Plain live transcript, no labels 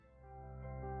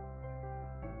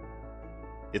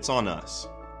It's on us.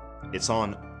 It's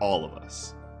on all of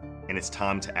us. And it's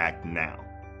time to act now.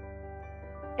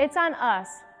 It's on us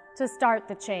to start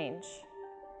the change.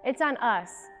 It's on us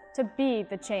to be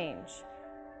the change.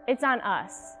 It's on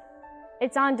us.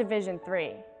 It's on Division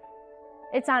III.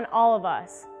 It's on all of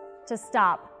us to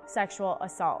stop sexual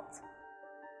assault.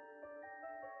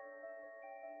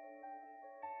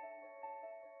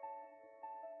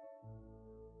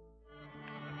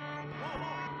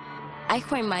 I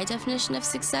coined my definition of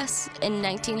success in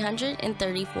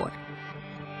 1934.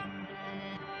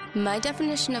 My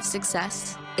definition of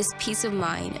success is peace of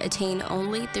mind attained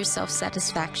only through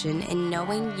self-satisfaction in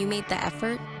knowing you made the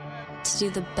effort to do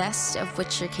the best of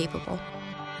which you're capable.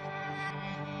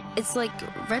 It's like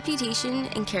reputation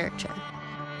and character.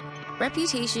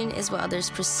 Reputation is what others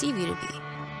perceive you to be.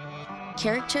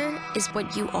 Character is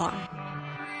what you are.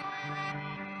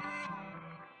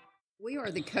 We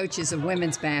are the coaches of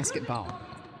women's basketball.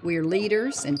 We are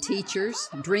leaders and teachers,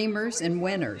 dreamers and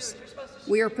winners.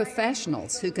 We are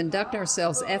professionals who conduct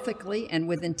ourselves ethically and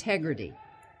with integrity.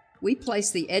 We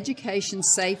place the education,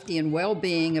 safety, and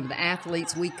well-being of the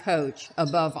athletes we coach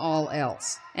above all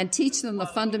else and teach them the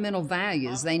fundamental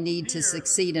values they need to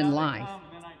succeed in life.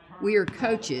 We are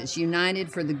coaches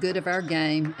united for the good of our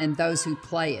game and those who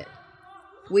play it.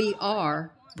 We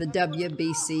are the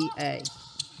WBCA.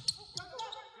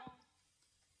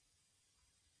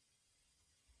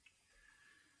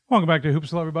 Welcome back to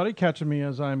Hoopsville, everybody. Catching me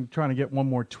as I'm trying to get one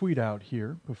more tweet out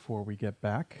here before we get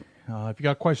back. If you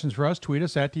got questions for us, tweet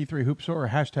us at D3Hoopsville or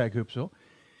hashtag Hoopsville.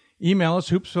 Email us,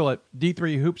 Hoopsville at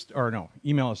D3Hoops, or no,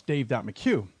 email us,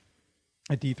 Dave.McHugh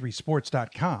at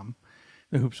D3Sports.com.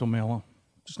 The Hoopsville mail,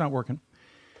 just not working.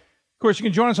 Of course, you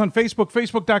can join us on Facebook,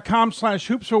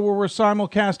 Facebook.com/Hoopsville, where we're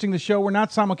simulcasting the show. We're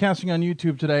not simulcasting on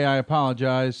YouTube today. I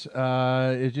apologize.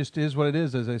 It just is what it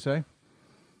is, as they say.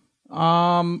 We're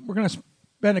going to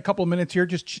spend a couple of minutes here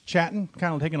just chatting,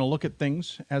 kind of taking a look at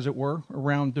things, as it were,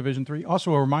 around Division III.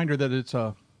 Also, a reminder that it's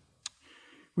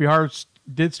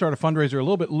did start a fundraiser, a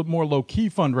little bit more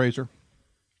low-key fundraiser.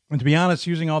 And to be honest,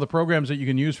 using all the programs that you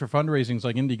can use for fundraisings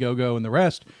like Indiegogo and the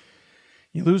rest,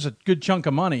 you lose a good chunk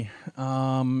of money.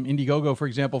 Indiegogo, for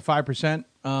example, 5%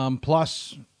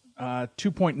 plus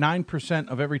 2.9%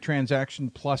 of every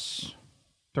transaction plus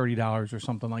 $30 or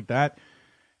something like that.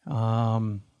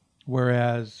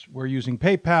 Whereas we're using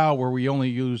PayPal, where we only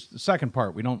use the second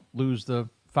part. We don't lose the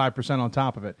 5% on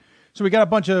top of it. So we got a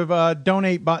bunch of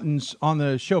donate buttons on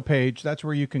the show page. That's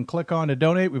where you can click on to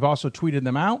donate. We've also tweeted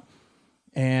them out,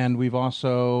 and we've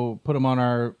also put them on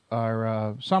our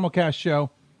simulcast show.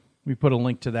 We put a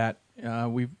link to that.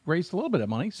 We've raised a little bit of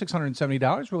money,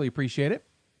 $670. Really appreciate it.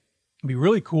 It'd be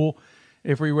really cool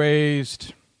if we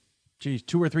raised, 2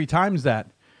 or 3 times that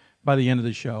by the end of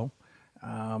the show.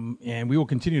 And we will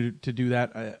continue to do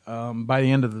that by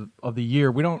the end of the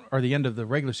year. Or the end of the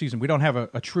regular season. We don't have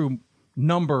a true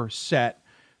number set,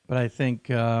 but I think,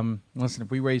 listen,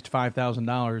 if we raised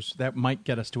 $5,000, that might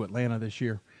get us to Atlanta this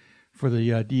year for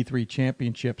the D3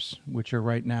 championships, which are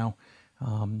right now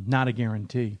not a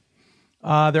guarantee.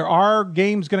 There are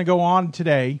games going to go on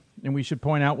today, and we should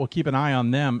point out we'll keep an eye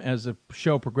on them as the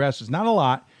show progresses. Not a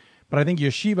lot. But I think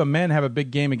Yeshiva men have a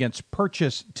big game against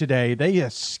Purchase today. They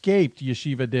escaped,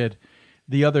 Yeshiva did,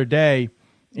 the other day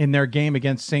in their game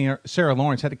against Sarah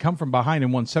Lawrence. Had to come from behind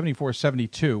and won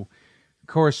 74-72. Of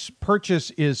course,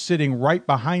 Purchase is sitting right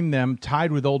behind them,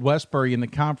 tied with Old Westbury in the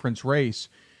conference race.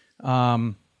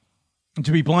 To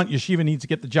be blunt, Yeshiva needs to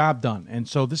get the job done. And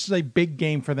so this is a big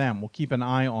game for them. We'll keep an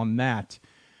eye on that.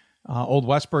 Old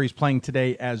Westbury's playing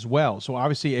today as well. So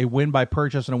obviously a win by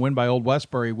Purchase and a win by Old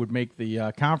Westbury would make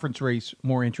the conference race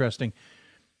more interesting.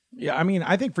 Yeah, I mean,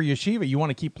 I think for Yeshiva, you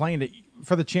want to keep playing it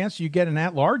for the chance you get an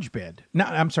at-large bid.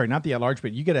 Not the at-large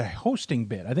bid. You get a hosting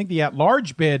bid. I think the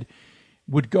at-large bid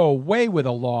would go away with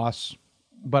a loss,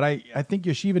 but I think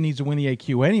Yeshiva needs to win the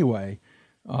AQ anyway.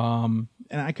 And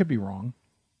I could be wrong.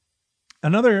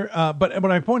 But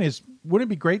my point is, wouldn't it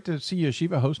be great to see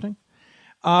Yeshiva hosting?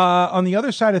 On the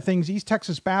other side of things, East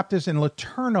Texas Baptist and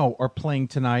LeTourneau are playing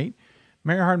tonight.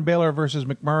 Mary Hardin-Baylor versus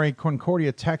McMurray,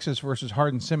 Concordia, Texas versus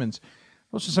Hardin-Simmons.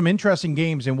 Those are some interesting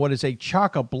games in what is a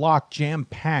chock-a-block,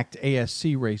 jam-packed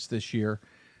ASC race this year.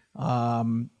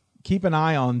 Keep an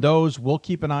eye on those. We'll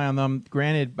keep an eye on them.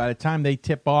 Granted, by the time they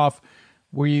tip off,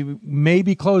 we may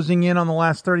be closing in on the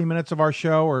last 30 minutes of our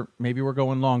show, or maybe we're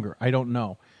going longer. I don't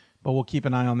know. But we'll keep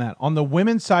an eye on that. On the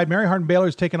women's side, Mary Hardin-Baylor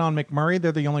is taking on McMurray.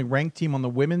 They're the only ranked team on the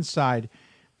women's side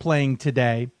playing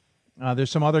today.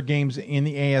 There's some other games in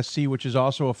the ASC, which is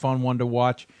also a fun one to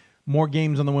watch. More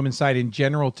games on the women's side in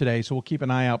general today, so we'll keep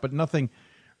an eye out. But nothing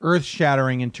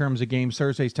earth-shattering in terms of games.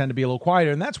 Thursdays tend to be a little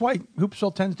quieter, and that's why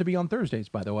Hoopsville tends to be on Thursdays,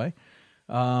 by the way,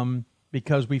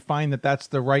 because we find that that's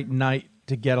the right night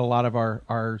to get a lot of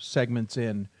our segments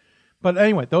in. But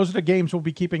anyway, those are the games we'll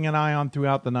be keeping an eye on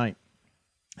throughout the night.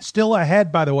 Still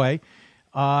ahead, by the way,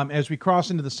 as we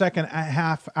cross into the second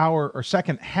half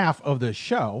of the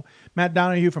show, Matt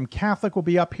Donahue from Catholic will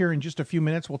be up here in just a few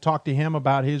minutes. We'll talk to him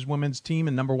about his women's team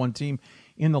and number one team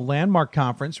in the Landmark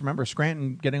Conference. Remember,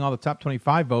 Scranton getting all the top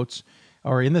 25 votes,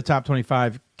 or in the top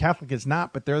 25. Catholic is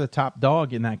not, but they're the top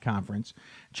dog in that conference.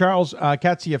 Charles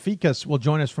Katsiafikas will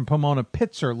join us from Pomona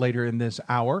Pitzer later in this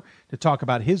hour to talk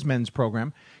about his men's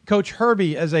program. Coach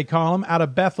Herbie, as they call him, out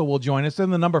of Bethel will join us. They're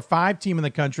the number 5 team in the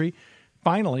country.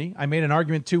 Finally, I made an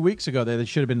argument 2 weeks ago that they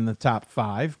should have been in the top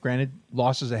 5. Granted,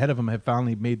 losses ahead of them have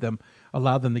finally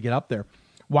allowed them to get up there.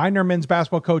 Widener men's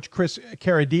basketball coach Chris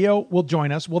Caradillo will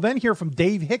join us. We'll then hear from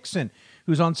Dave Hickson,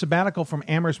 who's on sabbatical from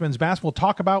Amherst men's basketball. We'll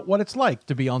talk about what it's like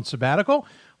to be on sabbatical.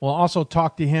 We'll also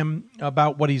talk to him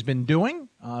about what he's been doing,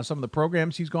 some of the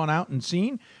programs he's gone out and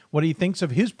seen, what he thinks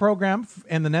of his program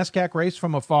and the NESCAC race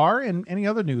from afar, and any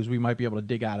other news we might be able to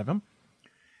dig out of him.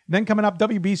 Then coming up,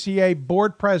 WBCA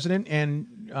board president and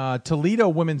Toledo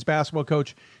women's basketball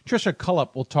coach Tricia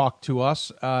Cullop will talk to us.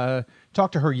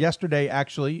 Talked to her yesterday,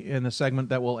 actually, in the segment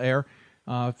that will air.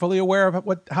 Fully aware of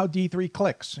how D3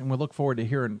 clicks, and we'll look forward to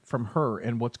hearing from her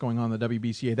and what's going on in the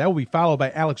WBCA. That will be followed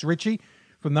by Alex Ritchie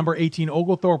from number 18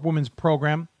 Oglethorpe women's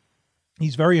program.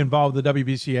 He's very involved with the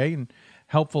WBCA and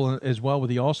helpful as well with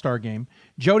the All-Star game.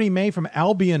 Jody May from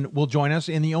Albion will join us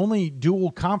in the only dual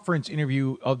conference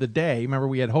interview of the day. Remember,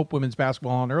 we had Hope women's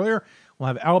basketball on earlier. We'll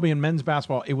have Albion men's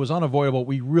basketball. It was unavoidable.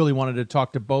 We really wanted to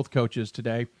talk to both coaches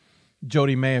today.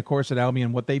 Jody May, of course, at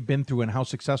Albion, what they've been through and how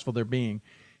successful they're being.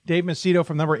 Dave Macedo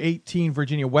from number 18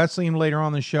 Virginia Wesleyan later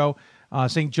on the show.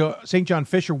 St. John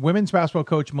Fisher women's basketball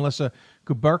coach Melissa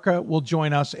Kuberka will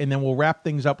join us, and then we'll wrap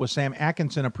things up with Sam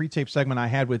Atkinson, a pre-tape segment I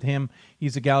had with him.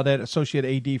 He's the Gallaudet Associate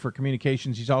AD for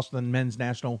Communications. He's also the Men's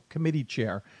National Committee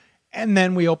Chair. And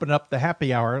then we open up the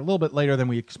happy hour a little bit later than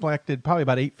we expected, probably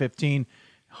about 8:15.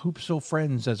 Hoopsville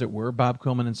friends, as it were, Bob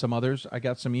Quillman and some others. I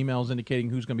got some emails indicating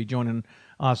who's going to be joining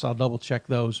us. I'll double-check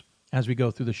those as we go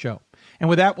through the show. And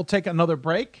with that, we'll take another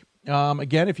break.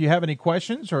 Again, if you have any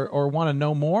questions or want to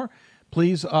know more,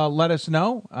 please let us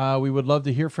know. We would love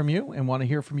to hear from you and want to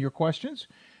hear from your questions.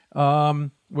 We're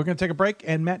going to take a break,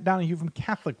 and Matt Donahue from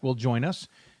Catholic will join us,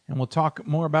 and we'll talk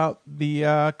more about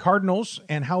the Cardinals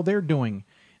and how they're doing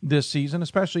this season,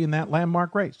 especially in that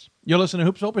landmark race. You're listening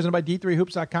to Hoopsville, presented by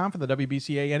D3Hoops.com for the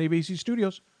WBCA and ABC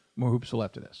studios. More Hoopsville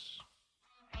after this.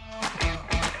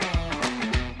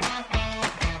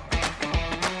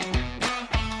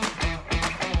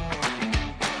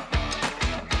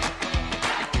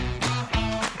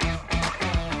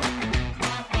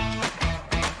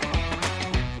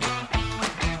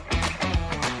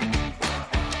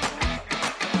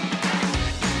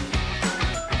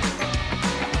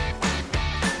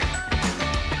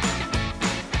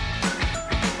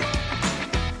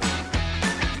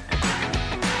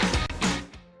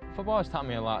 Football has taught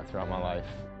me a lot throughout my life.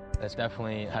 It's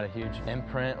definitely had a huge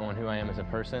imprint on who I am as a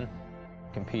person.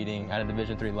 Competing at a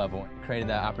Division III level created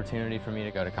that opportunity for me to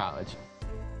go to college.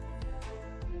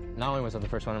 Not only was I the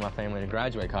first one in my family to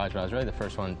graduate college, but I was really the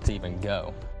first one to even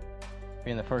go.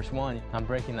 Being the first one, I'm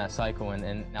breaking that cycle,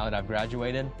 and now that I've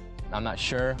graduated, I'm not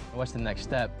sure what's the next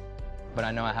step, but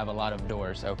I know I have a lot of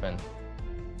doors open.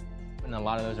 And a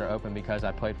lot of those are open because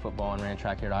I played football and ran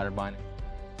track here at Otterbein.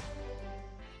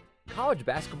 College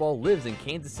basketball lives in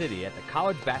Kansas City at the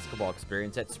College Basketball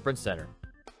Experience at Sprint Center.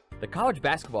 The College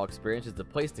Basketball Experience is the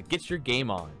place to get your game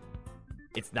on.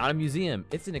 It's not a museum,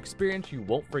 it's an experience you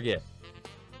won't forget.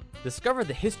 Discover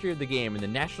the history of the game in the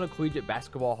National Collegiate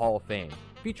Basketball Hall of Fame,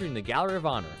 featuring the Gallery of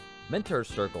Honor, Mentor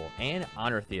Circle, and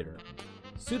Honor Theater.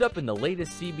 Suit up in the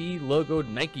latest CBE logoed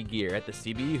Nike gear at the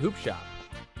CBE Hoop Shop.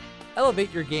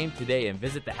 Elevate your game today and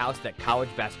visit the house that college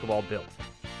basketball built.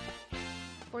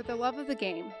 For the love of the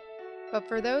game. But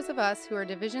for those of us who are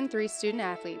Division III student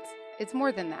athletes, it's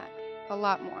more than that, a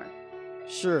lot more.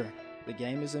 Sure, the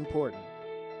game is important,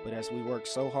 but as we work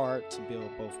so hard to build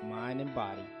both mind and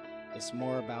body, it's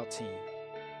more about team.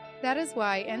 That is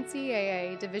why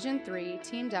NCAA Division III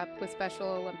teamed up with Special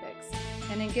Olympics,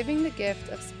 and in giving the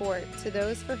gift of sport to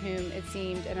those for whom it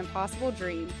seemed an impossible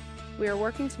dream, we are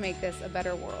working to make this a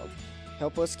better world.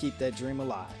 Help us keep that dream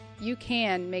alive. You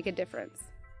can make a difference.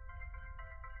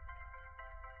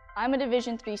 I'm a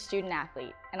Division III student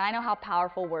athlete, and I know how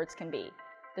powerful words can be.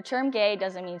 The term gay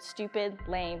doesn't mean stupid,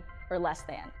 lame, or less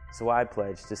than. So I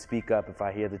pledge to speak up if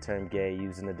I hear the term gay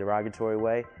used in a derogatory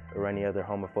way or any other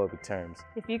homophobic terms.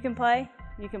 If you can play,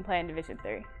 you can play in Division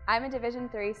III. I'm a Division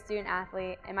III student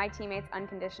athlete, and my teammates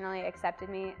unconditionally accepted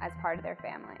me as part of their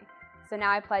family. So now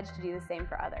I pledge to do the same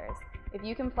for others. If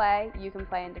you can play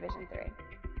in Division III.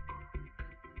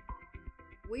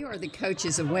 We are the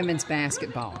coaches of women's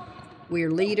basketball. We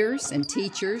are leaders and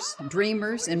teachers,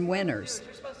 dreamers and winners.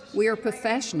 We are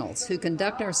professionals who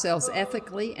conduct ourselves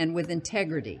ethically and with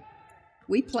integrity.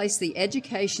 We place the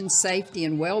education, safety,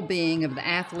 and well-being of the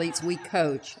athletes we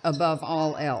coach above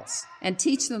all else and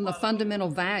teach them the fundamental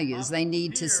values they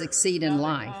need to succeed in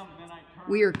life.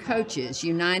 We are coaches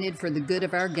united for the good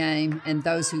of our game and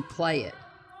those who play it.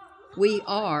 We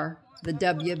are the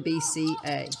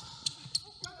WBCA.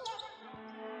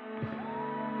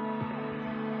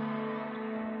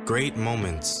 Great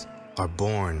moments are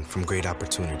born from great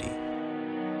opportunity.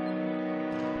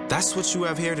 That's what you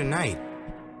have here tonight.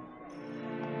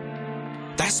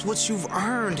 That's what you've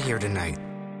earned here tonight.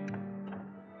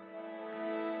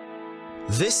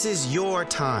 This is your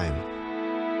time.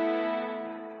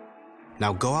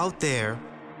 Now go out there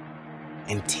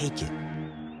and take it.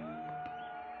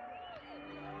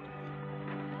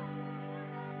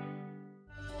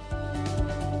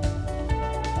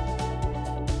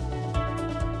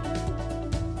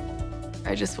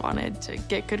 I just wanted to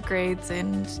get good grades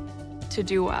and to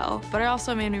do well. But it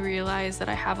also made me realize that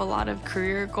I have a lot of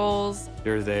career goals.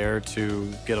 You're there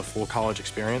to get a full college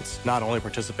experience, not only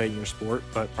participate in your sport,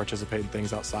 but participate in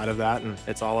things outside of that. And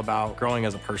it's all about growing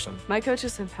as a person. My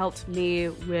coaches have helped me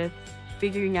with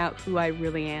figuring out who I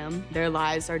really am. Their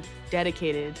lives are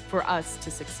dedicated for us to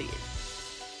succeed.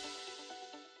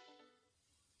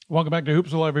 Welcome back to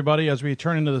Hoopsville, everybody, as we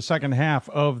turn into the second half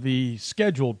of the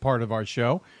scheduled part of our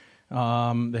show.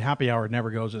 The happy hour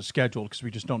never goes as scheduled because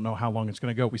we just don't know how long it's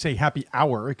going to go. We say happy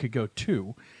hour, it could go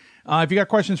 2. If you got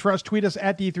questions for us, tweet us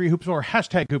at D3Hoopsville or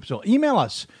hashtag Hoopsville. Email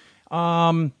us,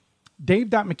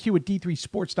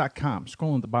 dave.mchugh@d3sports.com.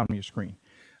 Scroll at the bottom of your screen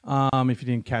if you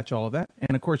didn't catch all of that.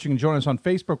 And, of course, you can join us on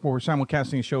Facebook where we're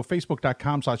simulcasting a show,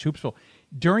 facebook.com/Hoopsville.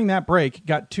 During that break,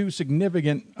 got 2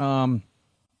 significant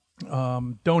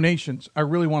donations I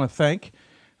really want to thank.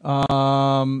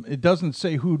 It doesn't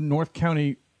say who North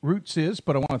County Roots is,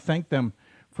 but I want to thank them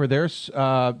for their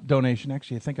donation.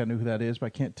 Actually, I think I knew who that is, but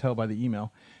I can't tell by the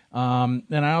email. And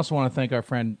I also want to thank our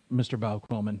friend, Mr. Bob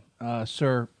Quillman.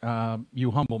 Sir,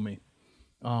 you humble me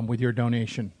with your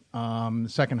donation, the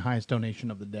second highest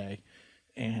donation of the day.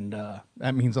 And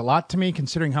that means a lot to me,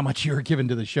 considering how much you're given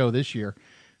to the show this year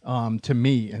to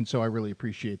me. And so I really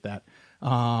appreciate that.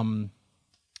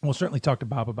 We'll certainly talk to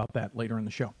Bob about that later in the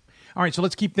show. All right, so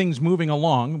let's keep things moving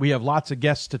along. We have lots of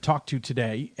guests to talk to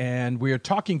today, and we are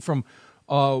talking from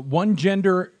one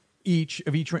gender each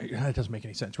of each. It doesn't make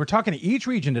any sense. We're talking to each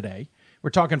region today. We're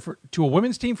talking to a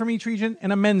women's team from each region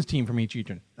and a men's team from each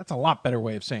region. That's a lot better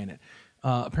way of saying it.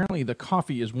 Apparently, the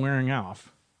coffee is wearing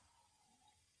off.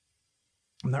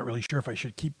 I'm not really sure if I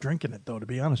should keep drinking it, though, to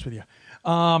be honest with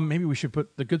you. Maybe we should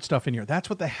put the good stuff in here. That's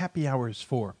what the happy hour is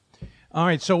for. All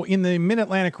right, so in the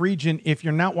Mid-Atlantic region, if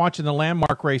you're not watching the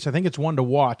landmark race, I think it's one to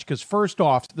watch because first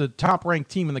off, the top-ranked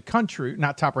team in the country,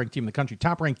 not top-ranked team in the country,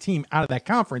 top-ranked team out of that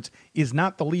conference is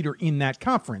not the leader in that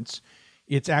conference.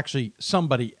 It's actually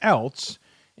somebody else.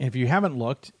 And if you haven't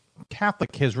looked,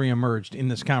 Catholic has reemerged in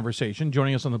this conversation.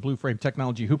 Joining us on the Blue Frame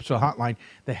Technology Hoopsville Hotline,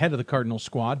 the head of the Cardinals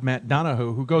squad, Matt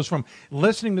Donahoe, who goes from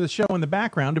listening to the show in the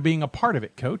background to being a part of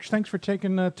it. Coach, thanks for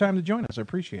taking time to join us. I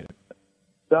appreciate it.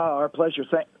 Our pleasure.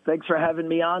 Thanks for having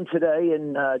me on today,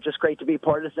 and just great to be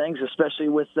part of things, especially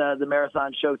with the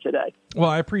marathon show today. Well,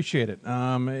 I appreciate it.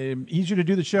 Easier to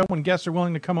do the show when guests are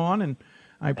willing to come on, and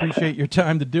I appreciate your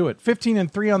time to do it.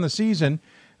 15-3 on the season.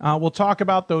 We'll talk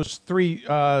about those 3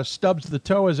 stubs to the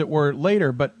toe, as it were,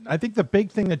 later, but I think the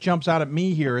big thing that jumps out at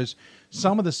me here is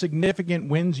some of the significant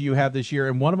wins you have this year,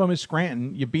 and one of them is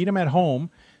Scranton. You beat them at home,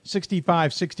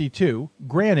 65-62.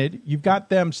 Granted, you've got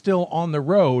them still on the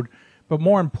road, but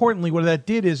more importantly, what that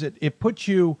did is it put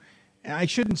you, I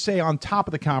shouldn't say on top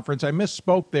of the conference, I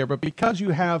misspoke there, but because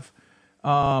you have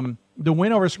the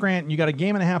win over Scranton, you got a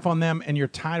game and a half on them, and you're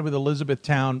tied with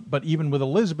Elizabethtown, but even with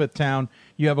Elizabethtown,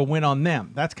 you have a win on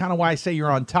them. That's kind of why I say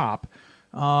you're on top.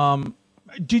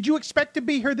 Did you expect to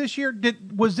be here this year?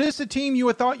 Was this a team you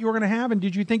thought you were going to have, and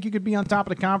did you think you could be on top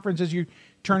of the conference as you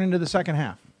turn into the second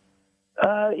half?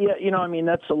 Yeah,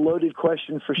 that's a loaded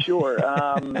question for sure.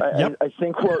 Yep. I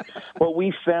think what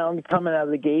we found coming out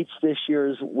of the gates this year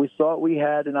is we thought we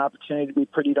had an opportunity to be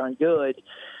pretty darn good.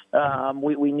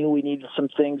 We knew we needed some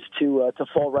things to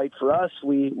fall right for us.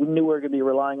 We knew we were going to be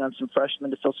relying on some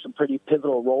freshmen to fill some pretty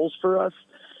pivotal roles for us.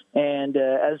 And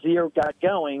as the year got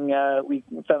going, we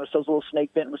found ourselves a little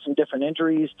snake bitten with some different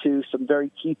injuries to some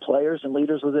very key players and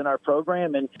leaders within our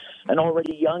program, and an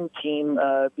already young team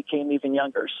became even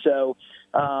younger. So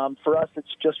for us, it's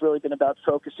just really been about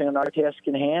focusing on our task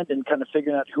in hand and kind of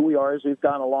figuring out who we are as we've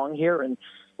gone along here. And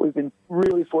we've been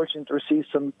really fortunate to receive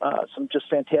some just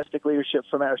fantastic leadership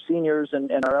from our seniors and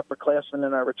our upperclassmen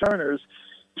and our returners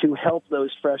to help those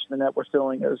freshmen that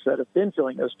have been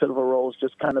filling those pivotal roles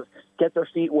just kind of get their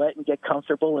feet wet and get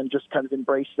comfortable and just kind of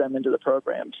embrace them into the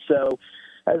program. So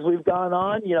as we've gone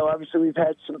on, obviously we've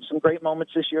had some great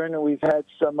moments this year, and we've had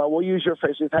some, we'll use your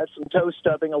phrase, we've had some toe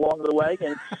stubbing along the way,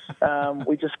 and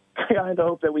we just kind of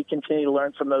hope that we continue to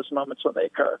learn from those moments when they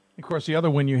occur. Of course, the other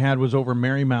win you had was over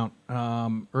Marymount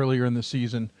earlier in the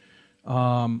season.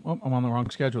 I'm on the wrong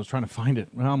schedule. I was trying to find it.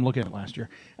 Well, I'm looking at it last year.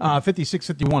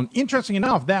 56-51. Interesting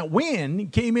enough, that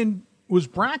win was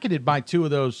bracketed by two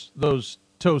of those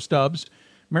toe stubs.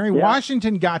 Mary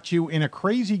Washington got you in a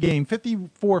crazy game,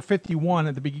 54-51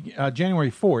 at the January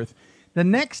 4th. The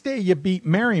next day, you beat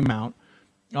Marymount.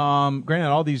 Granted,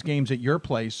 all these games at your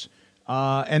place.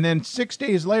 And then 6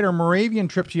 days later, Moravian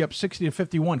trips you up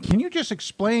 60-51. Can you just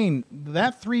explain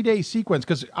that 3-day sequence?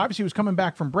 Because obviously it was coming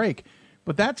back from break.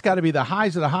 But that's got to be the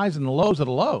highs of the highs and the lows of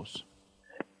the lows.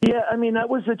 Yeah, I mean, that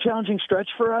was a challenging stretch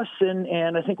for us,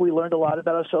 and I think we learned a lot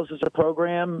about ourselves as a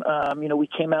program. We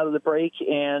came out of the break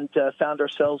and found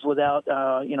ourselves without,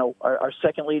 our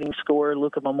second leading scorer,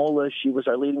 Luca Mamola. She was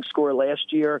our leading scorer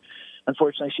last year.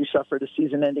 Unfortunately, she suffered a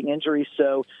season-ending injury,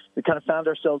 so we kind of found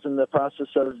ourselves in the process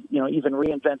of, even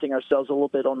reinventing ourselves a little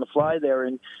bit on the fly there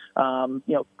and,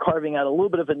 carving out a little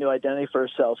bit of a new identity for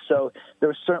ourselves. So there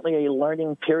was certainly a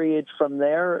learning period from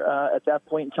there at that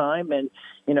point in time, and,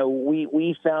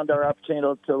 we found our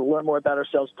opportunity to learn more about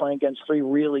ourselves playing against three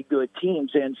really good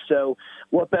teams, and so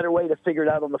what better way to figure it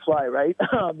out on the fly, right,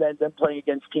 than playing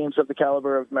against teams of the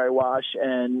caliber of Mary Wash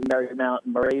and Marymount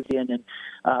and Moravian, and,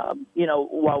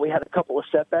 while we had a couple of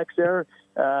setbacks there,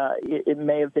 it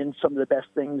may have been some of the best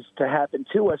things to happen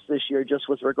to us this year just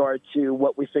with regard to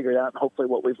what we figured out and hopefully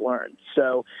what we've learned.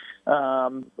 So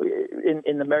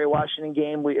in the Mary Washington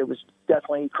game, it was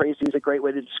definitely crazy is a great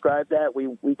way to describe that.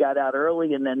 We got out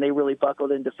early, and then they really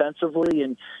buckled in defensively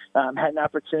and had an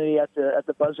opportunity at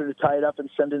the buzzer to tie it up and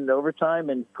send it into overtime,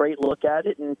 and great look at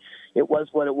it. And it was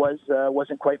what it was.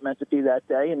 Wasn't quite meant to be that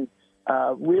day. And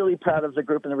really proud of the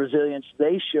group and the resilience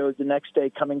they showed the next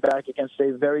day coming back against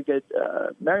a very good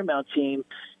Marymount team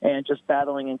and just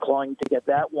battling and clawing to get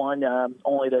that one,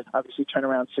 only to obviously turn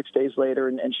around 6 days later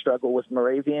and struggle with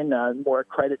Moravian. More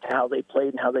credit to how they played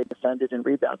and how they defended and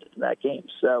rebounded in that game.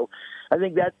 So I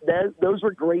think that those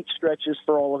were great stretches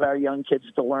for all of our young kids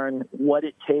to learn what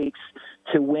it takes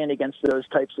to win against those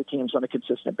types of teams on a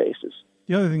consistent basis.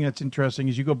 The other thing that's interesting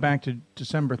is you go back to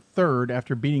December 3rd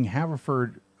after beating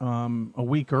Haverford a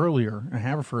week earlier, and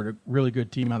Haverford, a really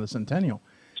good team out of Centennial.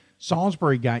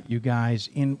 Salisbury got you guys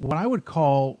in what I would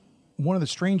call one of the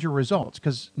stranger results,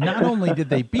 because not only did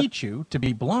they beat you, to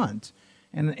be blunt,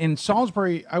 and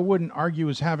Salisbury, I wouldn't argue,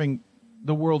 is having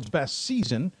the world's best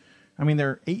season. I mean,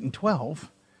 they're 8-12,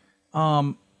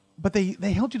 but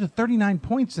they held you to 39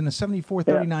 points in a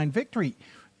 74-39 victory.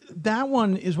 That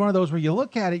one is one of those where you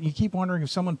look at it and you keep wondering if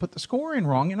someone put the score in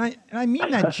wrong. And I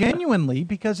mean that genuinely,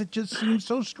 because it just seems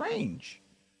so strange.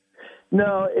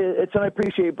 No, and I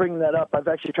appreciate you bringing that up. I've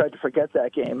actually tried to forget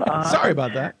that game. Sorry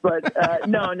about that. But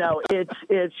no, it's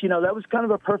that was kind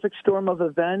of a perfect storm of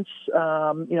events.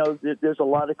 There's a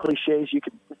lot of cliches you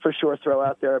could for sure throw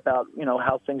out there about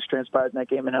how things transpired in that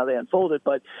game and how they unfolded.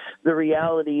 But the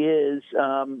reality is,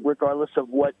 regardless of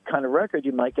what kind of record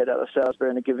you might get out of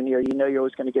Salisbury in a given year, you're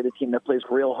always going to get a team that plays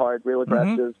real hard, real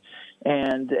aggressive.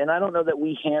 And I don't know that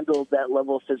we handled that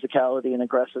level of physicality and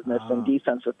aggressiveness and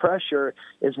defensive pressure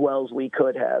as well as we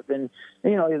could have. And,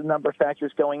 there's a number of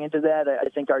factors going into that. I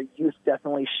think our youth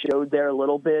definitely showed there a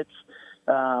little bit.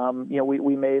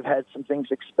 We may have had some things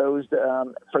exposed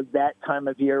for that time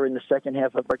of year in the second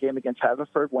half of our game against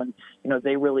Haverford when,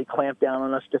 they really clamped down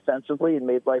on us defensively and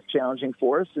made life challenging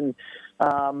for us. And,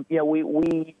 I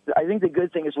think the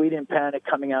good thing is we didn't panic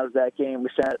coming out of that game. We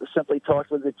simply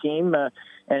talked with the team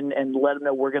and let them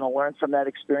know we're going to learn from that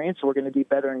experience. We're going to be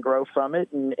better and grow from it.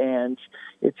 And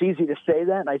it's easy to say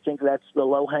that, and I think that's the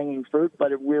low-hanging fruit,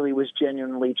 but it really was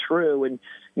genuinely true. And,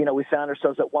 we found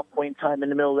ourselves at one point in time in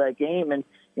the middle of that game, and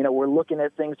we're looking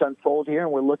at things unfold here,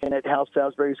 and we're looking at how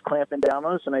Salisbury's clamping down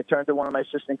on us. And I turned to one of my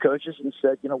assistant coaches and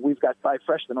said, we've got 5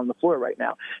 freshmen on the floor right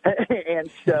now. And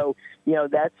so,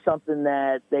 that's something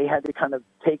that they had to kind of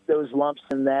take those lumps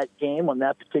in that game on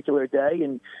that particular day.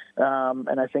 And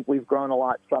I think we've grown a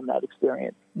lot from that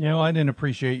experience. I didn't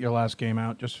appreciate your last game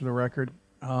out, just for the record.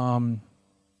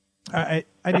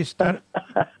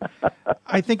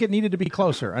 I think it needed to be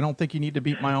closer. I don't think you need to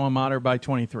beat my alma mater by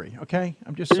 23. Okay,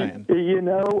 I'm just saying.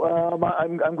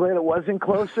 I'm glad it wasn't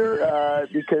closer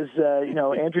because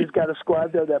Andrew's got a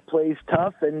squad there that plays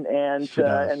tough and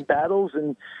battles,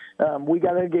 and we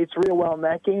got out of the gates real well in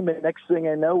that game. And next thing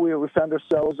I know, we found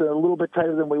ourselves a little bit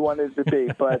tighter than we wanted to be,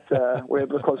 but we're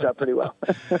able to close out pretty well.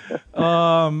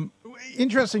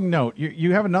 Interesting note.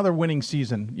 You have another winning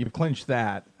season. You've clinched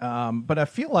that, but I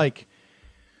feel like.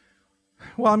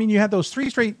 Well, I mean, you had those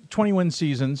 3 straight 20-win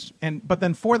seasons, but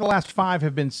then 4 of the last 5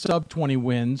 have been sub-20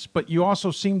 wins. But you also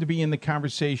seem to be in the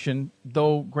conversation,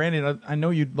 though. Granted, I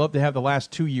know you'd love to have the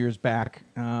last 2 years back,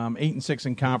 8-6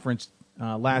 in conference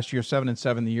last year,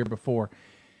 7-7 the year before.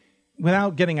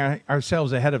 Without getting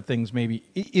ourselves ahead of things, maybe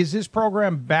is this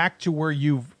program back to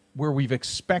where we've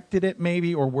expected it,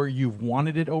 maybe, or where you've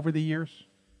wanted it over the years?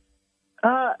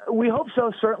 We hope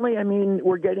so, certainly. I mean,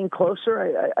 we're getting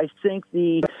closer. I think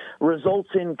the results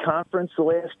in conference the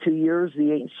last 2 years,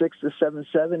 the 8-6, the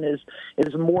 7-7,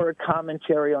 is more a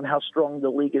commentary on how strong the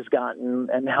league has gotten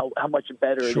and how much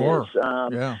better it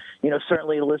is.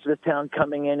 Certainly Elizabethtown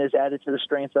coming in has added to the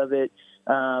strength of it.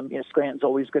 Scranton's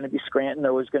always going to be Scranton.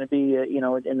 They're always going to be,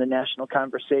 in the national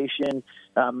conversation.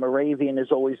 Moravian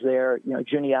is always there.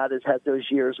 Juniata's had those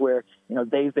years where,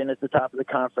 they've been at the top of the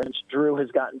conference. Drew has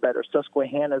gotten better.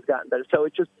 Susquehanna has gotten better. So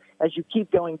it just, as you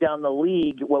keep going down the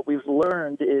league, what we've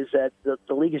learned is that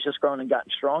the league has just grown and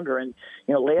gotten stronger. And,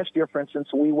 last year, for instance,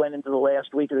 we went into the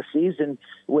last week of the season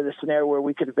with a scenario where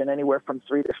we could have been anywhere from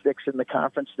 3 to 6 in the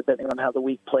conference, depending on how the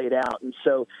week played out. And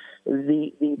so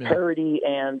the parity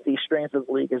and the strength of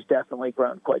the league has definitely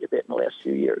grown quite a bit in the last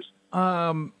few years.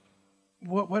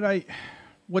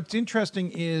 What's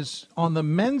interesting is on the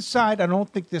men's side, I don't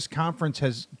think this conference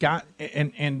has got,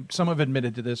 and some have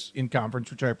admitted to this in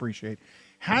conference, which I appreciate,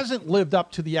 hasn't lived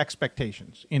up to the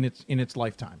expectations in its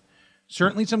lifetime.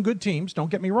 Certainly some good teams,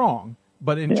 don't get me wrong,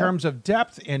 but in terms of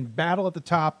depth and battle at the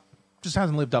top, just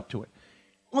hasn't lived up to it.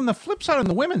 On the flip side, on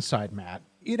the women's side, Matt,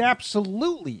 it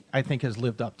absolutely, I think, has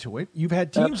lived up to it. You've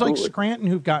had teams like Scranton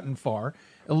who've gotten far.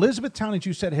 Elizabethtown, as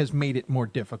you said, has made it more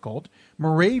difficult.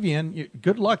 Moravian,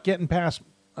 good luck getting past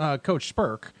Coach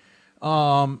Spurk.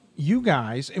 You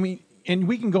guys, I mean, and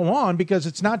we can go on because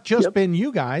it's not just been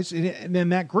you guys and in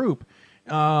that group.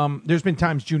 There's been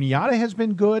times Juniata has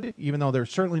been good, even though they're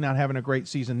certainly not having a great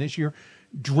season this year.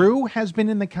 Drew has been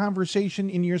in the conversation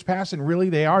in years past, and really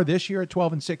they are this year at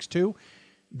 12-6 too.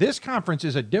 This conference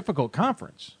is a difficult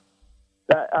conference.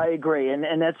 I agree,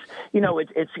 and that's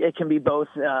it can be both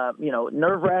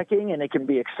nerve-wracking and it can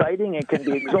be exciting, it can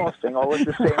be exhausting all at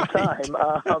the same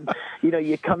time.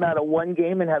 You come out of one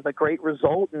game and have a great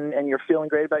result, and you're feeling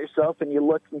great about yourself, and you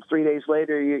look, and 3 days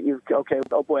later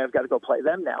oh boy, I've got to go play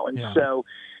them now, and so.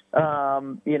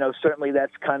 Certainly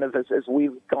that's kind of as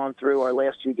we've gone through our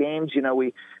last few games,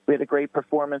 we had a great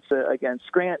performance against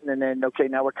Scranton, and then,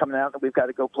 now we're coming out and we've got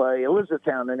to go play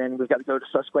Elizabethtown, and then we've got to go to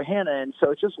Susquehanna. And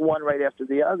so it's just one right after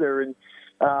the other. And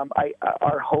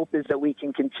our hope is that we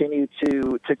can continue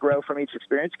to grow from each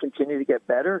experience, continue to get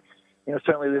better.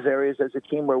 Certainly there's areas as a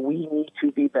team where we need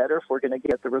to be better if we're going to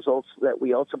get the results that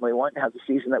we ultimately want and have the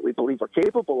season that we believe we're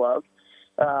capable of.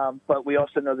 But we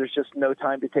also know there's just no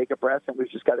time to take a breath, and we've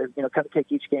just got to, kind of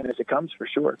take each game as it comes, for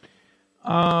sure.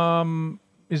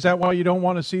 Is that why you don't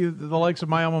want to see the likes of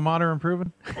my alma mater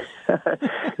improving?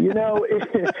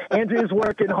 Andrew's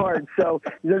working hard, so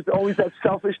there's always that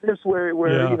selfishness where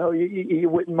you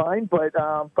wouldn't mind, but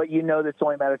that's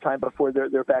only a matter of time before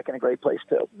they're back in a great place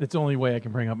too. It's the only way I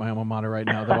can bring up my alma mater right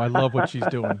now, though. I love what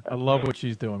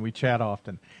she's doing. We chat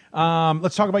often.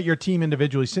 Let's talk about your team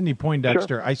individually. Sydney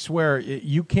Poindexter. Sure. I swear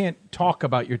you can't talk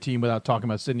about your team without talking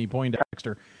about Sydney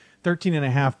Poindexter.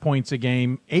 13.5 points a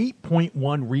game,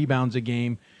 8.1 rebounds a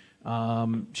game.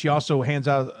 She also hands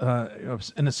out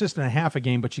an assist and a half a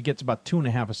game, but she gets about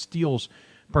 2.5 steals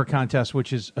per contest,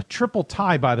 which is a triple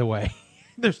tie, by the way.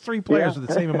 There's 3 players with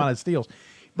the same amount of steals.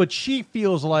 But she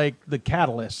feels like the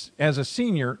catalyst. As a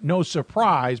senior, no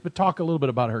surprise, but talk a little bit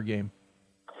about her game.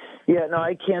 Yeah, no,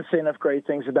 I can't say enough great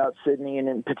things about Sydney, and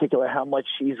in particular how much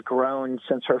she's grown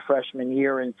since her freshman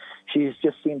year, and she's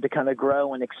just seemed to kind of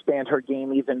grow and expand her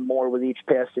game even more with each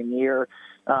passing year.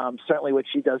 Certainly what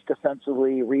she does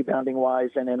defensively,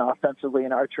 rebounding-wise, and then offensively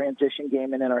in our transition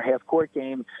game and in our half-court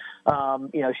game,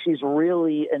 she's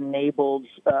really enabled,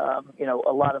 a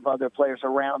lot of other players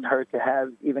around her to have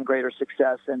even greater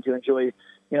success and to enjoy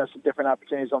some different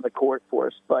opportunities on the court for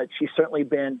us. But she's certainly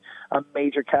been a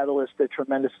major catalyst, a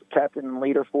tremendous captain and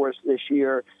leader for us this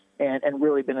year. and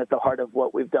really been at the heart of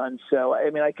what we've done. So, I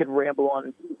mean, I could ramble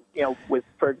on,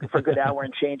 for a good hour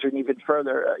and change and even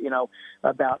further,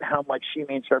 about how much she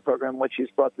means to our program, what she's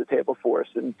brought to the table for us.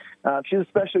 And she's a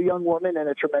special young woman and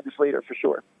a tremendous leader for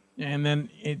sure. And then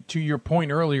to your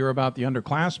point earlier about the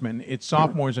underclassmen, it's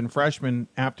sophomores and freshmen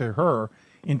after her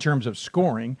in terms of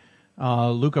scoring.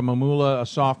 Luca Mamula, a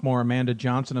sophomore, Amanda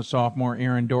Johnson, a sophomore,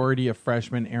 Aaron Doherty, a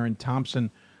freshman, Aaron Thompson,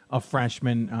 a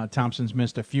freshman. Thompson's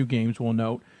missed a few games, we'll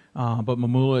note. But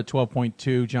Mamula at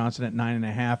 12.2, Johnson at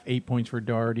 9.5, 8 points for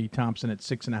Doherty, Thompson at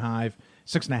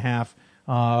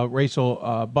 6.5. Rachel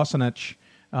Busanich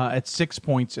at 6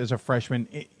 points as a freshman.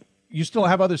 You still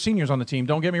have other seniors on the team,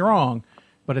 don't get me wrong,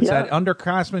 but it's that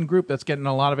underclassmen group that's getting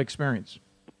a lot of experience.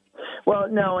 Well,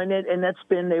 no, and that's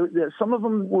been some of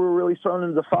them were really thrown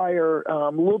into the fire a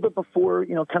little bit before,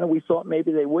 kind of we thought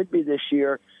maybe they would be this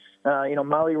year.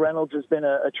 Molly Reynolds has been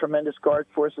a tremendous guard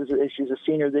for us. She's a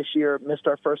senior this year, missed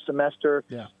our first semester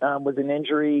with an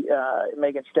injury.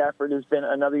 Megan Stafford has been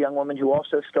another young woman who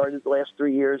also started the last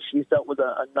 3 years. She's dealt with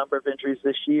a number of injuries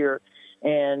this year.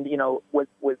 And,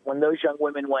 when those young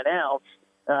women went out,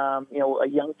 a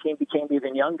young team became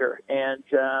even younger. And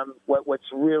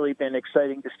what's really been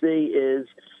exciting to see is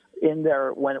in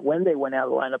their when they went out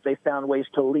of the lineup, they found ways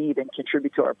to lead and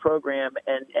contribute to our program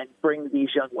and bring these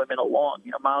young women along.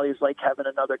 Molly's like having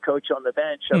another coach on the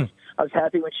bench. I was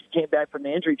happy when she came back from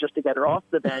the injury just to get her off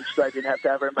the bench so I didn't have to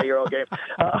have her in my Euro game.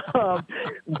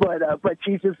 But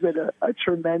she's just been a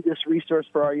tremendous resource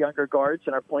for our younger guards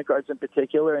and our point guards in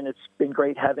particular, and it's been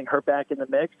great having her back in the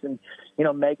mix. And,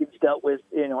 Megan's dealt with,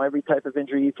 every type of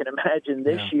injury you can imagine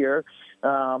this year,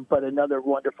 but another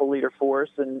wonderful leader for us.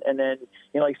 And then,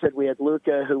 like I said, we had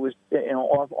Luca, who was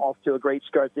off to a great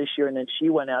start this year, and then she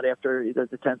went out after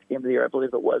the 10th game of the year, I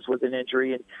believe it was, with an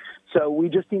injury. And so we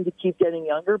just need to keep getting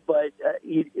younger. But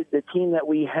the team that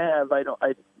we have, I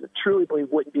truly believe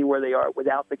wouldn't be where they are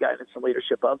without the guidance and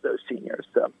leadership of those seniors.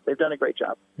 So they've done a great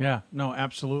job. Yeah, no,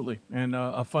 absolutely, and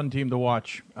a fun team to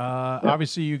watch.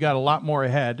 Obviously, you got a lot more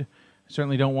ahead.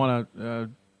 Certainly don't want to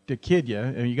kid you.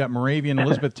 You got Moravian,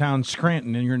 Elizabethtown,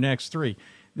 Scranton in your next three.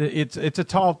 It's a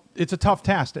tough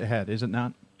task ahead, is it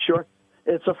not? Sure.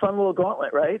 It's a fun little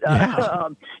gauntlet, right?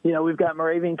 Yeah. We've got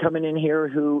Moravian coming in here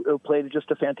who played just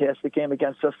a fantastic game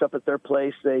against us up at their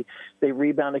place. They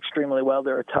rebound extremely well.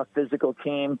 They're a tough physical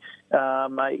team.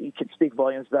 You can speak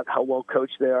volumes about how well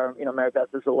coached they are. Mary Beth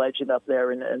is a legend up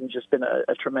there and just been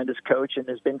a tremendous coach and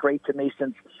has been great to me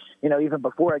since, even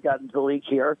before I got into the league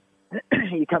here.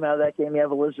 You come out of that game, you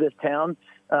have Elizabethtown,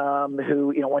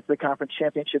 who went to the conference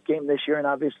championship game this year, and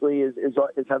obviously is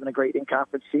having a great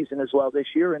in-conference season as well this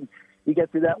year. And you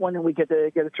get through that one, and we get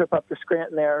to get a trip up to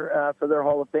Scranton there for their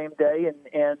Hall of Fame day,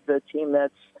 and the team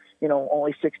that's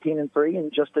only 16-3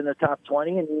 and just in the top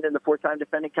 20, and then the 4-time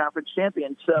defending conference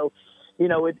champion. So.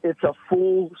 It's a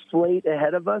full slate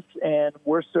ahead of us, and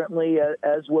we're certainly,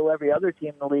 as will every other team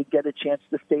in the league, get a chance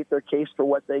to state their case for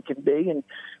what they can be, and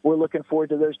we're looking forward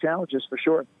to those challenges for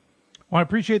sure. Well, I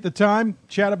appreciate the time.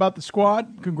 Chat about the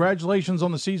squad. Congratulations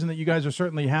on the season that you guys are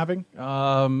certainly having.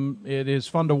 It is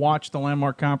fun to watch the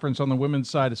Landmark Conference on the women's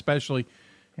side especially,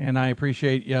 and I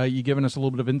appreciate you giving us a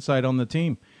little bit of insight on the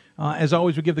team. As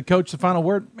always, we give the coach the final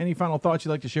word. Any final thoughts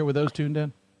you'd like to share with those tuned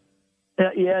in?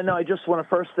 I just want to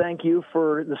first thank you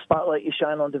for the spotlight you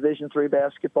shine on Division III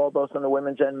basketball, both on the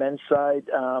women's and men's side.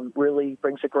 Really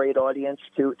brings a great audience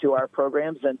to our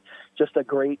programs and just a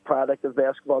great product of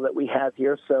basketball that we have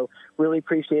here. So really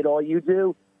appreciate all you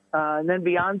do. And then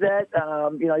beyond that,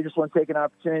 I just want to take an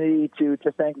opportunity to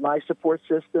thank my support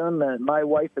system and my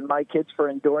wife and my kids for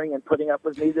enduring and putting up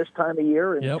with me this time of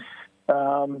year. And,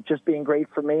 just being great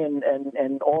for me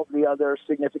and all the other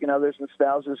significant others and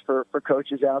spouses for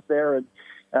coaches out there. And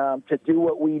to do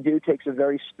what we do takes a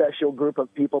very special group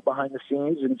of people behind the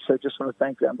scenes. And so just want to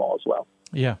thank them all as well.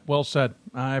 Yeah, well said.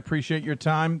 I appreciate your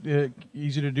time.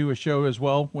 Easy to do a show as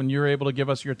well when you're able to give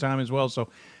us your time as well. So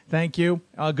thank you.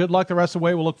 Good luck the rest of the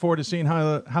way. We'll look forward to seeing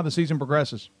how the season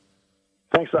progresses.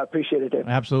 Thanks a lot. Appreciate it, Dave.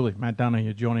 Absolutely. Matt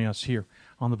Donahue joining us here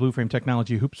on the Blue Frame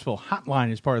Technology Hoopsville Hotline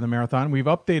as part of the marathon. We've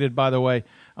updated, by the way,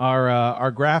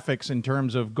 our graphics in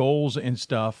terms of goals and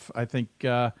stuff. I think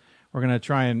we're going to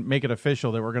try and make it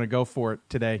official that we're going to go for it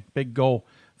today. Big goal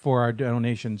for our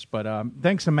donations. But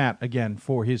thanks to Matt again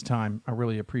for his time. I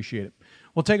really appreciate it.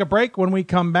 We'll take a break. When we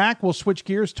come back, we'll switch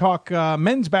gears, talk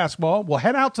men's basketball. We'll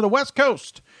head out to the West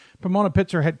Coast. Pomona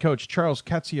Pitzer head coach Charles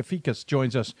Katsiafikas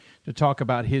joins us to talk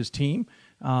about his team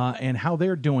and how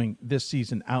they're doing this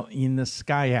season out in the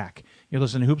SCIAC. You're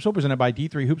listening to Hoopsville, presented by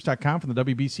D3Hoops.com from the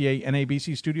WBCA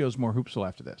NABC studios. More Hoopsville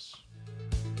after this.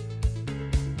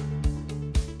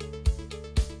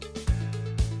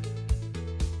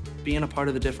 being a part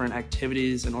of the different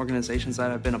activities and organizations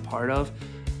that I've been a part of,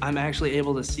 I'm actually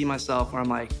able to see myself where I'm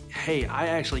like, hey, I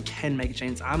actually can make a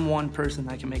change. I'm one person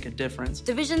that can make a difference.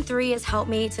 Division III has helped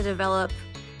me to develop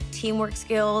teamwork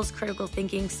skills, critical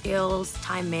thinking skills,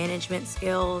 time management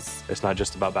skills. It's not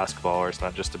just about basketball, or it's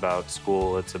not just about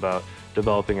school. It's about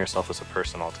developing yourself as a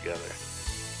person altogether.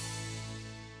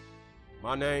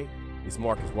 My name is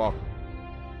Marcus Walker.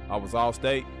 I was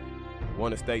All-State,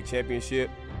 won a state championship,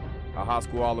 a high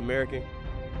school All-American,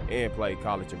 and played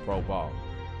college and pro ball.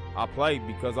 I played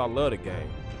because I love the game.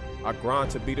 I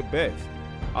grind to be the best.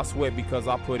 I sweat because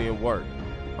I put in work.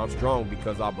 I'm strong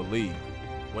because I believe.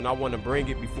 When I want to bring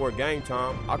it before game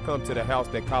time, I come to the house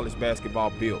that college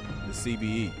basketball built, the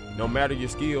CBE. No matter your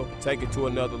skill, take it to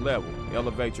another level.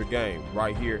 Elevate your game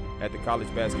right here at the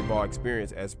College Basketball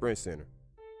Experience at Sprint Center.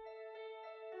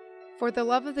 For the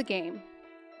love of the game.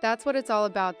 That's what it's all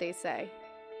about, they say.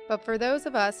 But for those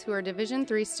of us who are Division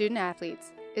III student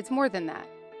athletes, it's more than that.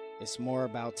 It's more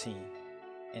about team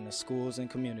and the schools and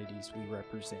communities we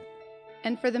represent.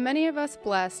 And for the many of us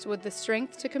blessed with the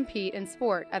strength to compete in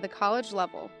sport at the college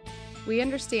level, we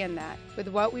understand that with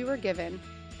what we were given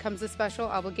comes a special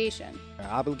obligation.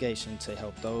 Our obligation to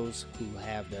help those who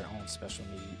have their own special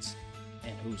needs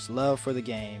and whose love for the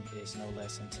game is no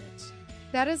less intense.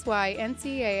 That is why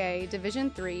NCAA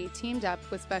Division III teamed up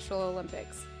with Special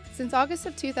Olympics. Since August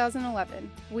of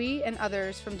 2011, we and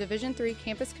others from Division III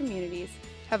campus communities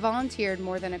have volunteered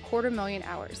more than 250,000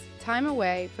 hours, time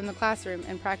away from the classroom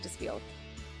and practice field,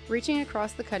 reaching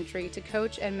across the country to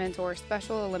coach and mentor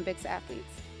Special Olympics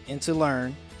athletes. And to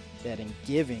learn that in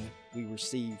giving, we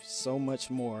receive so much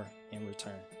more in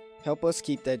return. Help us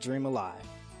keep that dream alive.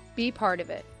 Be part of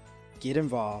it. Get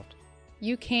involved.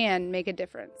 You can make a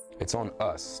difference. It's on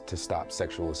us to stop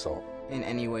sexual assault in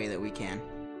any way that we can.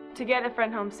 To get a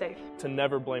friend home safe. To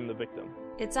never blame the victim.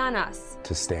 It's on us.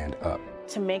 To stand up.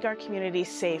 To make our community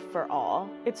safe for all.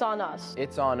 It's on us.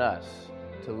 It's on us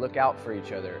to look out for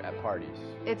each other at parties.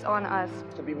 It's on us.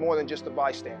 To be more than just a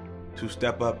bystander. To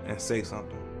step up and say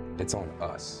something. It's on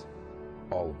us.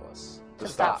 All of us. To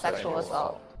stop sexual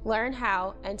assault. Learn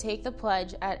how and take the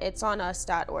pledge at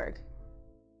itsonus.org.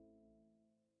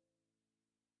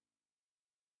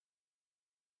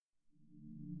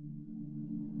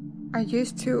 I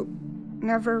used to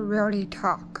never really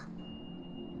talk.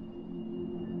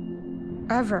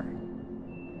 Ever.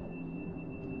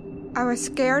 I was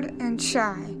scared and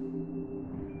shy.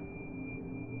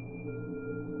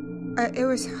 It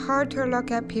was hard to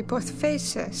look at people's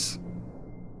faces.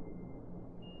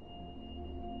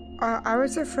 I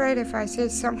was afraid if I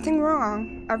said something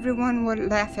wrong, everyone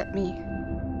would laugh at me.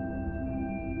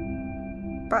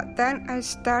 But then I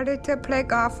started to play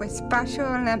golf with Special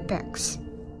Olympics.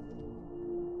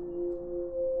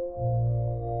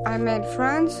 I made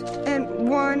friends and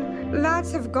won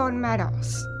lots of gold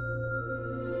medals.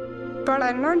 But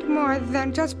I learned more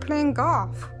than just playing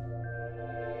golf.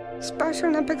 Special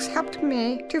Olympics helped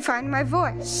me to find my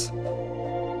voice.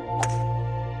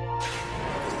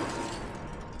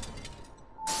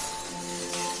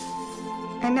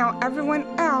 And now everyone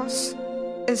else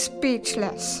is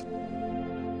speechless.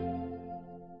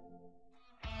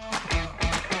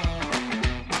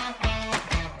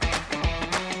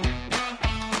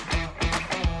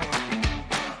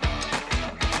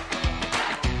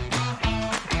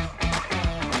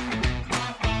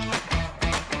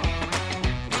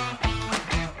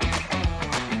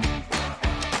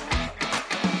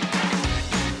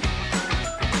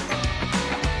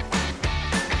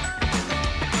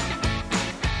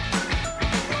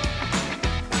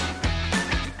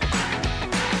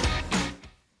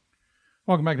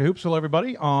 Welcome back to Hoopsville,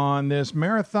 everybody, on this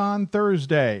Marathon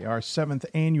Thursday, our 7th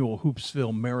annual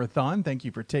Hoopsville Marathon. Thank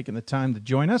you for taking the time to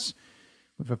join us.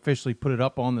 We've officially put it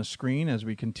up on the screen as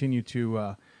we continue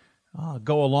to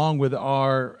go along with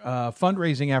our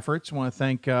fundraising efforts. I want to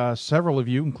thank several of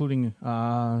you, including,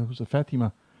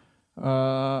 Fatima?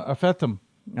 Afetum.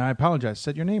 I apologize,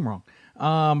 said your name wrong,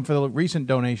 for the recent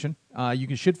donation.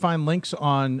 You should find links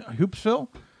on Hoopsville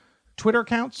Twitter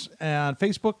accounts and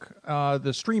Facebook,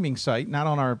 the streaming site, not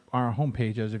on our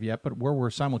homepage as of yet, but where we're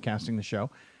simulcasting the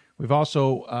show. We've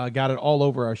also got it all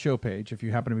over our show page. If you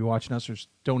happen to be watching us, there's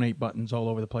donate buttons all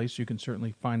over the place. You can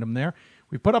certainly find them there.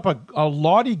 We put up a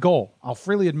lofty goal. I'll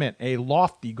freely admit, a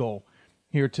lofty goal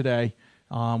here today.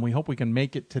 We hope we can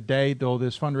make it today, though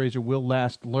this fundraiser will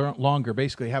last longer.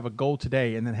 Basically, have a goal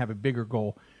today and then have a bigger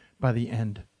goal by the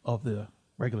end of the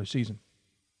regular season.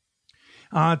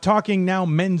 Talking now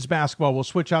men's basketball, we'll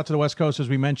switch out to the West Coast, as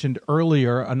we mentioned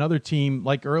earlier. Another team,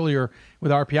 like earlier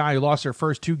with RPI, who lost their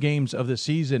first 2 games of the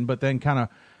season, but then kind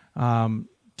of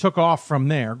took off from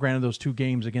there. Granted, those 2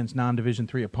 games against non-Division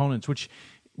III opponents, which,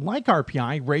 like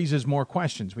RPI, raises more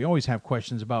questions. We always have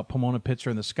questions about Pomona, Pitzer,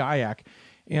 and the SCIAC.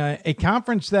 A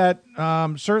conference that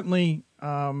certainly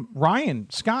Ryan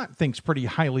Scott thinks pretty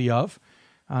highly of.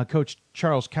 Coach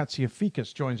Charles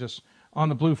Katsiafikis joins us on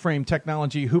the Blue Frame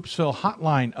Technology Hoopsville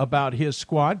hotline about his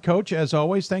squad. Coach, as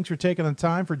always, thanks for taking the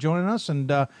time for joining us,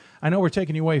 and I know we're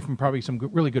taking you away from probably some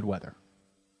really good weather.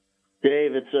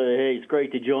 Dave, it's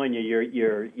great to join you.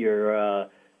 Your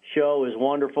show is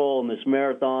wonderful, and this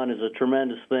marathon is a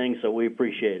tremendous thing, so we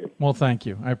appreciate it. Well, thank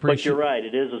you. I appreciate it. But you're right.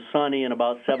 It is a sunny and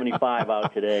about 75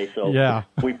 out today, so yeah.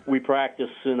 we practice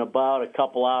in about a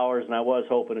couple hours, and I was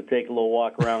hoping to take a little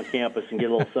walk around campus and get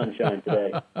a little sunshine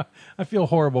today. I feel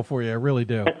horrible for you. I really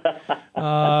do.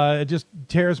 It just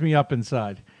tears me up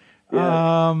inside.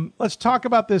 Yeah. Let's talk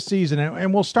about this season,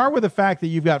 and we'll start with the fact that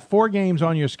you've got 4 games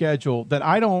on your schedule that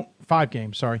 5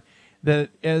 games, sorry,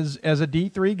 that as a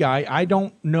D3 guy, I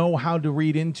don't know how to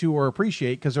read into or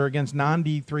appreciate because they're against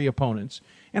non-D3 opponents.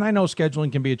 And I know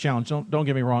scheduling can be a challenge. Don't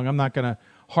get me wrong. I'm not going to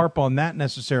harp on that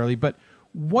necessarily. But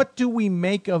what do we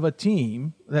make of a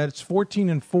team that's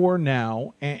 14-4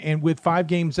 now and with 5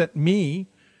 games that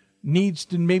needs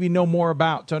to maybe know more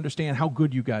about to understand how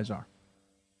good you guys are?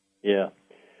 Yeah.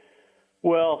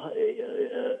 Well,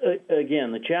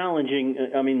 again, the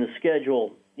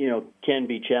schedule, can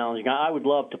be challenging. I would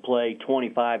love to play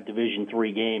 25 Division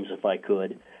III games if I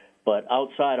could, but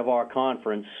outside of our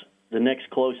conference, the next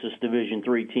closest Division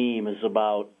III team is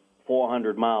about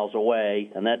 400 miles away,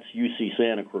 and that's UC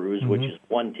Santa Cruz, which is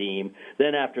 1 team.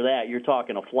 Then after that, you're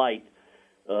talking a flight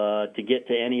to get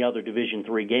to any other Division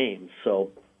III games. So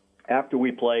after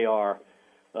we play our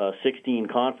 16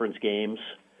 conference games,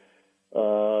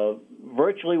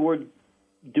 virtually we're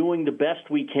doing the best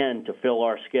we can to fill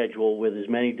our schedule with as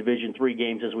many Division III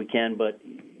games as we can, but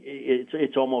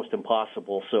it's almost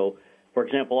impossible. So, for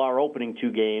example, our opening 2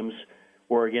 games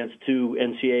were against 2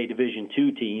 NCAA Division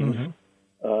II teams,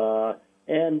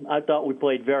 and I thought we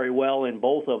played very well in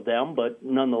both of them, but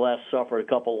nonetheless suffered a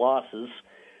couple losses.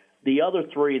 The other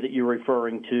 3 that you're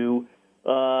referring to,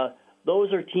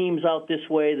 those are teams out this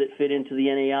way that fit into the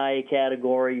NAIA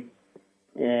category.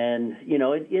 And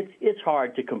it's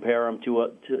hard to compare them to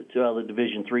other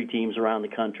Division III teams around the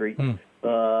country.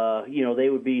 They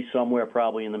would be somewhere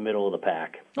probably in the middle of the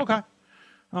pack. Okay,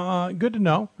 good to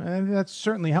know, and that's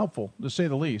certainly helpful to say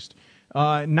the least.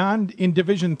 In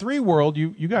Division III world,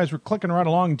 you guys were clicking right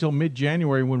along until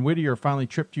mid-January when Whittier finally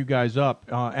tripped you guys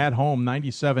up at home,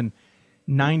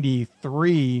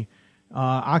 97-93.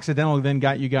 Occidental then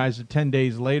got you guys 10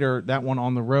 days later, that one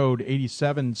on the road,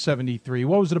 87-73.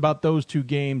 What was it about those 2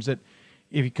 games that,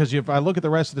 because if I look at the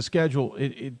rest of the schedule,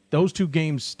 those 2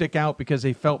 games stick out because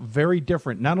they felt very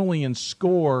different, not only in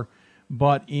score,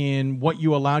 but in what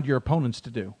you allowed your opponents to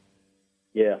do?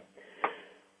 Yeah.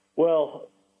 Well,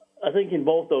 I think in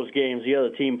both those games, the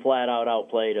other team flat out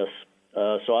outplayed us,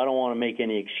 so I don't want to make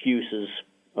any excuses.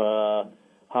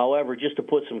 However, just to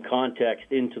put some context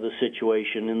into the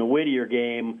situation, in the Whittier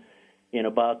game, in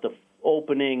about the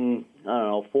opening,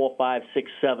 4, 5,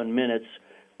 6, 7 minutes,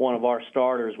 one of our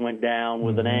starters went down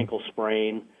with an ankle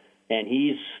sprain, and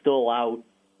he's still out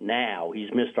now.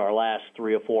 He's missed our last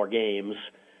 3 or 4 games.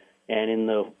 And in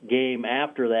the game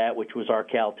after that, which was our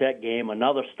Caltech game,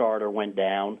 another starter went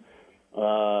down.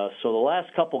 So the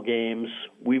last couple games,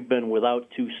 we've been without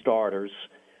 2 starters.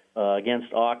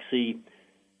 Against Oxy,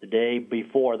 the day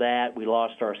before that, we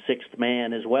lost our 6th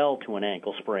man as well to an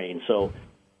ankle sprain. So,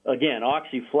 again,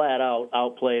 Oxy flat out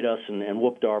outplayed us and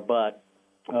whooped our butt,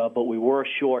 but we were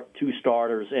short 2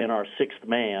 starters and our 6th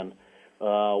man.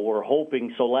 We're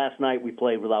hoping, so last night we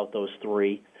played without those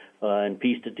 3 and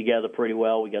pieced it together pretty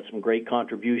well. We got some great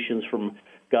contributions from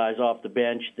guys off the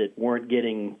bench that weren't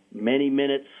getting many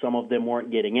minutes. Some of them weren't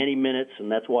getting any minutes,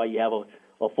 and that's why you have a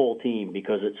full team,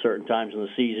 because at certain times in the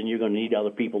season you're going to need other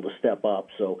people to step up.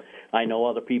 So I know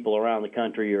other people around the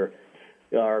country are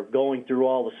going through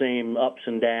all the same ups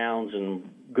and downs and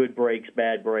good breaks,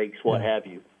 bad breaks, what have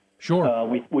you. Sure.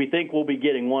 We think we'll be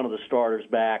getting one of the starters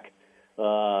back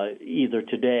either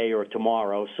today or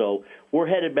tomorrow. So we're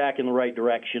headed back in the right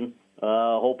direction,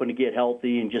 hoping to get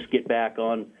healthy and just get back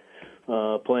on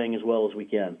playing as well as we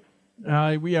can.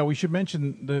 We should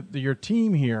mention your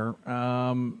team here.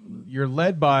 You're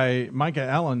led by Micah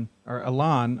Allen, or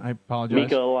Alon, I apologize.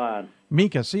 Mika Alon.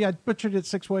 Mika. See, I butchered it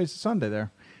 6 ways to Sunday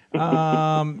there.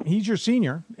 He's your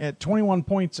senior at 21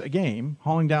 points a game,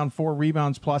 hauling down 4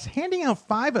 rebounds plus, handing out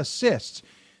 5 assists.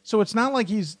 So it's not like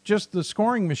he's just the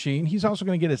scoring machine. He's also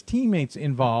going to get his teammates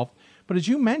involved. But as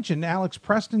you mentioned, Alex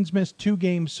Preston's missed 2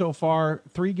 games so far,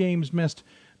 3 games missed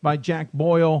by Jack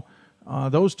Boyle.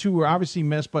 Those two were obviously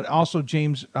missed, but also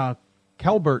James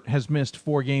Kelbert has missed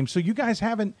 4 games. So you guys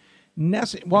haven't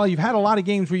while you've had a lot of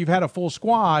games where you've had a full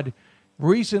squad,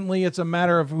 recently it's a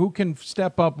matter of who can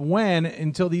step up when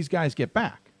until these guys get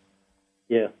back.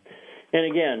 Yeah. And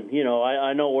again,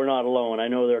 I know we're not alone. I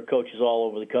know there are coaches all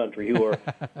over the country who are,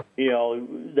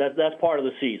 that's part of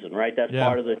the season, right? That's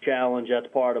part of the challenge. That's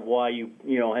part of why you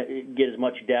get as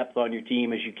much depth on your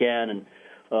team as you can. And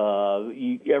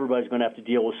everybody's going to have to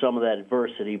deal with some of that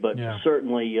adversity. But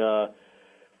certainly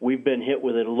we've been hit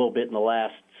with it a little bit in the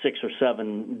last 6 or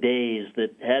 7 days that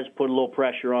has put a little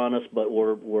pressure on us, but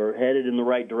we're headed in the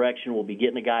right direction. We'll be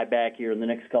getting a guy back here in the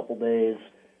next couple days.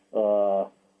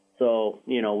 So,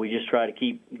 we just try to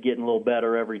keep getting a little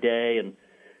better every day.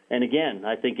 And again,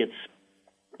 I think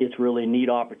it's really a neat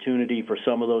opportunity for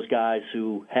some of those guys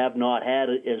who have not had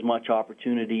as much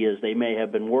opportunity as they may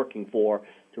have been working for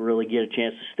to really get a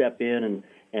chance to step in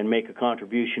and make a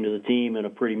contribution to the team in a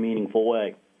pretty meaningful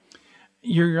way.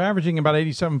 You're averaging about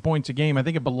 87 points a game. I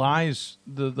think it belies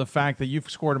the fact that you've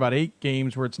scored about 8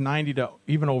 games where it's 90 to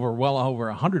even well over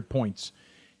 100 points.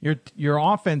 Your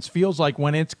offense feels like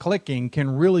when it's clicking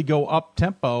can really go up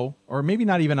tempo, or maybe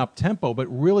not even up tempo, but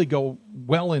really go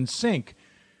well in sync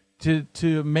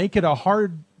to make it a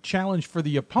hard challenge for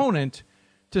the opponent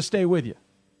to stay with you.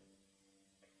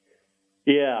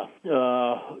 Yeah,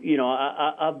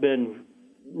 I've been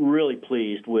really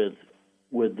pleased with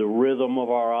the rhythm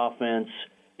of our offense,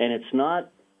 and it's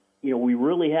not, we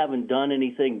really haven't done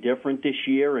anything different this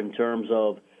year in terms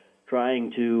of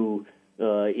trying to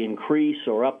increase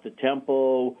or up the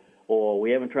tempo, or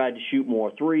we haven't tried to shoot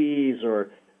more threes,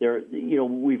 or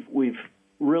we've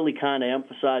really kind of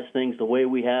emphasized things the way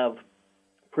we have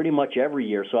pretty much every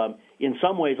year. So in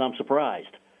some ways I'm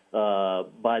surprised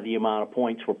by the amount of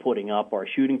points we're putting up. Our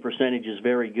shooting percentage is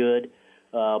very good,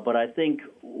 but I think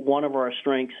one of our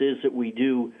strengths is that we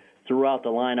do throughout the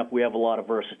lineup we have a lot of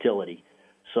versatility.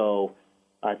 So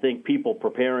I think people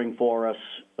preparing for us,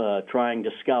 trying to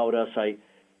scout us.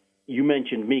 You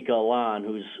mentioned Mika Alon,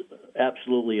 who's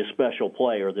absolutely a special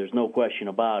player. There's no question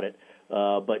about it.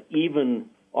 But even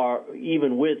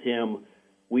with him,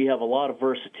 we have a lot of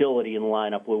versatility in the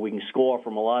lineup where we can score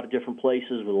from a lot of different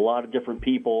places with a lot of different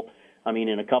people. I mean,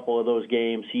 in a couple of those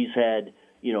games, he's had,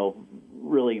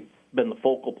 really been the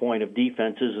focal point of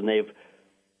defenses, and they've,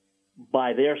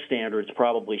 by their standards,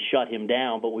 probably shut him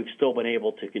down, but we've still been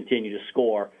able to continue to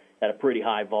score at a pretty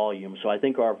high volume. So I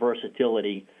think our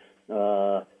versatility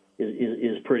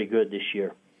is pretty good this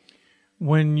year.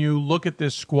 When you look at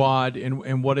this squad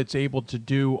and what it's able to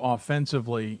do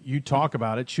offensively, you talk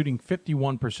about it, shooting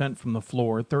 51% from the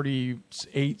floor,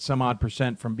 38 some odd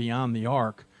percent from beyond the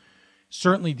arc.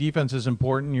 Certainly defense is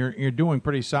important. You're doing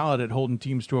pretty solid at holding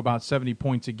teams to about 70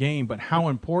 points a game, but how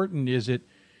important is it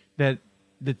that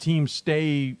the teams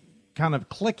stay kind of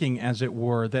clicking, as it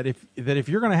were, that if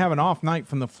you're going to have an off night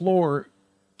from the floor,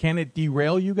 can it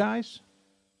derail you guys?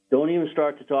 Don't even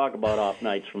start to talk about off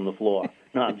nights from the floor.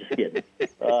 No, I'm just kidding.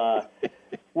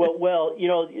 Well,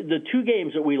 the 2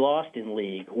 games that we lost in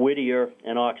league, Whittier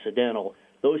and Occidental,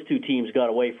 those 2 teams got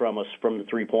away from us from the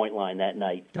three-point line that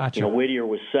night. Gotcha. Whittier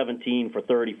was 17 for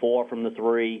 34 from the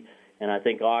 3, and I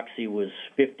think Oxy was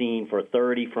 15 for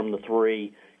 30 from the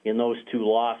 3 in those 2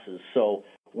 losses. So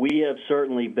we have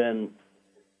certainly been,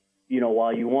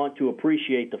 while you want to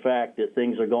appreciate the fact that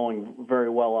things are going very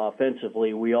well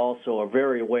offensively, we also are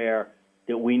very aware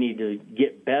that we need to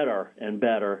get better and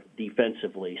better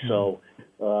defensively. So,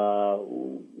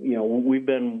 we've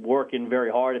been working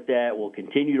very hard at that. We'll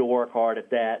continue to work hard at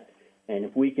that. And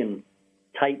if we can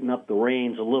tighten up the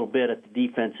reins a little bit at the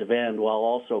defensive end while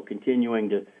also continuing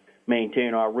to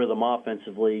maintain our rhythm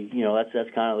offensively, that's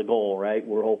kind of the goal, right?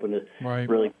 We're hoping to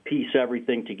really piece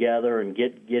everything together and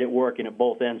get it working at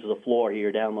both ends of the floor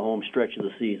here down the home stretch of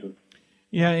the season.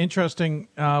 Yeah, interesting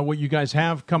what you guys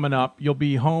have coming up. You'll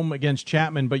be home against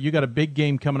Chapman, but you got a big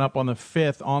game coming up on the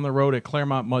 5th on the road at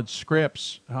Claremont Mudd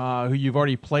Scripps, who you've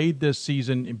already played this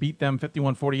season and beat them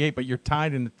 51-48, but you're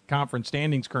tied in the conference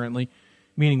standings currently,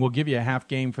 meaning we'll give you a half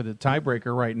game for the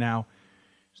tiebreaker right now.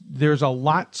 There's a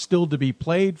lot still to be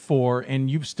played for,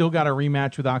 and you've still got a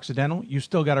rematch with Occidental. You've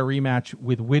still got a rematch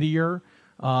with Whittier,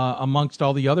 amongst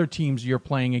all the other teams you're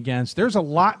playing against. There's a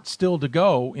lot still to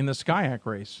go in the SCIAC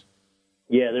race.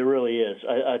 Yeah, there really is.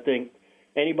 I think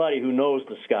anybody who knows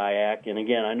the SCIAC, and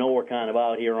again, I know we're kind of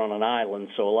out here on an island,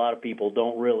 so a lot of people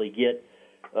don't really get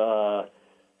to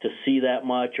see that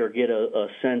much or get a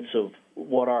sense of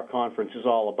what our conference is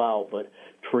all about. But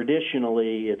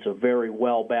traditionally, it's a very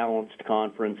well-balanced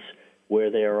conference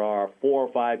where there are 4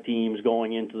 or 5 teams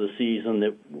going into the season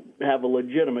that have a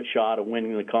legitimate shot of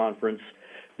winning the conference.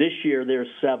 this year there's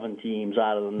 7 teams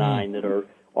out of the 9 that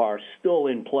are still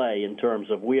in play in terms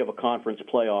of we have a conference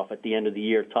playoff at the end of the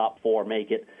year, top 4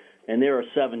 make it, and there are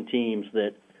 7 teams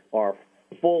that are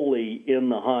fully in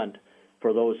the hunt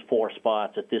for those 4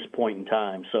 spots at this point in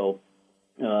time. So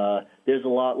there's a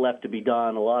lot left to be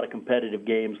done, a lot of competitive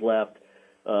games left.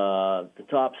 The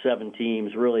top 7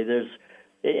 teams, really,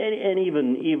 and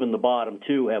even the bottom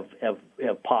 2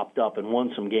 have popped up and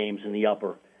won some games in the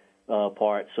upper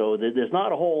part. So there's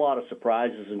not a whole lot of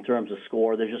surprises in terms of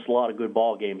score. There's just a lot of good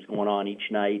ball games going on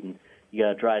each night, and you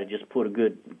got to try to just put a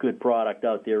good product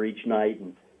out there each night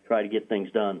and try to get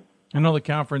things done. I know the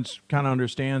conference kind of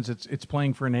understands it's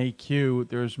playing for an AQ.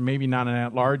 There's maybe not an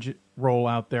at-large role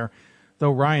out there,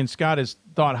 though Ryan Scott has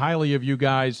thought highly of you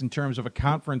guys in terms of a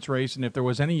conference race, and if there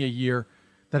was any a year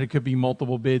that it could be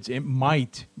multiple bids, it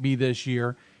might be this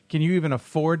year. Can you even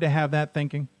afford to have that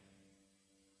thinking?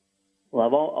 Well,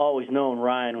 I've always known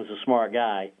Ryan was a smart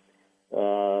guy,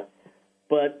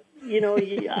 but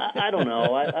I don't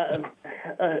know.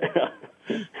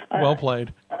 Well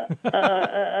played.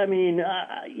 I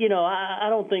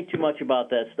don't think too much about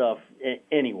that stuff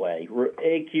anyway.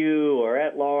 AQ or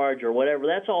at large or whatever,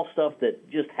 that's all stuff that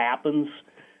just happens.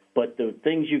 But the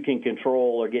things you can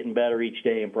control are getting better each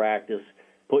day in practice,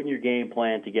 putting your game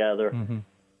plan together,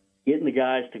 getting the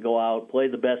guys to go out, play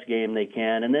the best game they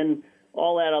can, and then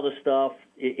all that other stuff,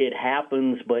 it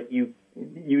happens, but you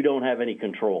don't have any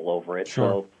control over it.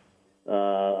 Sure. So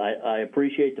I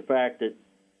appreciate the fact that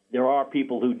there are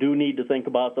people who do need to think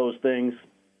about those things,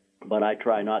 but I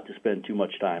try not to spend too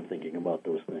much time thinking about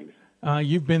those things.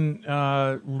 You've been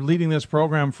leading this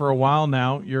program for a while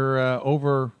now. You're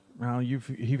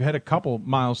you've had a couple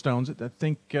milestones. I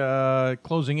think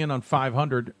closing in on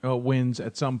 500 wins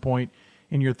at some point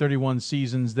in your 31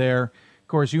 seasons there. Of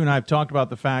course, you and I have talked about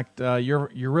the fact you're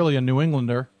really a New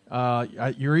Englander.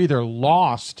 You're either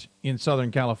lost in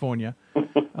Southern California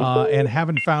and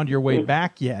haven't found your way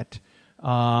back yet,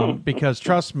 because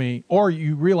trust me, or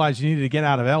you realize you need to get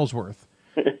out of Ellsworth.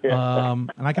 And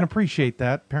I can appreciate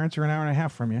that. Parents are an hour and a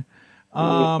half from you.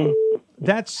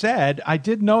 That said, I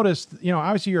did notice,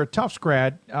 obviously you're a Tufts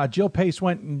grad. Jill Pace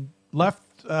went and left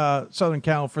Southern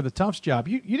Cal for the Tufts job.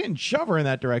 You didn't shove her in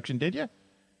that direction, did you?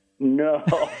 No,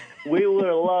 we would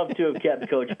have loved to have kept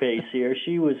Coach Pace here.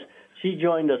 She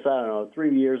joined us,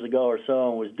 3 years ago or so,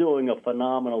 and was doing a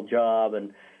phenomenal job.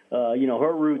 And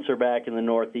her roots are back in the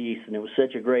Northeast, and it was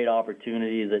such a great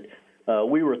opportunity that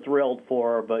we were thrilled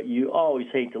for her. But you always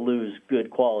hate to lose good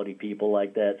quality people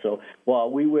like that. So while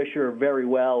we wish her very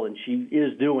well, and she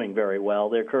is doing very well,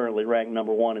 they're currently ranked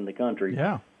number 1 in the country.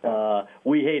 Yeah.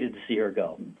 We hated to see her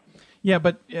go. Yeah,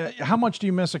 but how much do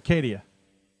you miss Acadia?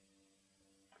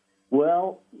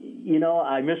 Well,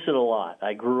 I miss it a lot.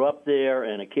 I grew up there,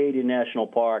 and Acadia National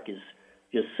Park is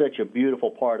just such a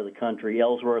beautiful part of the country.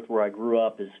 Ellsworth, where I grew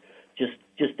up, is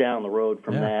just down the road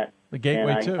from that. The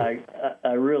gateway, and too.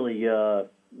 I really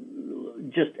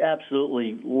just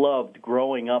absolutely loved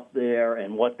growing up there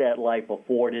and what that life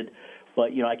afforded.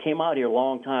 But, I came out here a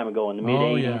long time ago in the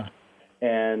mid-'80s,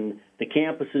 and the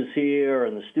campuses here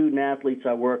and the student-athletes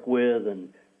I work with and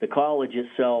the college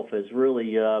itself has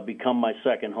really become my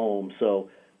second home. So,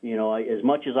 as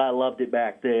much as I loved it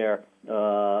back there,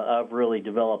 I've really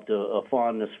developed a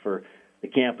fondness for the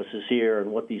campuses here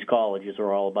and what these colleges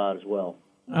are all about as well.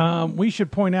 We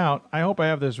should point out, I hope I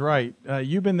have this right,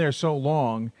 you've been there so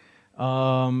long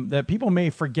that people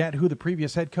may forget who the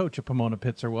previous head coach of Pomona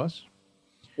Pitzer was.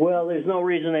 Well, there's no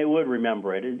reason they would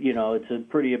remember it. It's a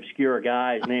pretty obscure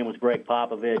guy. His name was Greg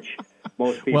Popovich.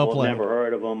 Most people have never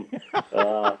heard of him.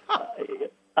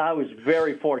 I was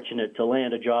very fortunate to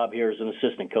land a job here as an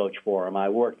assistant coach for him. I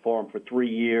worked for him for 3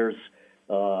 years,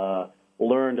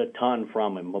 learned a ton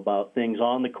from him about things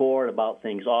on the court, about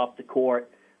things off the court,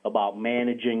 about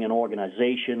managing an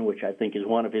organization, which I think is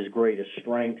one of his greatest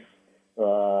strengths.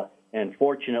 And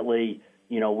fortunately,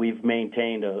 we've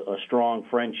maintained a strong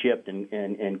friendship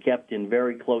and kept in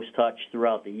very close touch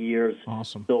throughout the years.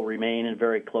 Awesome. Still remain in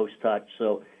very close touch.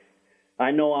 So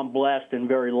I know I'm blessed and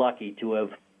very lucky to have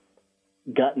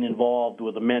gotten involved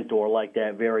with a mentor like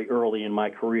that very early in my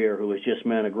career, who has just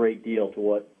meant a great deal to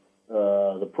what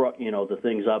the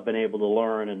things I've been able to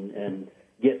learn and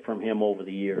get from him over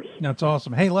the years. That's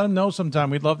awesome. Hey, let him know sometime.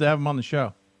 We'd love to have him on the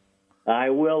show. I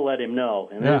will let him know.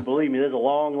 And believe me, there's a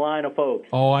long line of folks.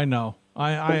 Oh, I know.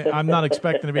 I'm not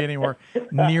expecting to be anywhere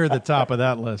near the top of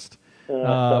that list.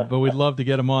 But we'd love to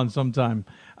get him on sometime.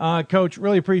 Coach,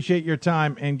 really appreciate your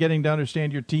time and getting to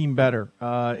understand your team better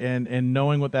and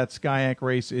knowing what that SCIAC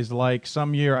race is like.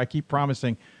 Some year, I keep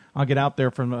promising, I'll get out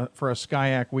there for a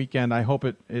SCIAC weekend. I hope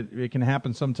it can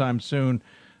happen sometime soon.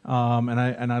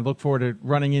 and I look forward to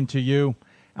running into you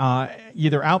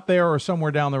either out there or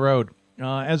somewhere down the road.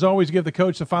 As always, give the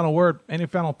coach the final word. Any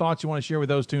final thoughts you want to share with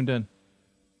those tuned in?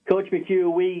 Coach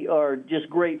McHugh, we are just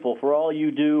grateful for all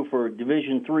you do for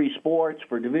Division III sports,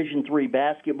 for Division III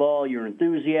basketball, your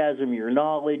enthusiasm, your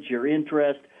knowledge, your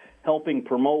interest, helping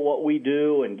promote what we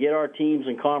do and get our teams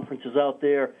and conferences out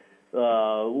there.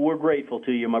 We're grateful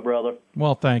to you, my brother.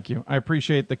 Well, thank you. I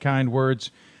appreciate the kind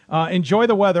words. Enjoy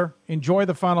the weather. Enjoy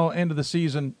the final end of the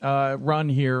season run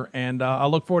here, and I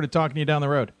look forward to talking to you down the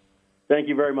road. Thank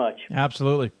you very much.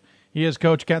 Absolutely. He is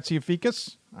Coach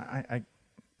Katsiafikas. I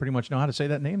pretty much know how to say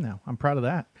that name now. I'm proud of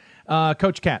that.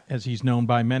 Coach Cat, as he's known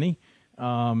by many.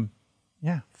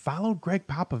 Followed Greg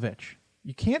Popovich.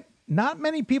 Not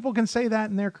many people can say that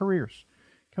in their careers.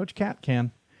 Coach Cat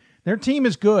can. Their team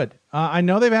is good. I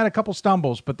know they've had a couple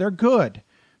stumbles, but they're good.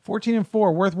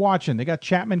 14-4, worth watching. They got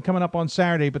Chapman coming up on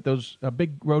Saturday, but a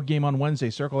big road game on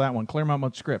Wednesday. Circle that one.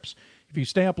 Claremont Scripps. If you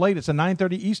stay up late, it's a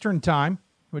 9:30 Eastern time,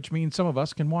 which means some of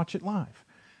us can watch it live.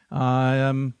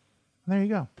 There you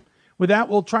go. With that,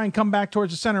 we'll try and come back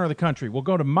towards the center of the country. We'll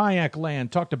go to Mayak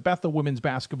land, talk to Bethel women's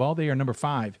basketball. They are number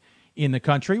 5 in the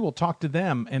country. We'll talk to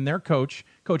them and their coach,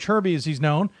 Coach Herbie, as he's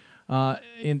known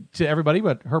to everybody,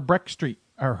 but Herb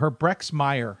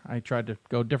Brexmeyer. I tried to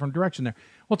go a different direction there.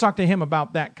 We'll talk to him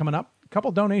about that coming up. A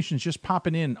couple donations just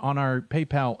popping in on our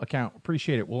PayPal account.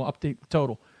 Appreciate it. We'll update the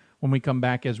total when we come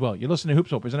back as well. You're listening to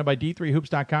Hoopsville, presented by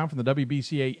D3Hoops.com from the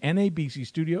WBCA NABC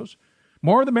studios.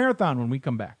 More of the marathon when we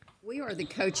come back. We are the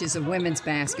coaches of women's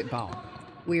basketball.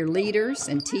 We are leaders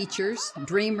and teachers,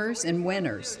 dreamers and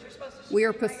winners. We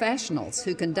are professionals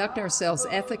who conduct ourselves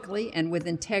ethically and with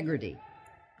integrity.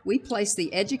 We place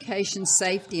the education,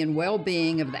 safety, and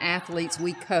well-being of the athletes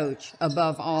we coach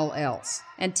above all else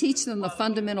and teach them the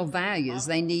fundamental values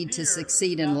they need to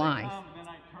succeed in life.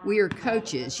 We are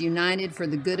coaches united for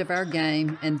the good of our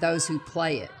game and those who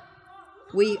play it.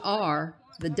 We are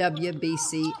the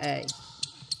WBCA.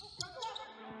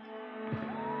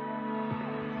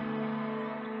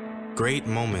 Great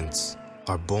moments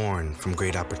are born from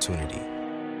great opportunity.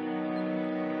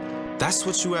 That's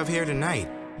what you have here tonight.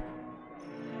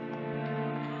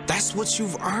 That's what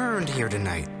you've earned here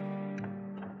tonight.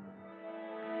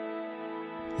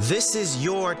 This is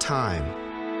your time.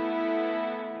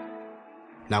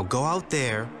 Now go out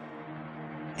there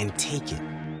and take it.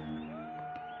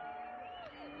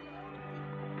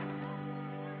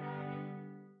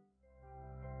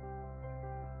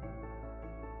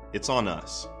 It's on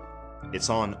us. It's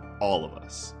on all of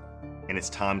us. And it's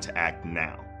time to act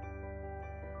now.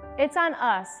 It's on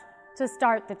us to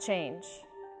start the change.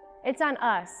 It's on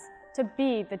us to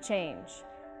be the change.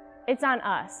 It's on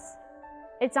us.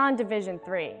 It's on Division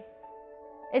III.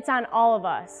 It's on all of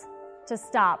us to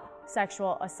stop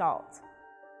sexual assault.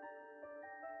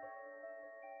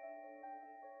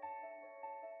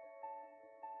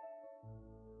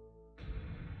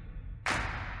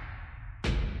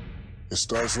 It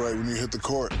starts right when you hit the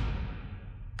court.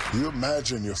 You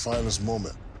imagine your finest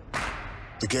moment.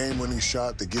 The game-winning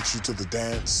shot that gets you to the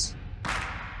dance,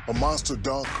 a monster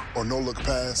dunk or no-look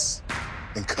pass,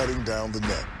 and cutting down the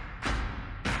net.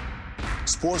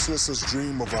 Sports lets us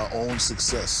dream of our own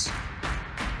success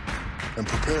and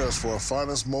prepare us for our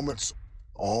finest moments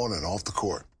on and off the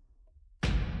court.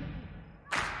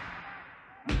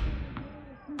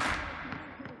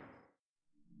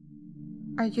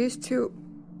 I used to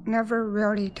never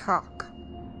really talk.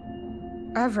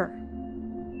 Ever.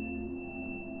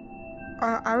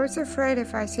 I was afraid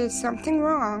if I said something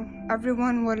wrong,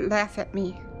 everyone would laugh at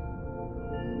me.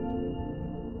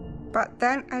 But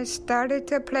then I started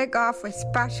to play golf with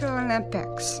Special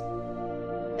Olympics.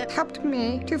 It helped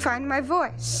me to find my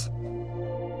voice.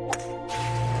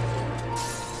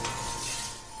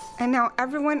 And now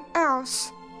everyone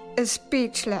else is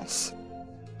speechless.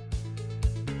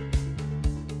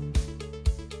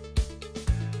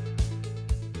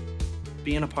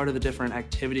 Being a part of the different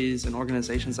activities and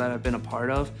organizations that I've been a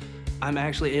part of, I'm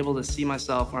actually able to see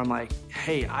myself where I'm like,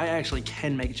 hey, I actually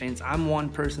can make a change. I'm one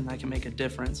person that can make a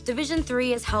difference. Division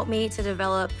III has helped me to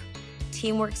develop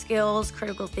teamwork skills,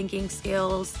 critical thinking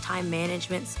skills, time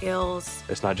management skills.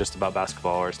 It's not just about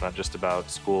basketball or it's not just about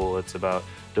school. It's about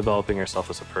developing yourself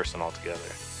as a person altogether.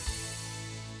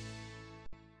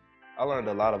 I learned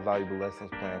a lot of valuable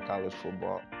lessons playing college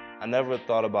football. I never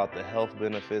thought about the health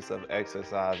benefits of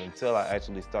exercise until I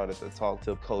actually started to talk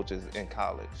to coaches in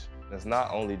college. It's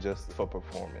not only just for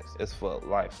performance, it's for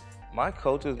life. My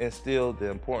coaches instilled the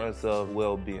importance of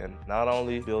well-being, not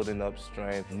only building up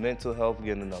strength, mental health,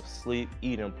 getting enough sleep,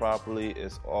 eating properly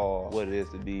is all what it is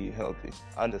to be healthy.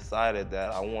 I decided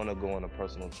that I want to go into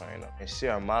personal trainer and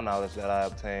share my knowledge that I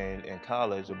obtained in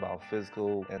college about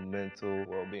physical and mental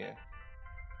well-being.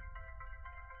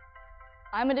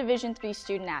 I'm a Division III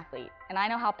student athlete, and I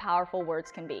know how powerful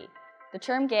words can be. The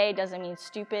term gay doesn't mean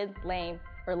stupid, lame,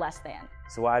 or less than.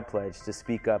 So I pledge to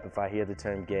speak up if I hear the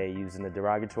term gay used in a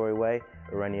derogatory way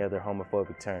or any other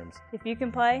homophobic terms. If you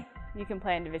can play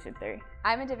in Division III.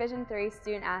 I'm a Division III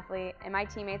student athlete, and my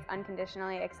teammates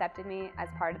unconditionally accepted me as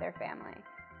part of their family.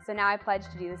 So now I pledge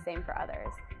to do the same for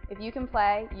others. If you can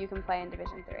play in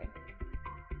Division III.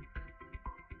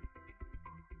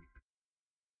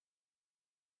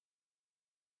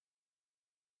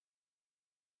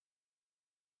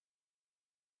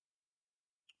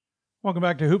 Welcome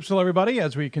back to Hoopsville, everybody.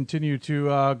 As we continue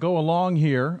to go along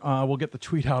here, we'll get the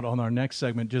tweet out on our next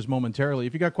segment just momentarily.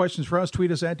 If you got questions for us,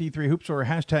 tweet us at D3Hoopsville or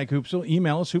hashtag Hoopsville.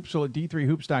 Email us,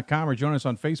 hoopsville@d3hoops.com, or join us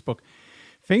on Facebook.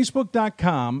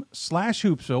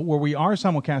 Facebook.com/Hoopsville, where we are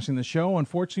simulcasting the show.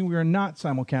 Unfortunately, we are not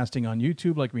simulcasting on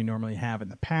YouTube like we normally have in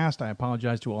the past. I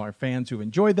apologize to all our fans who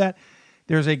enjoyed that.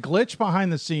 There's a glitch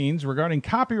behind the scenes regarding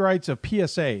copyrights of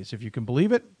PSAs. If you can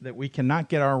believe it, that we cannot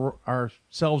get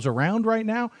ourselves around right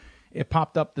now. It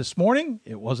popped up this morning.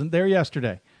 It wasn't there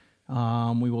yesterday.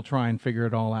 We will try and figure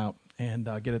it all out and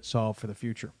get it solved for the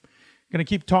future. Going to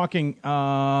keep talking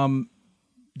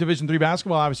Division III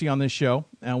basketball, obviously, on this show.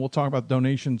 And we'll talk about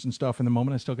donations and stuff in a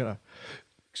moment. I still got to,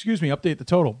 update the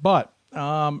total. But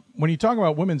when you talk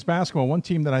about women's basketball, one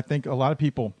team that I think a lot of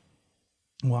people,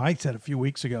 I said a few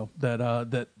weeks ago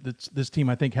that this team,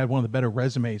 I think, had one of the better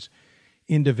resumes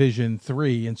in Division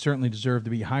III and certainly deserve to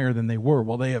be higher than they were.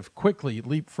 Well, they have quickly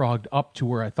leapfrogged up to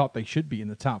where I thought they should be in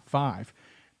the top 5.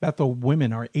 Bethel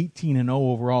women are 18-0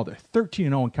 overall. They're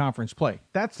 13-0 in conference play.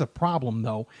 That's the problem,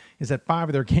 though, is that 5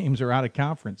 of their games are out of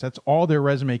conference. That's all their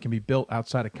resume can be built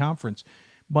outside of conference.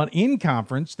 But in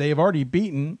conference, they have already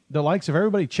beaten the likes of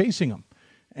everybody chasing them.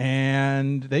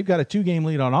 And they've got a 2-game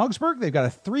lead on Augsburg. They've got a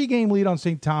 3-game lead on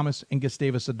St. Thomas and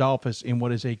Gustavus Adolphus in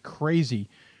what is a crazy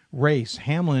race.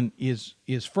 Hamlin is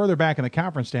further back in the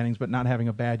conference standings, but not having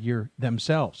a bad year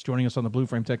themselves. Joining us on the Blue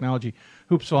Frame Technology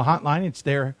Hoopsville Hotline, it's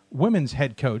their women's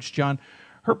head coach, John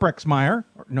Herbrexmeyer,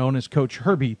 known as Coach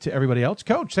Herbie to everybody else.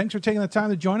 Coach, thanks for taking the time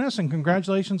to join us, and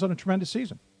congratulations on a tremendous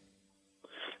season.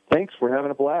 Thanks. We're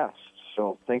having a blast.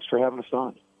 So thanks for having us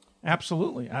on.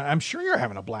 Absolutely. I'm sure you're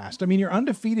having a blast. I mean, you're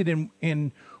undefeated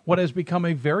in what has become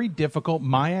a very difficult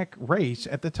MIAC race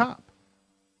at the top.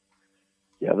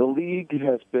 Yeah, the league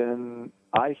has been,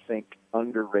 I think,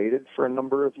 underrated for a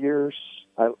number of years.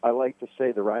 I like to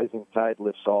say the rising tide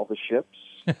lifts all the ships,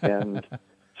 and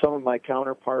some of my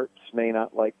counterparts may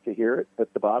not like to hear it,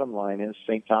 but the bottom line is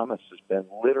St. Thomas has been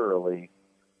literally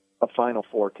a Final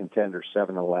Four contender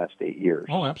 7 of the last 8 years.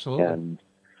 Oh, absolutely. And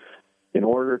in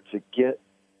order to get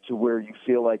to where you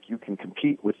feel like you can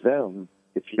compete with them,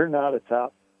 if you're not a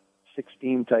top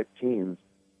 16 type team,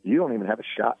 you don't even have a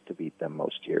shot to beat them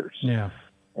most years. Yeah.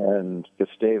 And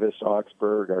Gustavus,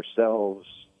 Augsburg, ourselves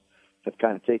have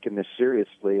kind of taken this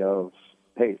seriously of,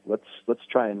 hey, let's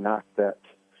try and knock that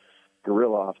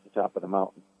gorilla off the top of the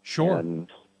mountain. Sure. And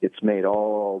it's made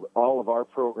all of our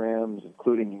programs,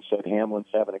 including, you said, Hamlin's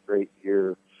having a great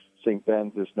year. St.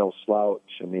 Ben's is no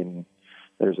slouch. I mean,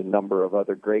 there's a number of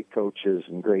other great coaches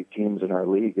and great teams in our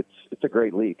league. It's a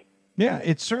great league. Yeah,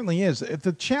 it certainly is.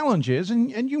 The challenge is,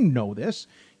 and you know this,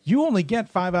 you only get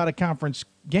 5 out-of-conference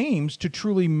games to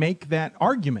truly make that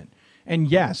argument. And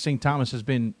yes, St. Thomas has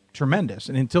been tremendous.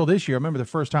 And until this year, I remember the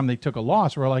first time they took a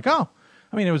loss, we were like, oh,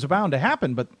 I mean, it was bound to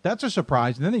happen, but that's a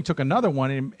surprise. And then they took another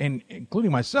one, and including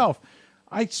myself,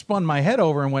 I spun my head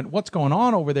over and went, what's going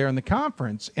on over there in the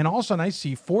conference? And all of a sudden I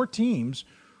see 4 teams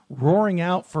roaring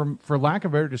out, for lack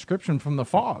of a better description, from the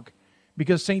fog.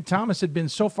 Because St. Thomas had been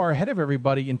so far ahead of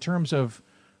everybody in terms of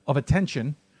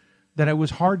attention that it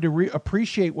was hard to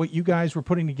appreciate what you guys were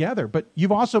putting together. But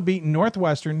you've also beaten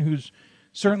Northwestern, who's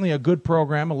certainly a good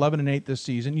program, 11-8 this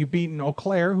season. You've beaten Eau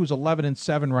Claire, who's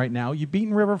 11-7 right now. You've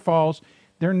beaten River Falls.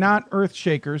 They're not earth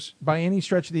shakers by any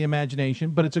stretch of the imagination,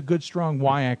 but it's a good, strong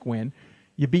WIAC win.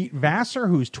 You beat Vassar,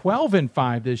 who's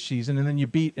 12-5 this season, and then you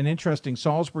beat an interesting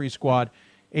Salisbury squad,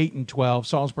 8-12.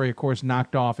 Salisbury, of course,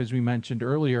 knocked off, as we mentioned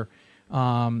earlier,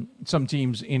 some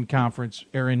teams in conference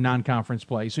or in non-conference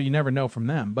play, so you never know from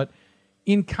them. But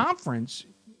in conference,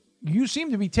 you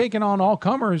seem to be taking on all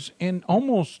comers and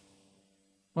almost,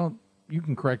 well, you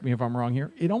can correct me if I'm wrong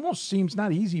here, it almost seems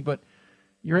not easy, but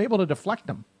you're able to deflect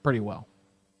them pretty well.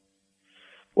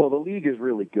 Well, the league is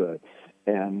really good.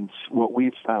 And what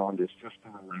we've found is just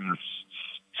in the last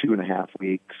 2.5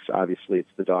 weeks, obviously it's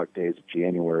the dog days of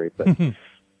January, but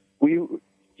you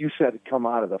said come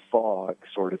out of the fog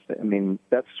sort of thing. I mean,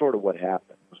 that's sort of what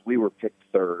happened. We were picked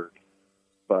third,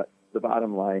 but the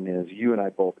bottom line is you and I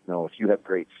both know if you have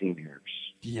great seniors,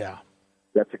 yeah,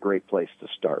 that's a great place to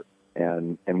start.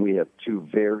 And we have two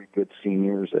very good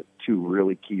seniors at two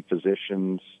really key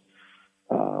positions.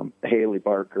 Haley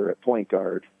Barker at point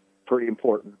guard, pretty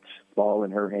important, ball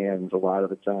in her hands a lot of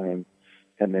the time.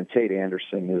 And then Tate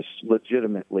Anderson is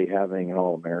legitimately having an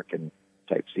All-American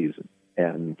type season.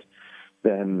 And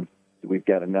then we've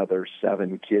got another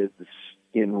 7 kids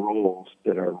in roles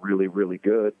that are really, really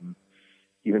good. And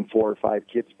even 4 or 5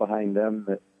 kids behind them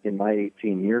that in my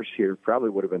 18 years here probably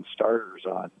would have been starters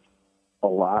on a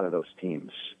lot of those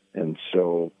teams. And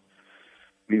so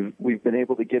we've been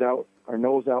able to get our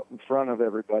nose out in front of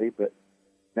everybody, but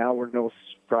now we're no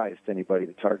surprise to anybody.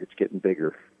 The target's getting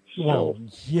bigger. So, well,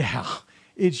 yeah,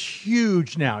 it's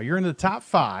huge now. You're in the top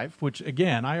 5, which,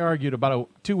 again, I argued about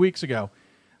 2 weeks ago,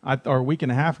 or a week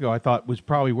and a half ago, I thought was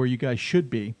probably where you guys should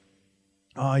be.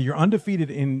 You're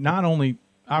undefeated in not only,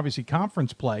 obviously,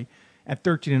 conference play at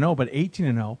 13-0, but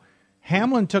 18-0.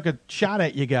 Hamlin took a shot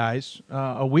at you guys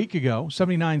a week ago,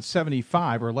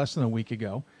 79-75, or less than a week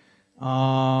ago.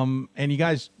 And you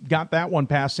guys got that one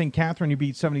past. St. Catherine, you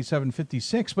beat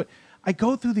 77-56. But I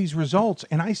go through these results,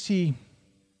 and I see,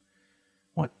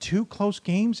 2 close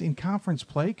games in conference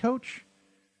play, Coach?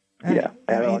 Yeah,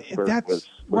 Augsburg was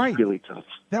right. Really tough.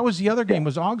 That was the other game,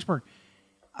 was Augsburg.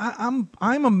 I'm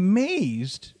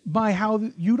amazed by how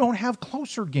you don't have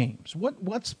closer games.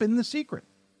 What's been the secret?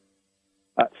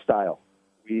 Style.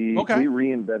 We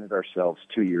reinvented ourselves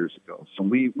 2 years ago. So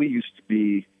we used to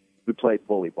be, we played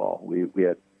bully ball. We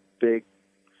had big,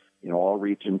 all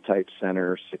region type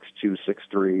center, 6'2",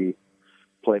 6'3",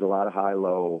 played a lot of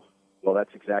high-low. Well,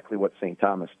 that's exactly what St.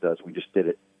 Thomas does. We just did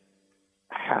it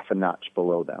half a notch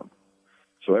below them.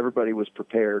 So everybody was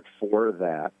prepared for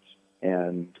that.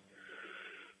 And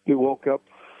we woke up,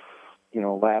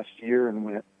 last year and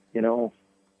went,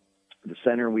 the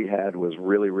center we had was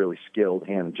really, really skilled,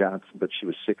 Hannah Johnson, but she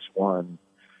was 6'1",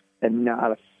 and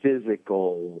not a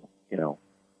physical,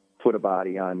 put a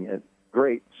body on you.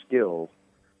 Great skill.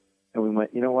 And we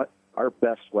went, you know what? Our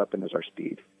best weapon is our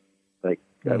speed.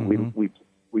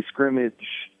 We scrimmage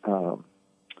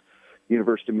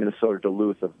University of Minnesota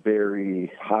Duluth, a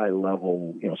very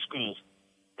high-level, schools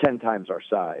 10 times our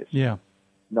size,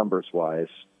 numbers-wise,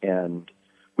 and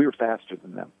we were faster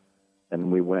than them.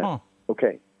 And we went,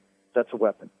 okay, that's a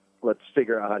weapon. Let's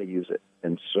figure out how to use it.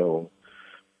 And so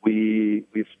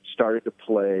we've started to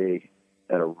play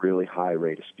at a really high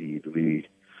rate of speed.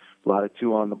 A lot of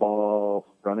 2 on the ball,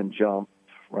 run and jump,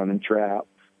 run and trap.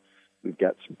 We've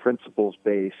got some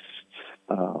principles-based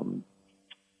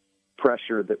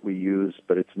pressure that we use,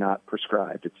 but it's not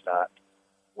prescribed. It's not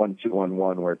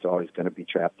 1-2-1-1 where it's always going to be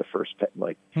trapped the first time.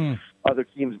 Other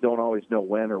teams don't always know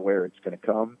when or where it's going to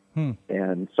come,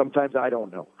 and sometimes I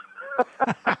don't know.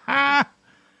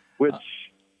 Which,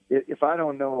 if I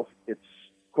don't know, it's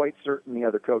quite certain the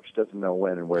other coach doesn't know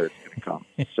when and where it's going to come.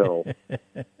 So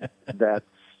that's,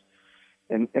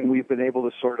 and we've been able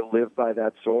to sort of live by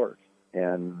that sword.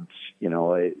 And,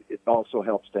 it also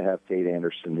helps to have Tate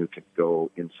Anderson who can go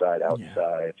inside,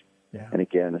 outside. Yeah. And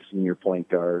again, a senior point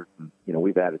guard.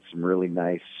 We've added some really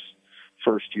nice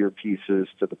first-year pieces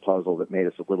to the puzzle that made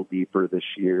us a little deeper this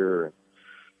year.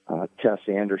 Tess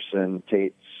Anderson,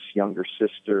 Tate's younger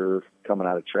sister, coming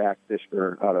out of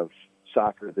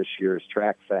soccer this year, is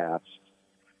track fast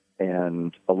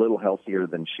and a little healthier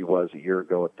than she was a year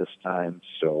ago at this time.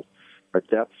 So our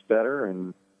depth's better, and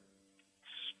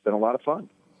it's been a lot of fun.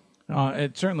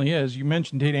 It certainly is. You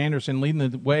mentioned Tate Anderson leading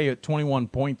the way at 21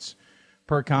 points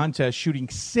per contest, shooting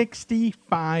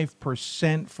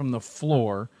 65% from the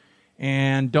floor.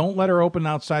 And don't let her open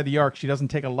outside the arc. She doesn't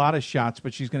take a lot of shots,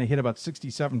 but she's going to hit about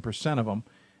 67% of them,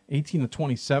 18 to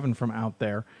 27 from out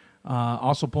there.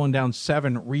 Also pulling down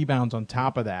 7 rebounds on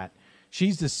top of that.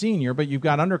 She's the senior, but you've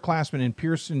got underclassmen in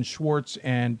Pearson, Schwartz,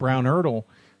 and Brown-Ertl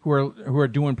who are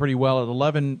doing pretty well at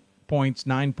 11 points,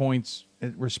 9 points,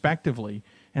 respectively.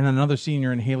 And then another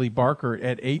senior in Haley Barker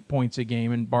at 8 points a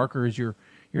game. And Barker is your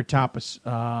top,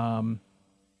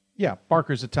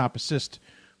 Barker's the top assist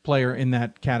player in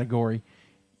that category.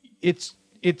 It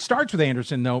starts with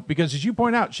Anderson, though, because as you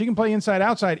point out, she can play inside,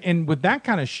 outside. And with that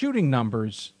kind of shooting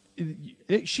numbers,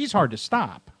 she's hard to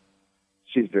stop.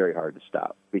 She's very hard to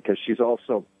stop because she's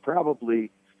also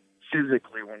probably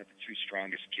physically one of the 2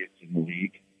 strongest kids in the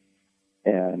league.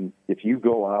 And if you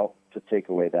go out to take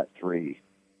away that 3,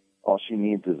 all she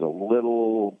needs is a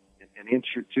little, an inch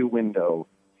or two window,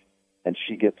 and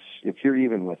she gets, if you're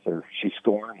even with her, she's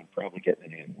scoring and probably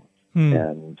getting an and one.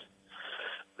 And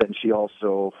then she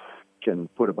also can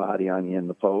put a body on you in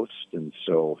the post, and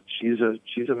so she's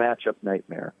a matchup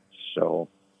nightmare. So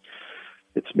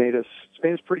it's made us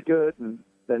pretty good, and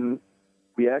then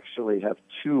we actually have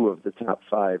 2 of the top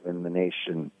 5 in the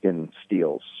nation in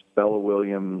steals. Bella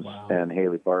Williams and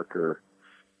Haley Barker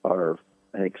are,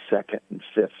 I think, 2nd and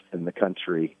 5th in the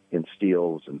country in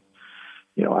steals. And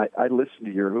I listened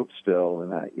to your hoops, Phil,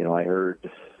 and I heard,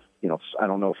 I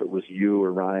don't know if it was you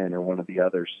or Ryan or one of the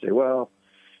others say, well,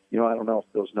 I don't know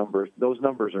if those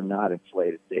numbers are not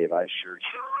inflated, Dave, I assure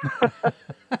you.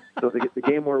 So the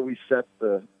game where we set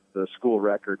the school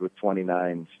record with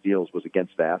 29 steals was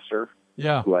against Vassar,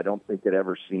 who I don't think had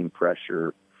ever seen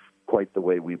pressure quite the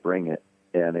way we bring it.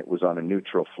 And it was on a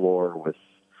neutral floor with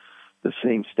the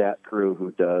same stat crew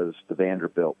who does the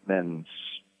Vanderbilt men's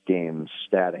games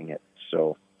statting it.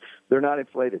 So they're not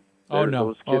inflated.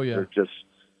 Those kids are just,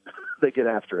 they get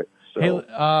after it.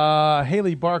 So.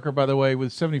 Haley Barker, by the way,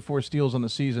 with 74 steals on the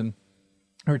season,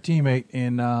 her teammate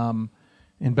in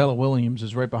Bella Williams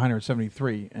is right behind her at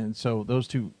 73. And so those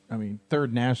two,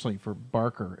 third nationally for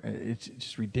Barker. It's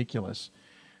just ridiculous.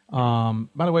 By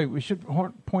the way, we should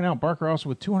point out Barker also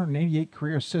with 288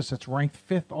 career assists. That's ranked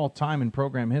 5th all time in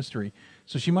program history.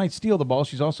 So she might steal the ball.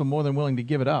 She's also more than willing to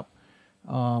give it up.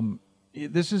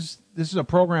 This is a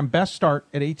program best start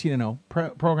at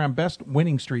 18-0, program best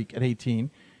winning streak at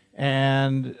 18,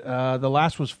 and the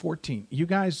last was 14. You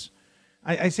guys,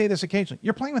 I say this occasionally,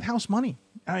 you're playing with house money.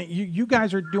 You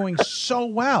guys are doing so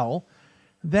well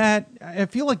that I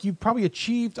feel like you've probably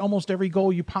achieved almost every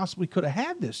goal you possibly could have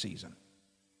had this season.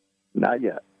 Not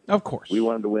yet. Of course. We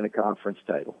wanted to win a conference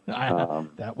title.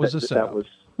 That was a setup.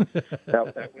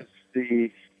 That was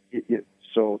the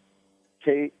so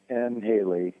Kate and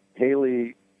Haley.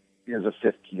 Haley is a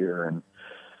 5th year and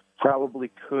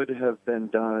probably could have been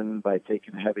done by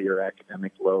taking a heavier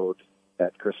academic load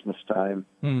at Christmas time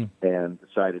and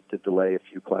decided to delay a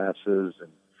few classes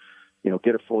and,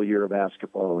 get a full year of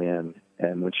basketball in.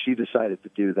 And when she decided to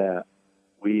do that,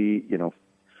 we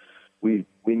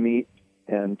meet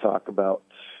and talk about,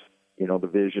 the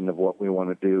vision of what we want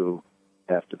to do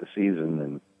after the season.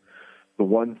 And the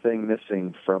one thing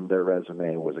missing from their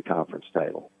resume was a conference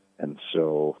title. And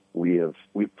so we've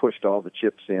pushed all the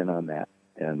chips in on that.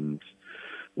 And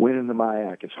winning the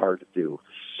MIAC is hard to do.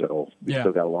 So we've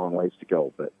still got a long ways to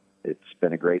go, but it's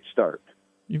been a great start.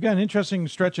 You've got an interesting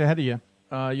stretch ahead of you.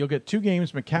 You'll get 2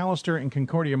 games, McAllister and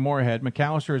Concordia Moorhead.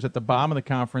 McAllister is at the bottom of the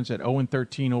conference at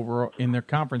 0-13 overall in their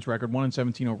conference record,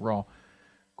 1-17 overall.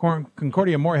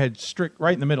 Concordia Moorhead strict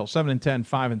right in the middle, 7-10,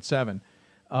 5-7.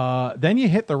 Then you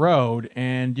hit the road,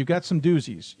 and you've got some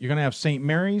doozies. You're going to have St.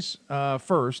 Mary's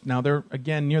first. Now, they're,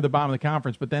 again, near the bottom of the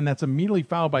conference, but then that's immediately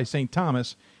followed by St.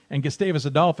 Thomas and Gustavus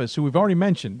Adolphus, who we've already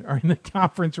mentioned are in the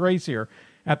conference race here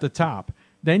at the top.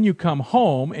 Then you come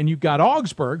home, and you've got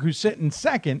Augsburg, who's sitting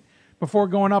second, before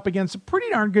going up against a pretty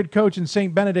darn good coach in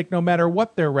St. Benedict, no matter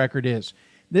what their record is.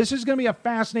 This is going to be a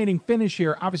fascinating finish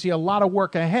here. Obviously, a lot of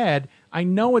work ahead. I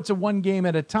know it's a one game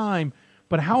at a time,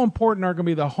 but how important are going to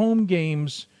be the home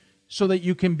games so that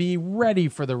you can be ready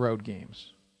for the road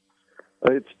games?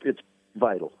 It's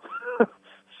vital.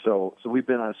 So we've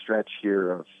been on a stretch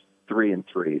here of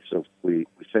 3-3. So we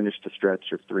finished a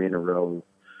stretch of 3 in a row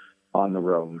on the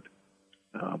road.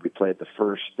 We played the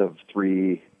first of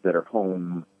 3 that are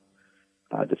home,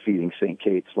 defeating St.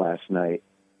 Kate's last night.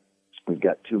 We've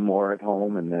got 2 more at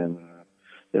home, and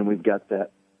then we've got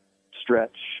that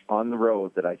stretch on the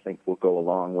road that I think will go a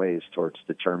long ways towards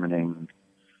determining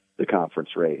the conference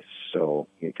race. So,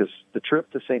 because the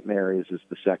trip to St. Mary's is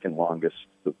the second longest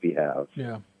that we have.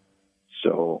 Yeah.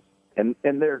 So, and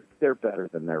they're better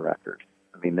than their record.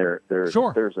 I mean, there's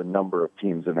a number of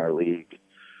teams in our league,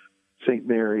 St.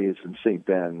 Mary's and St.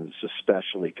 Ben's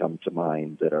especially come to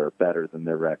mind, that are better than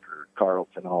their record.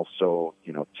 Carleton also,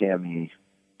 Tammy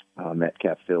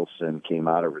Metcalf-Filson came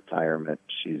out of retirement.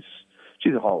 She's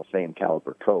a Hall of Fame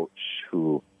caliber coach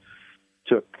who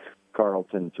took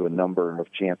Carleton to a number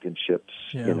of championships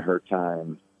in her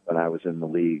time when I was in the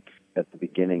league at the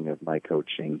beginning of my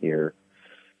coaching here.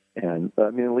 And,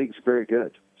 the league's very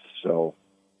good. So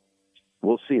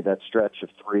we'll see. That stretch of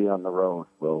 3 on the road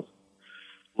will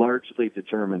largely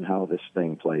determine how this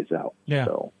thing plays out. Yeah.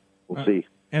 So we'll see.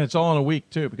 And it's all in a week,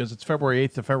 too, because it's February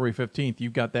 8th to February 15th.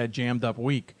 You've got that jammed-up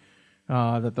week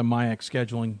that the MIAC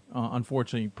scheduling,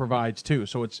 unfortunately, provides, too.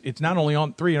 So it's not only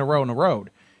on 3 in a row on the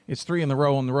road. It's 3 in the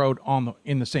row on the road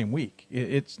in the same week.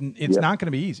 It's not going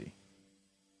to be easy.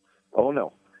 Oh,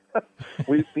 no.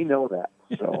 we know that.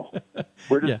 So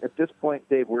we're just at this point,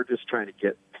 Dave, we're just trying to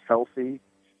get healthy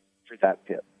for that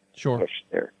pit push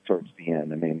there towards the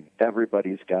end. I mean,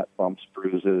 everybody's got bumps,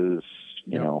 bruises,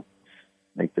 you know,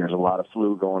 like there's a lot of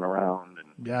flu going around, and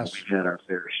we've had our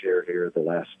fair share here the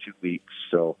last 2 weeks.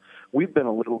 So we've been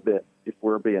a little bit, if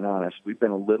we're being honest, we've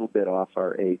been a little bit off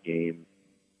our A game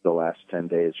the last 10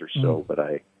 days or so, but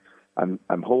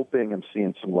I'm hoping I'm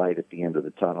seeing some light at the end of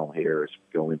the tunnel here as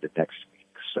we go into next week.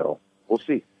 So we'll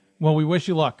see. Well, we wish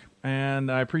you luck,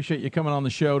 and I appreciate you coming on the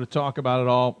show to talk about it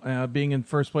all. Being in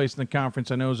first place in the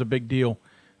conference, I know, is a big deal,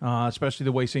 especially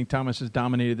the way St. Thomas has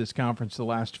dominated this conference the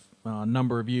last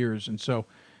number of years. And so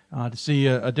to see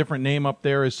a different name up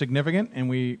there is significant, and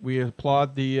we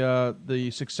applaud the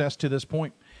success to this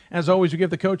point. As always, we give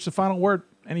the coach the final word.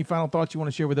 Any final thoughts you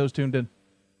want to share with those tuned in?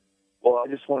 Well, I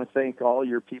just want to thank all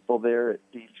your people there at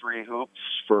D3 Hoops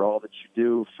for all that you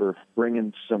do, for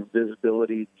bringing some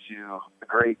visibility to a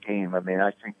great game. I mean,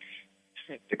 I think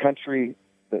the country,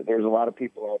 there's a lot of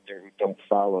people out there who don't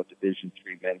follow Division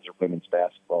III men's or women's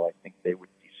basketball. I think they would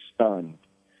be stunned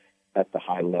at the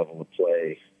high level of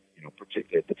play, you know,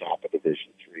 particularly at the top of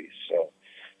Division III. So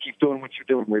keep doing what you're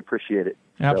doing. We appreciate it.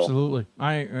 Absolutely.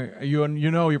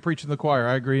 You're preaching the choir.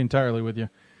 I agree entirely with you.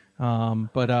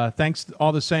 But thanks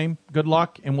all the same. Good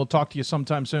luck, and we'll talk to you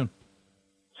sometime soon.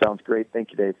 Sounds great.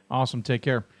 Thank you, Dave. Awesome. Take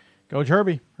care. Coach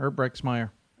Herb Brexmeyer,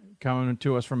 coming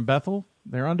to us from Bethel.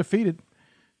 They're undefeated,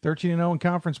 13-0 in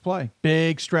conference play.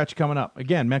 Big stretch coming up.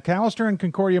 Again, McAllister and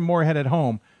Concordia Moorhead at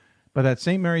home, but that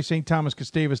St. Mary, St. Thomas,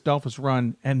 Gustavus, Delphus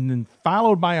run, and then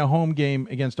followed by a home game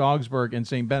against Augsburg and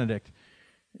St. Benedict.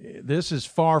 This is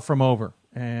far from over,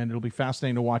 and it'll be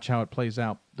fascinating to watch how it plays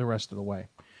out the rest of the way.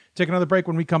 Take another break.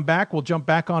 When we come back, we'll jump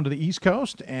back onto the East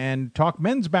Coast and talk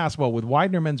men's basketball with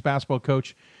Widener men's basketball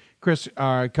coach Chris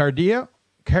Caradillo.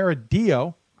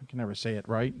 I can never say it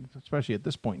right, especially at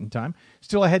this point in time.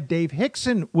 Still ahead, Dave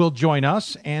Hickson will join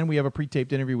us, and we have a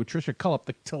pre-taped interview with Tricia Cullop,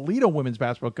 the Toledo women's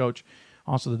basketball coach,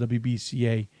 also the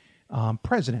WBCA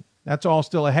president. That's all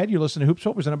still ahead. You're listening to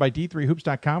Hoopsville, presented by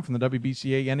D3Hoops.com from the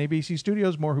WBCA and ABC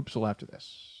studios. More Hoopsville after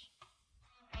this.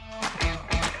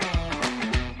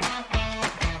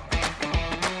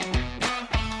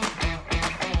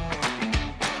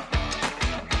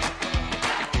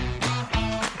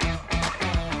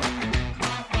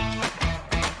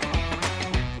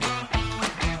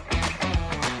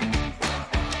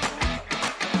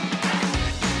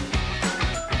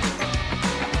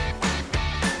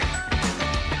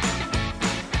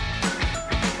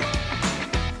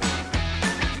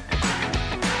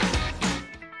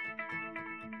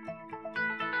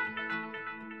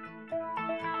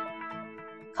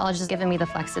 College has given me the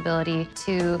flexibility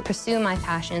to pursue my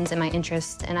passions and my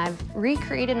interests, and I've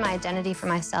recreated my identity for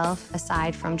myself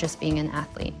aside from just being an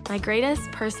athlete. My greatest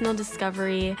personal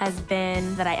discovery has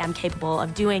been that I am capable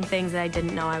of doing things that I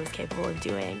didn't know I was capable of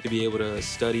doing. To be able to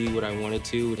study what I wanted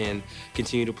to and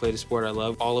continue to play the sport I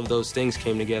love, all of those things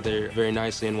came together very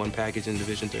nicely in one package in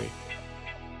Division III.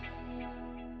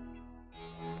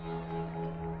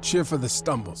 Cheer for the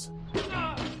stumbles.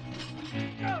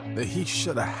 The he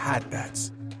shoulda had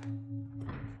that's.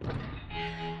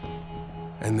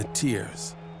 And the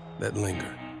tears that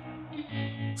linger.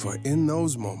 For in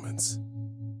those moments,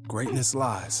 greatness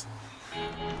lies.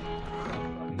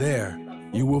 There,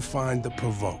 you will find the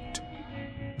provoked,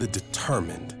 the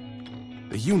determined,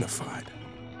 the unified.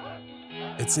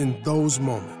 It's in those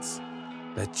moments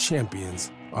that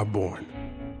champions are born.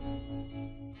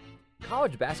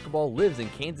 College basketball lives in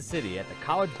Kansas City at the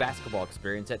College Basketball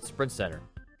Experience at Sprint Center.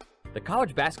 The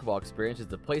College Basketball Experience is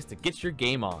the place to get your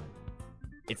game on.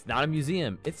 It's not a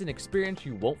museum, it's an experience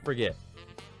you won't forget.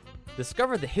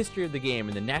 Discover the history of the game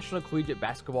in the National Collegiate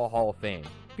Basketball Hall of Fame,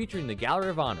 featuring the Gallery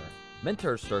of Honor,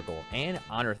 Mentor Circle, and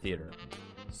Honor Theater.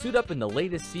 Suit up in the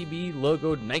latest CBE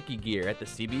logoed Nike gear at the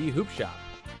CBE Hoop Shop.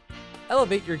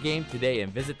 Elevate your game today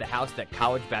and visit the house that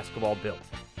college basketball built.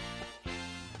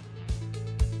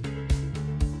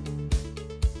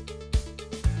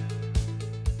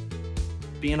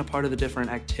 Being a part of the different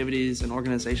activities and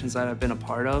organizations that I've been a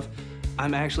part of,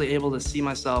 I'm actually able to see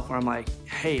myself where I'm like,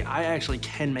 hey, I actually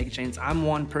can make a change. I'm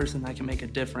one person that can make a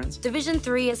difference. Division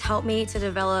III has helped me to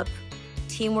develop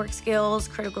teamwork skills,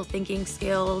 critical thinking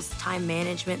skills, time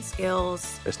management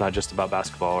skills. It's not just about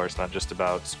basketball, or it's not just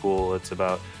about school. It's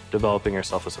about developing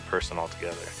yourself as a person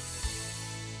altogether.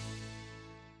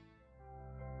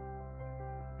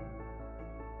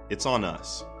 It's on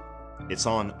us. It's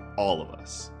on all of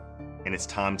us. And it's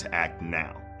time to act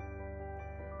now.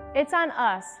 It's on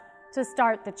us to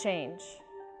start the change.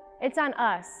 It's on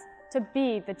us to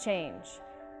be the change.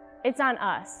 It's on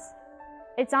us.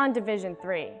 It's on Division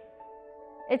III.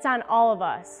 It's on all of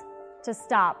us to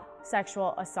stop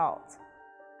sexual assault.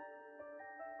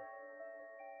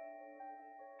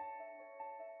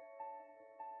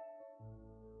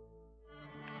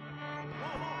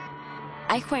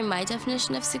 I coined my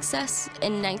definition of success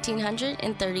in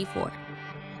 1934.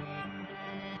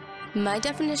 My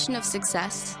definition of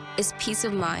success is peace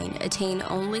of mind attained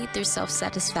only through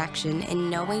self-satisfaction in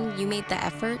knowing you made the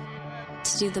effort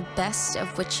to do the best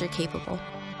of which you're capable.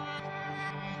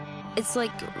 It's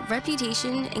like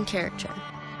reputation and character.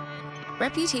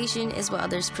 Reputation is what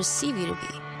others perceive you to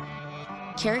be.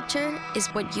 Character is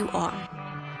what you are.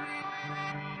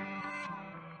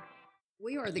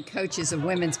 We are the coaches of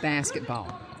women's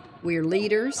basketball. We are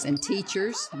leaders and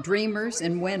teachers, dreamers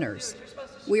and winners.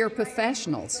 We are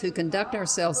professionals who conduct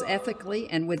ourselves ethically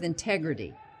and with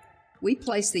integrity. We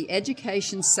place the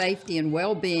education, safety, and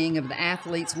well-being of the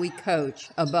athletes we coach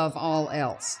above all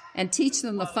else and teach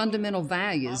them the fundamental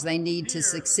values they need to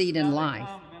succeed in life.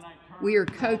 We are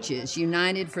coaches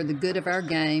united for the good of our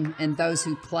game and those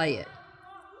who play it.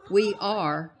 We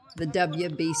are the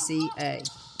WBCA.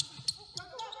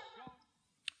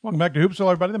 Welcome back to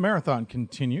Hoopsville, everybody. The marathon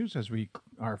continues as we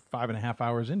are 5.5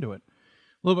 hours into it. A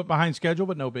little bit behind schedule,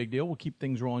 but no big deal. We'll keep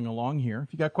things rolling along here.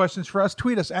 If you got questions for us,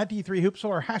 tweet us at D3Hoopsville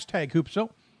or hashtag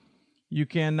Hoopsville. You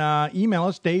can email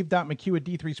us,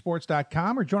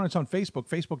 dave.mchugh@d3sports.com, or join us on Facebook,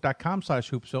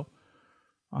 facebook.com/Hoopsville.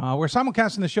 We're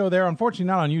simulcasting the show there. Unfortunately,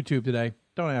 not on YouTube today.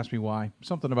 Don't ask me why.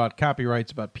 Something about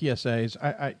copyrights, about PSAs.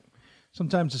 I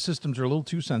sometimes the systems are a little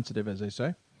too sensitive, as they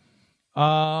say.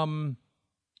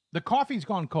 The coffee's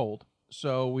gone cold,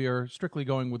 so we are strictly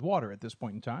going with water at this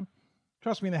point in time.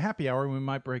 Trust me, in the happy hour, we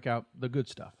might break out the good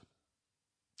stuff.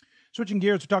 Switching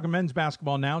gears, we're talking men's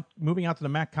basketball now. Moving out to the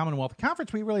MAC Commonwealth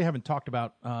Conference, we really haven't talked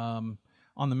about on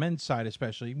the men's side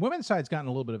especially. Women's side's gotten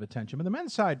a little bit of attention, but the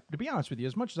men's side, to be honest with you,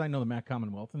 as much as I know the MAC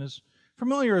Commonwealth and as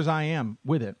familiar as I am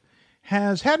with it,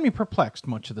 has had me perplexed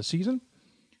much of the season.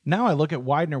 Now I look at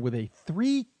Widener with a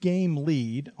 3-game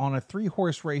lead on a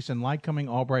 3-horse race in Lycoming,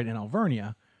 Albright, and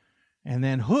Alvernia. And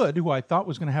then Hood, who I thought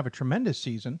was going to have a tremendous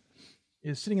season,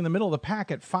 is sitting in the middle of the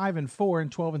pack at 5-4 and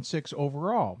 12-6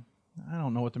 overall. I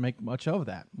don't know what to make much of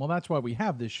that. Well, that's why we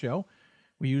have this show.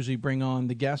 We usually bring on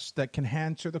the guests that can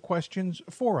answer the questions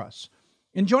for us.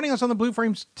 And joining us on the Blue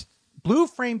Frame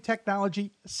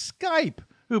Technology Skype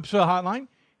Hoopsville hotline,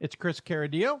 it's Chris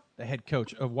Caradillo, the head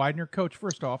coach of Widener. Coach,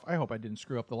 first off, I hope I didn't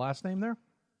screw up the last name there.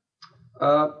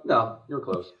 No, you're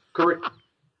close.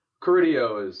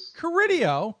 Caridio is...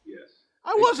 Caridio? Yes.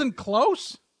 I wasn't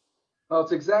close. Well,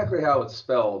 it's exactly how it's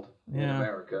spelled in Yeah.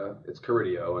 America. It's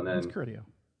Caridio, and then It's Caridio.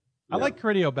 I like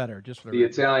Caridio better, just for the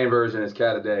Italian version is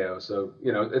Catadeo. So,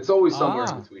 it's always somewhere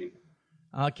in between.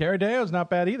 Caradeo's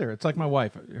not bad either. It's like my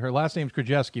wife. Her last name's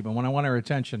Krajewski, but when I want her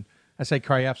attention, I say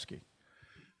Krajewski,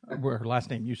 where her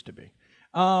last name used to be.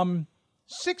 16-3,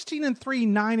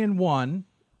 9-1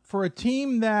 for a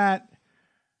team that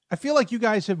I feel like you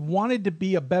guys have wanted to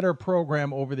be a better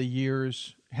program over the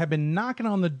years, have been knocking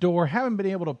on the door, haven't been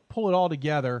able to pull it all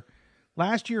together.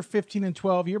 Last year,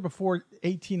 15-12, year before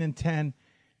 18-10.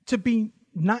 To be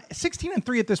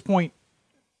 16-3 at this point,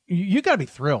 you got to be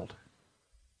thrilled.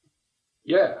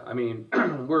 Yeah, I mean,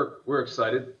 we're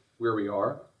excited where we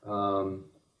are.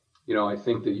 I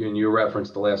think that you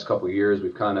referenced the last couple of years.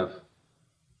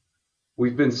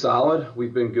 We've been solid.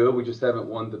 We've been good. We just haven't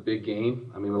won the big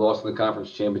game. I mean, we lost in the conference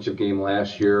championship game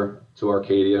last year to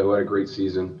Arcadia, who had a great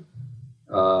season.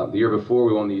 The year before,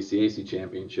 we won the ECAC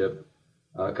championship,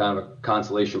 kind of a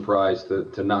consolation prize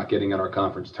to not getting in our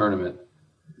conference tournament.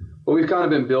 But we've kind of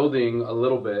been building a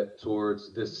little bit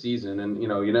towards this season, and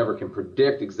you never can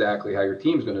predict exactly how your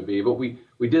team's going to be. But we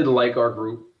did like our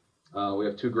group. We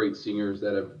have 2 great seniors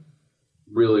that have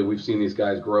we've seen these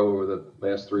guys grow over the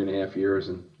last 3.5 years,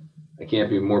 and I can't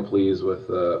be more pleased with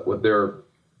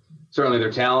certainly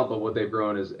their talent, but what they've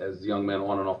grown as young men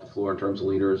on and off the floor in terms of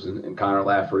leaders, and Connor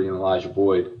Lafferty and Elijah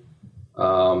Boyd.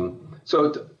 No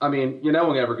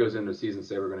one ever goes into the season and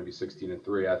say we're going to be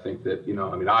 16-3. I think that,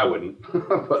 I wouldn't,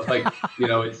 but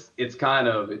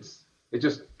it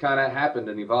just kind of happened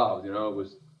and evolved. It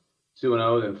was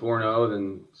 2-0, then 4-0,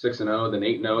 then 6-0, then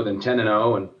 8-0, then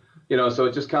 10-0. And, so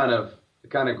it just kind of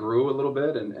grew a little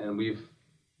bit, and we've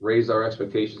raised our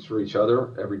expectations for each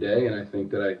other every day. And I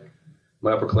think that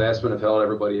my upperclassmen have held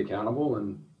everybody accountable,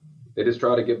 and they just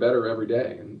try to get better every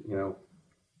day. And,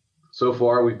 so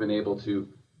far we've been able to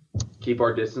keep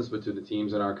our distance between the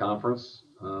teams in our conference.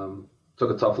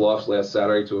 Took a tough loss last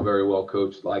Saturday to a very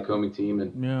well-coached Lycoming team,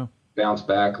 and bounced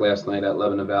back last night at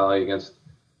Lebanon Valley against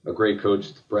a great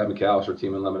coached Brad McAllister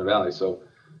team in Lebanon Valley. So,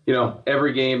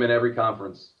 every game in every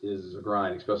conference is a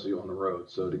grind, especially on the road.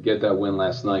 So to get that win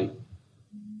last night,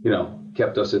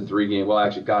 kept us in 3 games. Well,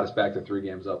 actually got us back to 3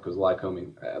 games up because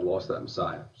Lycoming had lost that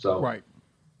Messiah. So right.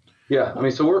 Yeah,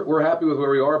 so we're happy with where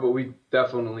we are, but we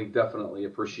definitely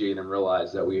appreciate and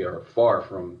realize that we are far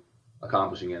from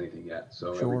accomplishing anything yet.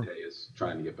 So Sure. every day is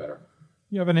trying to get better.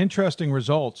 You have an interesting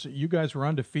results. You guys were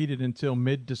undefeated until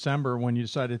mid-December when you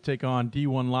decided to take on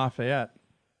D1 Lafayette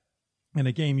in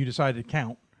a game you decided to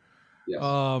count. Yes.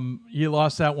 You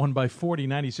lost that one by 40,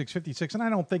 96-56, and I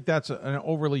don't think that's an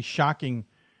overly shocking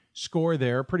score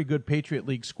there. Pretty good Patriot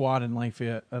League squad in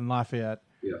Lafayette.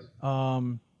 Yes.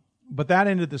 But that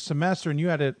ended the semester, and you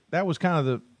had that was kind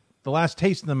of the last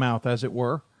taste in the mouth, as it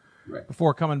were, right,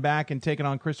 before coming back and taking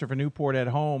on Christopher Newport at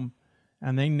home,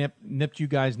 and they nipped you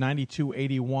guys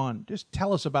 92-81. Just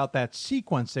tell us about that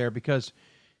sequence there, because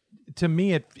to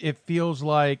me it feels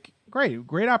like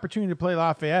great opportunity to play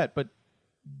Lafayette, but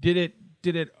did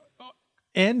it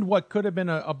end what could have been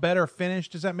a better finish?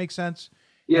 Does that make sense?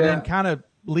 Yeah. And then kind of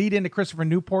lead into Christopher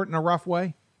Newport in a rough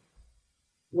way?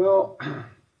 Well,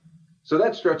 so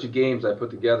that stretch of games I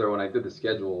put together when I did the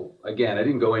schedule, again, I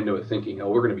didn't go into it thinking,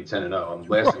 we're going to be 10-0. I'm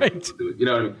last thing we're going to do it. You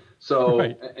know what I mean? So,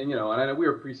 Right. and I know we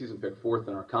were preseason picked 4th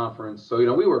in our conference. So,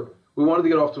 we wanted to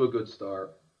get off to a good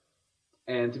start.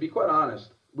 And to be quite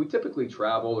honest, we typically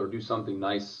travel or do something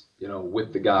nice,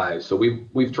 with the guys. So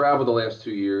we've traveled the last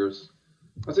 2 years.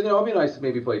 I said, it'd be nice to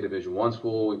maybe play Division I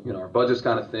school. Our budget's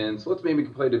kind of thin, so let's maybe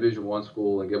play Division I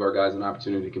school and give our guys an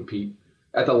opportunity to compete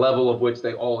at the level of which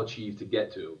they all achieve to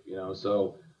get to.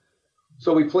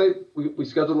 So we played. We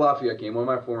scheduled a Lafayette game. One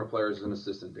of my former players is an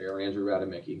assistant there, Andrew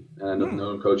Radamicki, and I've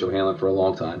known Coach O'Hanlon for a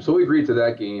long time. So we agreed to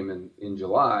that game in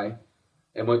July.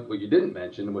 And what you didn't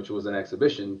mention, which was an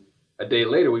exhibition, a day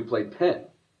later we played Penn.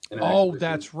 Oh,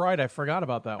 that's right. I forgot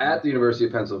about that one. At the University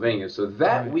of Pennsylvania. So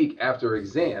that week after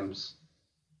exams,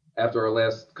 after our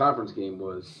last conference game,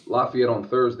 was Lafayette on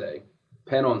Thursday,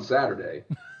 Penn on Saturday,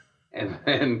 and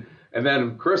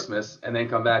then Christmas, and then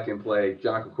come back and play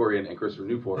John Kokorian and Christopher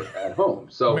Newport at home.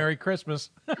 So Merry Christmas.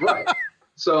 Right.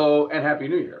 So, and Happy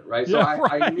New Year, right? So Yeah,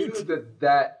 I knew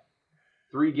that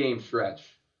 3-game stretch,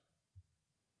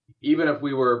 even if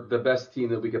we were the best team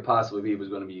that we could possibly be, was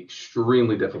going to be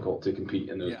extremely difficult to compete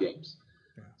in those games.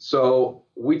 Yeah. So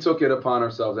we took it upon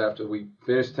ourselves after we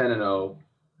finished 10-0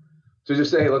 to just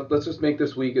say, let's just make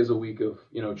this week as a week of,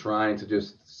 trying to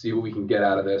just see what we can get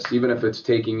out of this, even if it's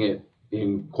taking it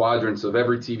in quadrants of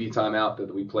every TV timeout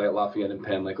that we play at Lafayette and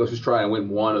Penn. Like, let's just try and win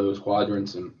one of those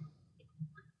quadrants and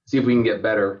see if we can get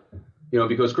better,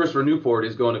 because Christopher Newport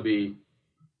is going to be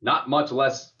not much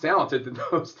less talented than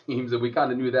those teams, and we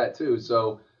kind of knew that too.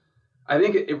 So I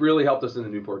think it really helped us in the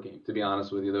Newport game, to be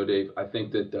honest with you, though, Dave. I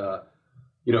think that,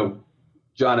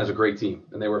 John has a great team,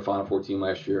 and they were a Final Four team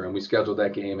last year, and we scheduled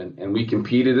that game, and we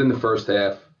competed in the first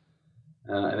half,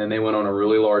 and then they went on a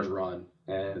really large run.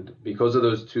 And because of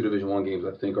those 2 Division I games,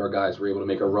 I think our guys were able to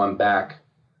make a run back.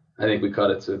 I think we cut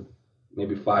it to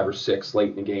maybe 5 or 6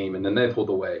 late in the game, and then they pulled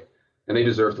away. And they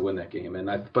deserved to win that game.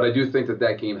 But I do think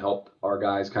that game helped our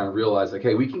guys kind of realize, like,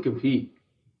 hey, we can compete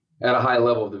at a high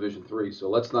level of Division III. So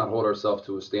let's not hold ourselves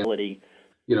to a standard,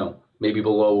 maybe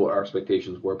below what our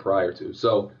expectations were prior to.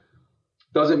 So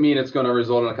doesn't mean it's going to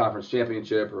result in a conference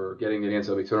championship or getting an NCAA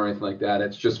tournament or anything like that.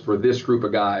 It's just for this group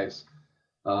of guys,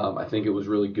 I think it was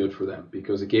really good for them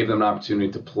because it gave them an opportunity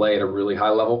to play at a really high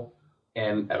level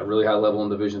and at a really high level in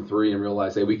Division III and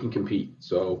realize, hey, we can compete.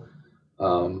 So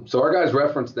our guys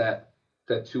referenced that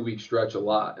 2-week stretch a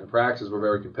lot, and practices were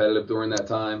very competitive during that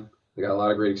time. They got a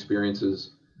lot of great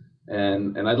experiences,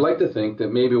 and I'd like to think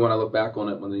that maybe when I look back on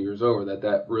it when the year's over,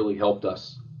 that really helped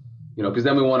us, because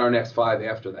then we won our next 5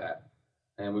 after that,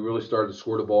 and we really started to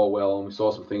score the ball well, and we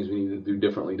saw some things we needed to do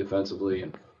differently defensively,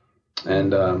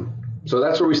 and so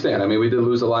that's where we stand. I mean, we did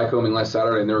lose to Lycoming last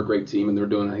Saturday, and they're a great team,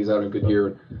 and he's having a good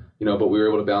year, but we were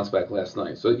able to bounce back last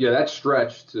night. So yeah, that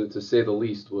stretch, to say the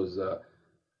least, was.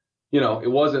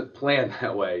 It wasn't planned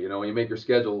that way. When you make your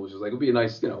schedule, it was just like, it would be a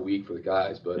nice, week for the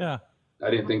guys. But yeah. I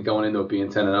didn't think going into it being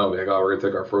 10-0, like, we're going to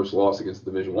take our first loss against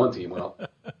the Division I team. Well,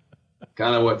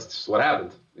 kind of what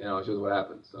happened. It's just what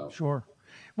happened. So Sure.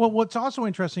 Well, what's also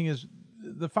interesting is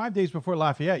the 5 days before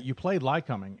Lafayette, you played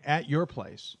Lycoming at your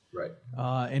place. Right.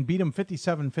 And beat them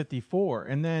 57-54.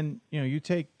 And then, you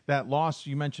take that loss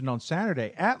you mentioned on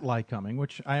Saturday at Lycoming,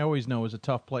 which I always know is a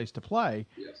tough place to play.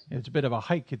 Yes. It's a bit of a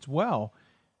hike as well.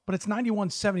 But it's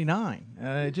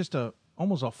 91-79, just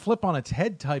almost a flip on its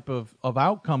head type of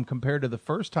outcome compared to the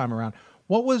first time around.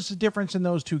 What was the difference in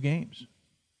those 2 games?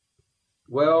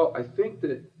 Well, I think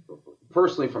that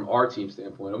personally from our team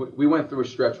standpoint, we went through a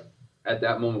stretch at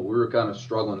that moment where we were kind of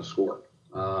struggling to score.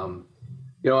 I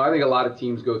think a lot of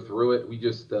teams go through it. We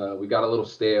just we got a little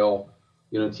stale.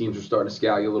 Teams are starting to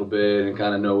scout you a little bit and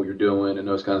kind of know what you're doing and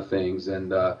those kind of things.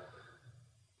 And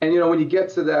when you get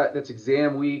to that's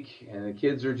exam week and the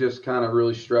kids are just kind of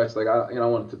really stretched, like I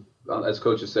want it to as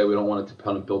coaches say, we don't want it to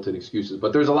kind of built-in excuses,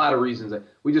 but there's a lot of reasons that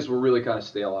we just were really kind of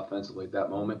stale offensively at that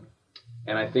moment.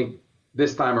 And I think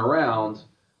this time around,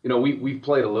 we've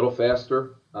played a little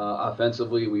faster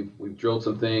offensively. We've drilled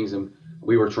some things, and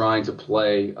we were trying to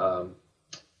play a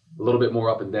little bit more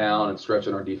up and down and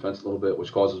stretching our defense a little bit,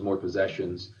 which causes more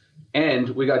possessions. And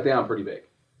we got down pretty big.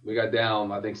 We got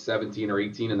down, I think, 17 or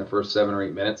 18 in the first 7 or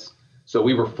 8 minutes. So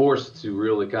we were forced to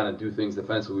really kind of do things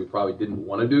defensively we probably didn't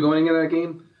want to do going into that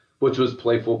game, which was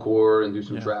play full court and do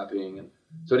some trapping. And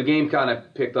so the game kind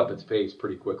of picked up its pace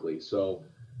pretty quickly. So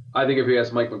I think if you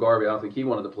ask Mike McGarvey, I don't think he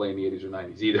wanted to play in the 80s or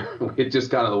 90s either. It's just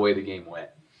kind of the way the game went.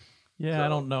 Yeah, so I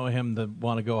don't know him to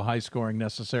want to go high scoring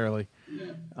necessarily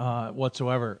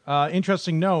whatsoever.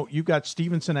 Interesting note, you got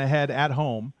Stevenson ahead at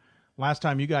home. Last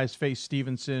time you guys faced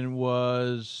Stevenson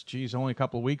was, only a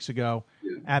couple of weeks ago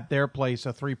at their place,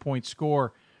 a 3-point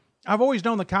score. I've always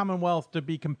known the Commonwealth to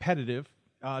be competitive,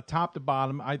 top to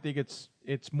bottom. I think it's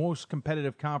most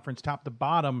competitive conference, top to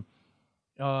bottom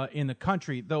in the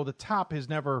country, though the top has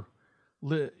never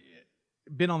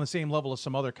been on the same level as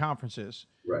some other conferences.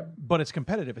 Right. But it's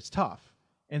competitive. It's tough.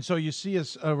 And so you see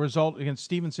as a result against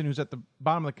Stevenson, who's at the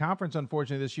bottom of the conference,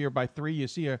 unfortunately, this year by 3. You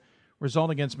see a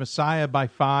result against Messiah by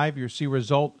 5. You see a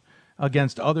result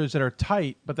against others that are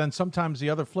tight. But then sometimes the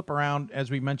other flip around,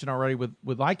 as we mentioned already with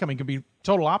Lycoming, can be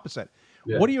total opposite.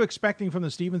 Yeah. What are you expecting from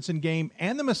the Stevenson game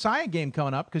and the Messiah game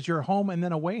coming up? Because you're home and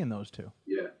then away in those two.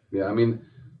 Yeah. I mean,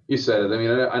 you said it. I mean,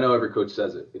 I know every coach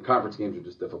says it. The conference games are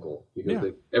just difficult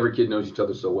because every kid knows each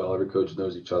other so well. Every coach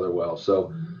knows each other well.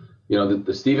 So,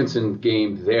 the Stevenson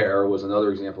game there was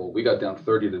another example. We got down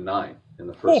 30-9 in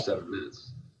the first 7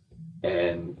 minutes.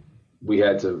 And we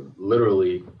had to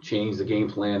literally change the game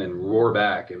plan and roar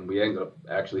back. And we ended up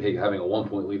actually having a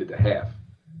 1-point lead at the half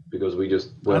because we just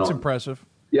went on. That's impressive.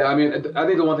 Yeah, I mean, I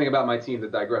think the one thing about my team, to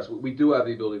digress, we do have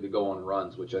the ability to go on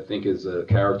runs, which I think is a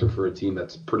character for a team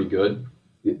that's pretty good.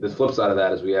 The flip side of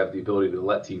that is we have the ability to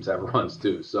let teams have runs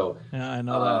too. So yeah, I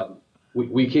know that.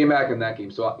 We came back in that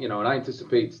game. So, and I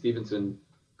anticipate Stevenson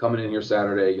coming in here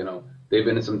Saturday. They've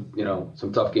been in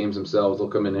some tough games themselves. They'll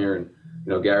come in here and,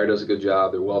 Gary does a good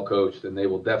job. They're well coached, and they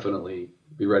will definitely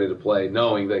be ready to play,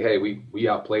 knowing that, hey, we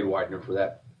outplayed Widener for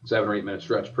that 7 or 8 minute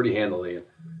stretch pretty handily. And,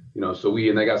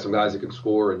 and they got some guys that can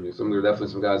score, and there are definitely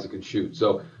some guys that can shoot.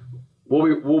 So we'll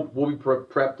be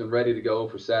prepped and ready to go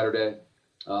for Saturday.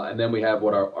 And then we have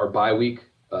our bye week.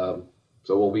 So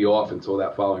we'll be off until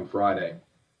that following Friday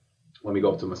when we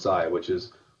go up to Messiah, which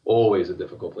is always a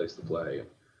difficult place to play.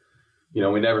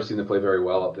 We never seem to play very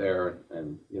well up there.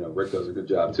 And Rick does a good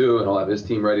job too, and he'll have his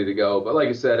team ready to go. But like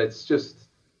I said, it's just,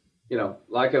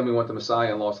 like when we went to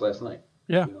Messiah and lost last night.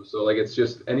 Yeah. So it's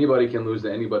just anybody can lose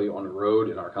to anybody on the road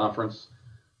in our conference.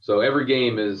 So every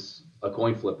game is a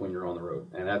coin flip when you're on the road.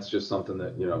 And that's just something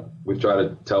that, we try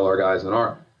to tell our guys, and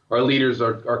our leaders,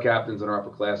 our captains, and our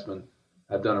upperclassmen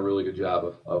have done a really good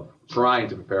job of trying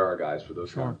to prepare our guys for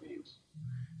those kind of games.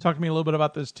 Talk to me a little bit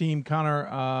about this team, Connor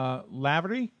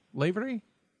Laverty?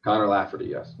 Connor Lafferty,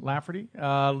 yes. Lafferty,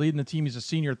 leading the team. He's a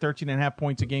senior, 13.5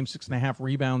 points a game, 6.5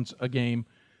 rebounds a game.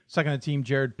 Second on the team,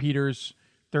 Jared Peters,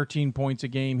 13 points a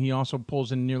game. He also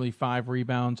pulls in nearly 5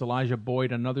 rebounds. Elijah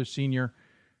Boyd, another senior,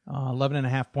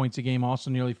 11.5 points a game,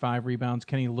 also nearly 5 rebounds.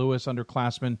 Kenny Lewis,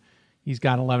 underclassman, he's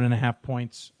got 11.5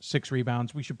 points, 6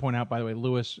 rebounds. We should point out, by the way,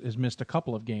 Lewis has missed a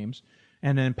couple of games.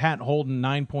 And then Pat Holden,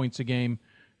 9 points a game,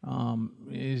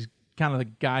 is kind of the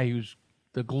guy who's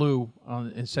the glue,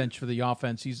 essentially, for the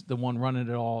offense. He's the one running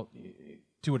it all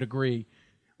to a degree.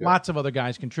 Yeah. Lots of other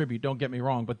guys contribute, don't get me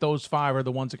wrong, but those 5 are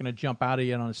the ones that are going to jump out of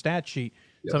you on a stat sheet.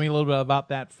 Yes. Tell me a little bit about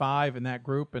that 5 and that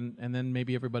group, and then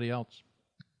maybe everybody else.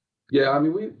 Yeah, I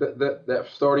mean, that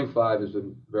starting 5 has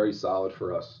been very solid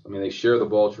for us. I mean, they share the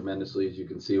ball tremendously. As you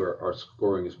can see, our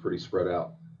scoring is pretty spread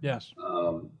out. Yes.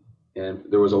 And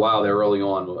there was a while there early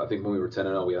on, I think when we were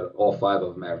 10-0, we had all 5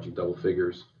 of them averaging double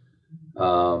figures.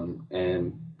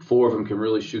 And 4 of them can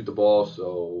really shoot the ball,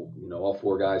 so all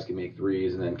 4 guys can make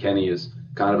threes. And then Kenny is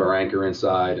kind of our anchor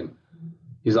inside, and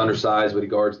he's undersized, but he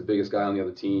guards the biggest guy on the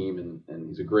other team, and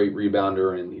he's a great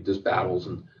rebounder, and he just battles.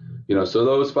 And so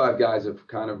those 5 guys have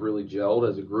kind of really gelled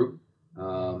as a group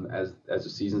as the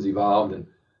season's evolved.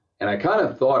 And I kind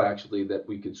of thought actually that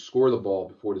we could score the ball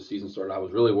before the season started. I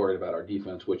was really worried about our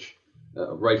defense, which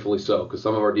rightfully so, because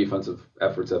some of our defensive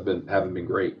efforts haven't been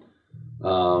great.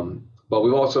 But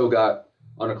we've also got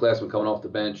underclassmen coming off the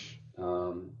bench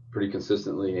pretty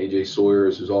consistently. AJ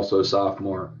Sawyers, who's also a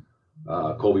sophomore.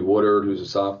 Colby Woodard, who's a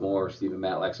sophomore. Stephen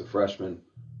Matlack's a freshman.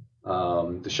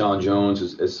 Deshaun Jones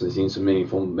has seen some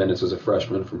meaningful minutes as a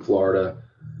freshman from Florida.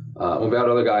 We've had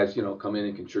other guys, come in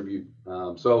and contribute.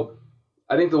 So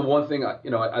I think the one thing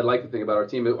I'd like to think about our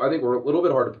team, I think we're a little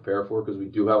bit hard to prepare for because we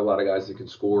do have a lot of guys that can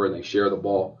score and they share the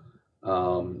ball.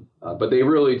 But they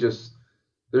really just,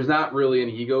 there's not really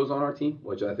any egos on our team,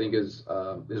 which I think is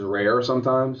rare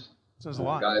sometimes. Says a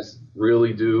lot. Guys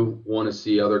really do want to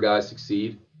see other guys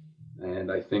succeed.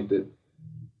 And I think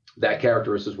that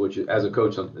characteristic, which as a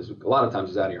coach, a lot of times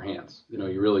is out of your hands. You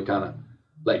really kind of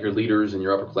let your leaders and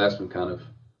your upperclassmen kind of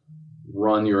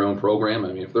run your own program.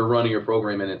 I mean, if they're running your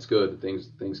program and it's good,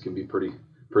 things can be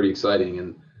pretty exciting.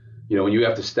 And, when you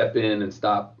have to step in and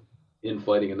stop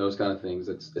infighting and those kind of things,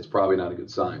 it's probably not a good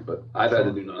sign. But I've had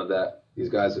to do none of that. These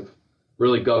guys have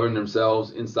really governed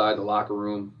themselves inside the locker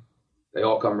room. They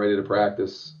all come ready to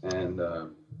practice. And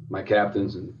my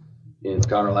captains and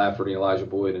Connor Lafferty, Elijah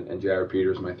Boyd, and Jared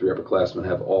Peters, my 3 upperclassmen,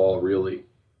 have all really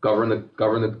governed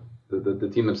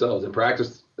the team themselves in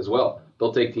practice as well.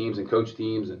 They'll take teams and coach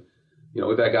teams, and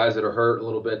we've had guys that are hurt a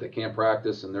little bit that can't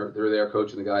practice, and they're there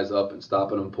coaching the guys up and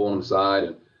stopping them, pulling them aside,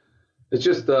 and it's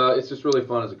just really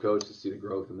fun as a coach to see the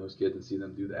growth in those kids and see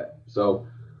them do that. So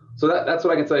that's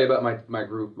what I can tell you about my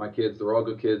group, my kids. They're all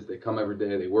good kids. They come every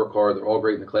day. They work hard. They're all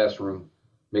great in the classroom.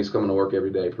 Makes coming to work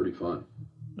every day pretty fun.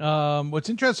 What's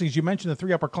interesting is you mentioned the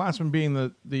 3 upperclassmen being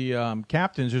the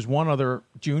captains. There's one other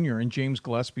junior, and James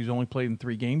Gillespie, who's only played in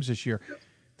 3 games this year.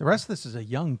 The rest of this is a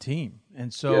young team,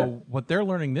 and so what they're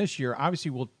learning this year obviously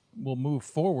will move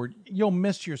forward. You'll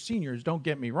miss your seniors, don't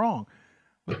get me wrong,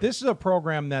 but this is a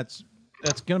program that's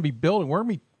going to be building. We're going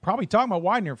to be probably talking about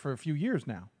Widener for a few years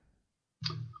now.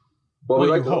 Well, we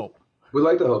like to hope. We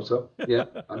like to hope so. Yeah,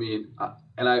 I mean,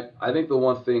 I think the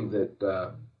one thing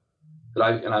that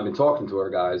I've been talking to our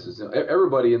guys is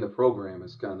everybody in the program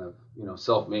is kind of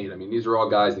self-made. I mean, these are all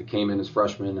guys that came in as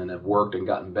freshmen and have worked and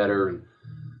gotten better, and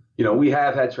we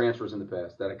have had transfers in the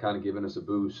past that have kind of given us a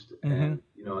boost, and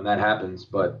and that happens.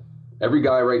 But every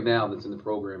guy right now that's in the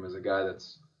program is a guy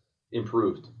that's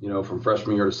improved. From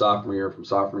freshman year to sophomore year, from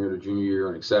sophomore year to junior year,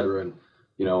 and et cetera. And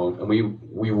and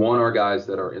we want our guys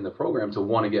that are in the program to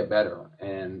want to get better.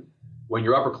 And when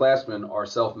your upperclassmen are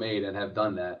self-made and have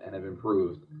done that and have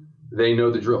improved, they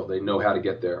know the drill. They know how to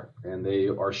get there, and they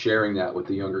are sharing that with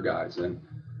the younger guys. And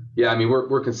yeah, I mean,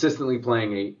 we're consistently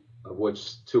playing 8, of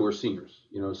which 2 are seniors.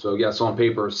 So yes, on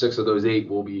paper, 6 of those 8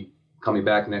 will be coming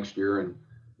back next year, and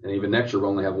even next year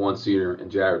we'll only have 1 senior and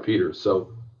Jared Peters.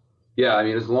 So yeah, I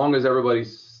mean, as long as everybody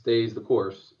stays the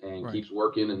course and keeps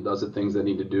working and does the things they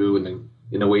need to do in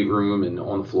the weight room and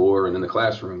on the floor and in the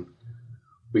classroom,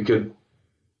 we could,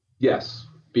 yes,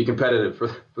 be competitive for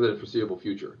the foreseeable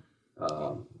future.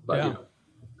 But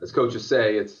as coaches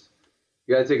say, you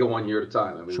got to take it 1 year at a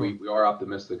time. I mean, we are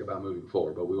optimistic about moving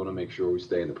forward, but we want to make sure we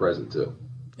stay in the present too.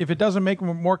 If it doesn't make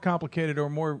them more complicated or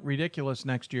more ridiculous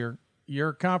next year,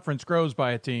 your conference grows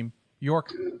by a team.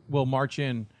 York will march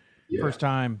in first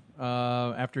time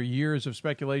after years of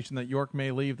speculation that York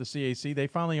may leave the CAC. They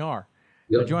finally are.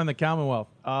 They join the Commonwealth.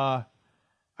 I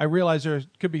realize there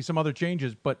could be some other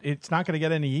changes, but it's not going to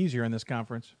get any easier in this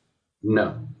conference.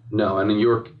 No. I mean,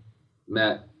 York,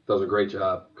 Matt does a great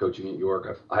job coaching at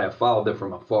York. I have followed them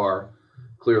from afar.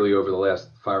 Clearly, over the last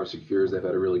 5 or 6 years, they've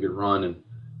had a really good run.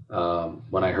 And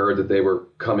when I heard that they were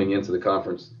coming into the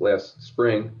conference last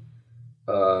spring,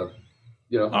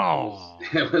 it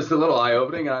was a little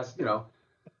eye-opening. And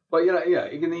but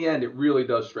in the end, it really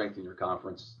does strengthen your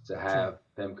conference to have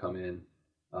them come in.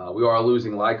 We are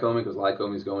losing Lycoming because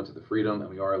Lycoming is going to the Freedom, and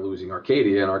we are losing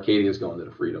Arcadia, and Arcadia is going to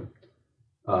the Freedom.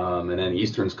 And then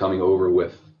Eastern's coming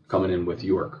in with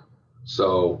York.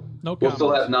 So we'll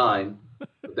still have 9,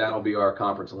 but that'll be our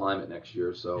conference alignment next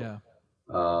year. So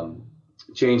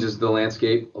changes the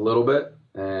landscape a little bit.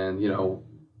 And,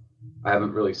 I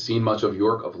haven't really seen much of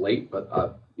York of late,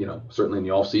 but, certainly in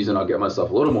the off season, I'll get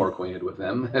myself a little more acquainted with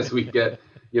them as we get,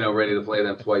 ready to play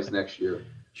them twice next year.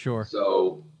 Sure.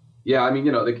 So, yeah, I mean,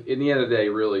 in the end of the day,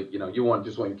 really, you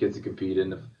just want your kids to compete.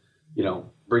 And if,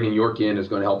 bringing York in is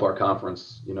going to help our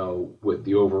conference, with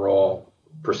the overall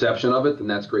perception of it, then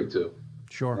that's great too.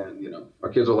 Sure. And, our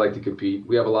kids will like to compete.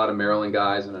 We have a lot of Maryland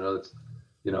guys, and I know that's,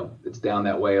 it's down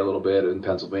that way a little bit in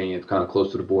Pennsylvania. It's kind of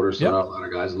close to the border, so not a lot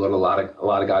of guys, a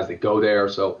lot of guys that go there.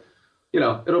 So,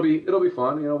 it'll be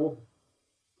fun.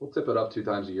 We'll tip it up 2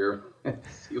 times a year and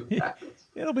see what happens.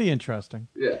 It'll be interesting.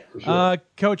 Yeah, for sure.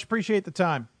 Coach, appreciate the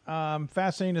time.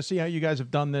 Fascinating to see how you guys have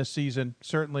done this season.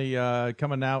 Certainly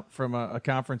coming out from a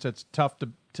conference that's tough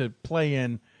to play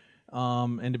in,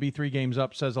 and to be 3 games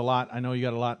up says a lot. I know you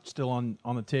got a lot still on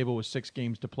the table with 6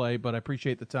 games to play, but I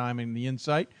appreciate the time and the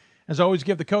insight. As always,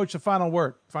 give the coach the final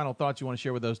word, final thoughts you want to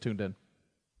share with those tuned in.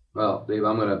 Well, Dave,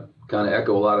 I'm going to kind of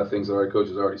echo a lot of things that our coach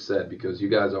has already said, because you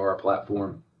guys are our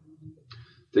platform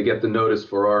to get the notice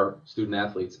for our student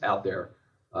athletes out there.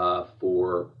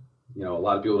 for, a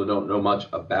lot of people that don't know much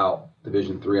about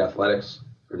Division III athletics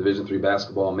or Division III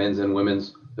basketball, men's and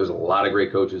women's. There's a lot of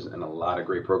great coaches and a lot of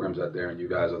great programs out there, and you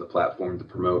guys are the platform to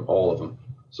promote all of them.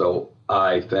 So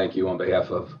I thank you on behalf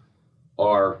of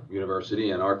our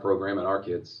university and our program and our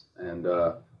kids. And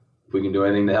if we can do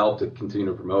anything to help to continue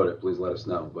to promote it, please let us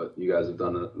know. But you guys have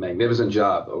done a magnificent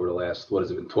job over the last, what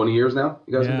has it been, 20 years now?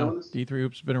 You guys have been doing this? D3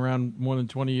 Hoops has been around more than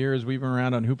 20 years. We've been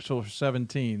around on Hoopsville for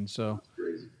 17. So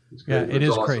It's crazy. Yeah, it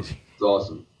is awesome. crazy. It's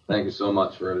awesome. Thank you so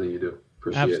much for everything you do.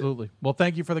 Appreciate it. Absolutely. Well,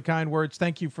 thank you for the kind words.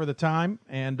 Thank you for the time.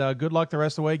 And good luck the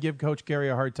rest of the way. Give Coach Gary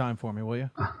a hard time for me, will you?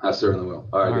 I certainly will.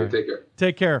 All right, dude, take care.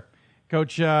 Take care.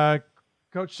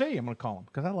 Coach C, I'm going to call him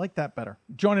because I like that better.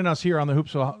 Joining us here on the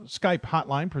Hoopsville Skype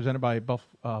hotline presented by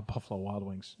Buffalo Wild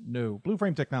Wings. No, Blue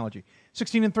Frame Technology.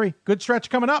 16-3. Good stretch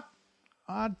coming up.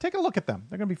 Take a look at them.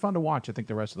 They're going to be fun to watch, I think,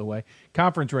 the rest of the way.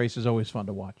 Conference race is always fun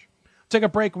to watch. Take a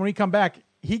break. When we come back,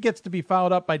 he gets to be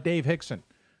followed up by Dave Hickson.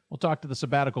 We'll talk to the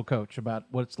sabbatical coach about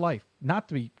what it's like not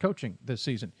to be coaching this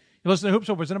season. You listen to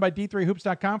Hoopsville, presented by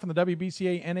D3Hoops.com from the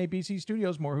WBCA NABC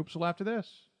studios. More Hoopsville after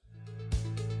this.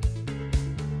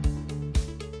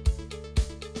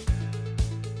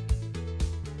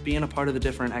 Being a part of the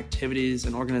different activities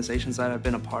and organizations that I've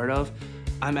been a part of,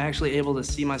 I'm actually able to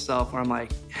see myself where I'm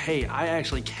like, hey, I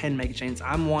actually can make a change.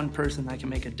 I'm one person that can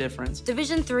make a difference.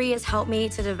 Division III has helped me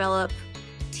to develop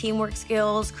teamwork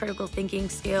skills, critical thinking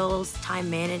skills, time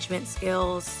management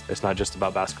skills. It's not just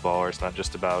about basketball, or it's not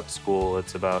just about school.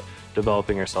 It's about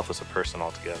developing yourself as a person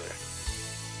altogether.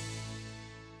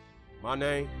 My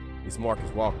name is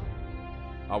Marcus Walker.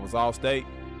 I was All-State,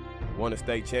 won a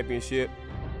state championship,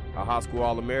 a high school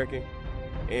All-American,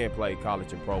 and played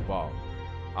college and pro ball.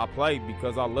 I played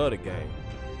because I love the game.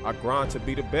 I grind to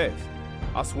be the best.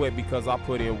 I sweat because I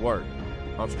put in work.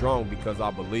 I'm strong because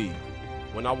I believe.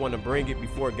 When I want to bring it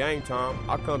before game time,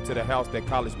 I come to the house that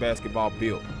college basketball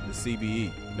built, the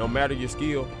CBE. No matter your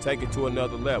skill, take it to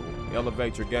another level.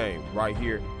 Elevate your game right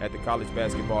here at the College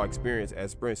Basketball Experience at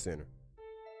Sprint Center.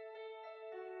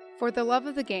 For the love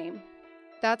of the game.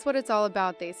 That's what it's all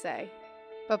about, they say.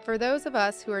 But for those of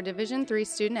us who are Division III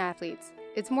student athletes,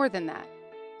 it's more than that.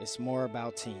 It's more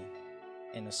about team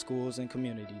and the schools and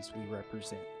communities we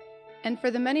represent. And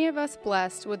for the many of us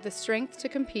blessed with the strength to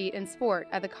compete in sport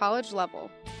at the college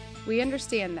level, we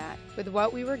understand that with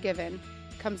what we were given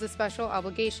comes a special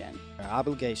obligation. Our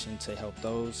obligation to help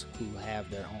those who have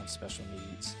their own special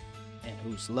needs and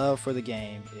whose love for the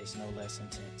game is no less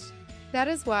intense. That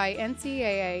is why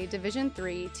NCAA Division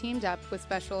III teamed up with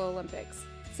Special Olympics.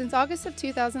 Since August of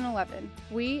 2011,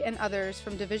 we and others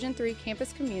from Division III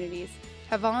campus communities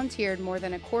have volunteered more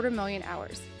than 250,000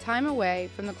 hours, time away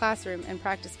from the classroom and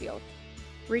practice field,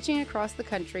 reaching across the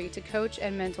country to coach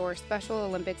and mentor Special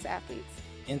Olympics athletes.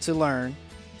 And to learn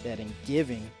that in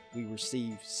giving, we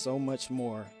receive so much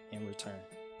more in return.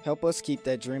 Help us keep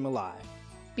that dream alive.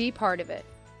 Be part of it.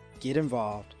 Get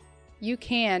involved. You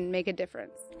can make a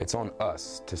difference. It's on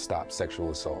us to stop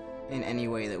sexual assault in any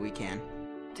way that we can.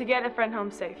 To get a friend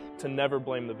home safe. To never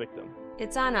blame the victim.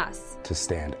 It's on us. to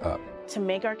stand up. To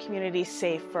make our community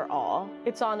safe for all.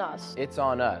 It's on us. It's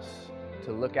on us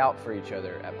to look out for each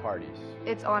other at parties.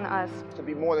 It's on us. To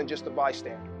be more than just a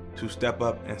bystander. To step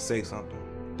up and say something.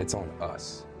 It's on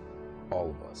us, all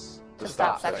of us. To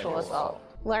stop sexual assault.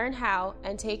 Learn how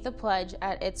and take the pledge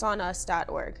at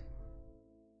itsonus.org.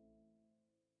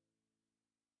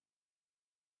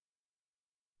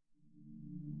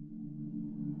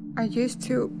 I used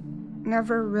to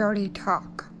never really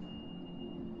talk.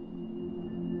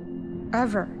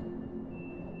 Ever.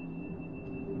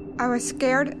 I was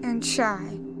scared and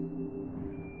shy.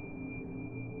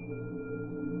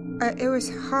 It was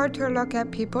hard to look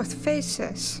at people's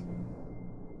faces.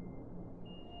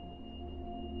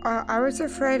 I was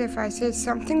afraid if I said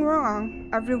something wrong,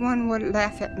 everyone would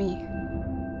laugh at me.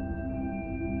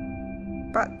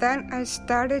 But then I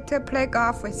started to play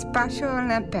golf with Special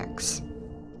Olympics.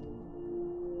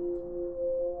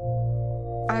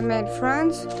 I made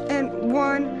friends and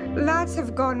won lots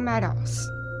of gold medals.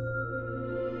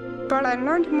 But I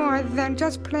learned more than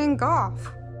just playing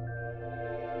golf.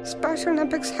 Special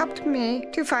Olympics helped me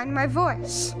to find my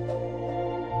voice.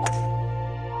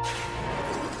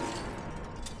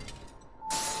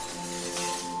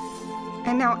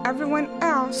 And now everyone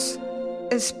else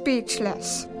is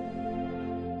speechless.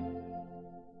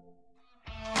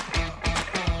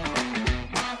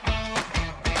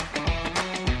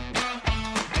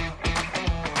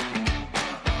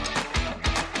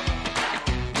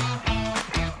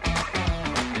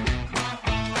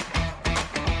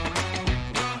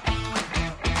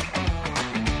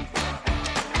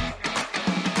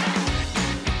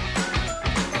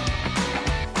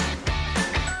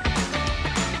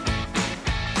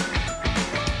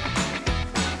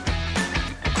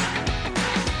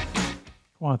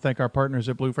 want to thank our partners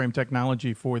at Blue Frame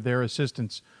Technology for their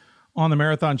assistance on the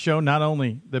Marathon Show, not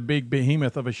only the big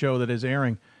behemoth of a show that is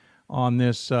airing on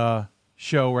this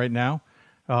show right now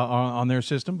on their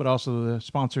system, but also the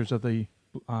sponsors of the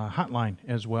hotline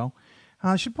as well.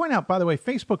 I should point out, by the way,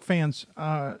 Facebook fans,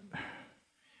 to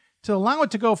allow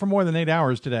it to go for more than 8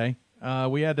 hours today,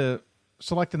 we had to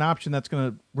select an option that's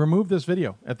going to remove this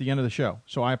video at the end of the show.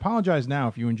 So I apologize now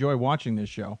if you enjoy watching this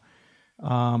show.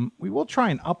 We will try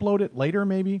and upload it later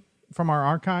maybe from our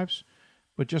archives,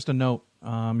 but just a note,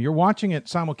 you're watching it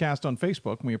simulcast on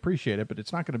Facebook, and we appreciate it, but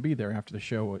it's not going to be there after the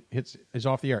show is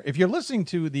off the air. If you're listening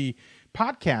to the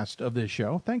podcast of this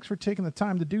show, thanks for taking the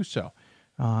time to do so.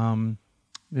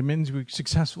 It means we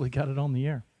successfully got it on the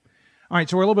air. All right,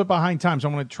 so we're a little bit behind time, so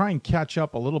I'm going to try and catch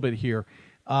up a little bit here.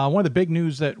 One of the big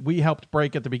news that we helped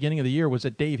break at the beginning of the year was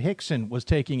that Dave Hickson was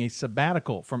taking a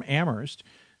sabbatical from Amherst.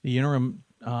 The interim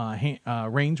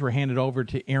reins were handed over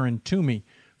to Aaron Toomey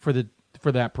for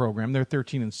that program. They're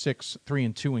 13-6,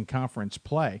 3-2 in conference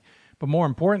play. But more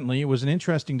importantly, it was an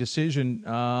interesting decision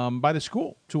by the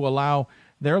school to allow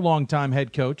their longtime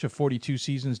head coach of 42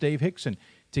 seasons, Dave Hickson,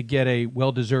 to get a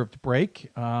well-deserved break,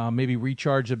 maybe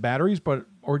recharge the batteries,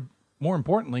 or more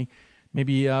importantly,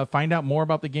 maybe find out more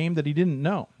about the game that he didn't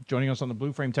know. Joining us on the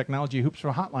Blue Frame Technology Hoops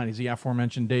for Hotline is the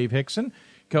aforementioned Dave Hickson.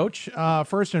 Coach,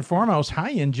 first and foremost, how are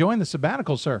you enjoying the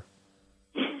sabbatical, sir?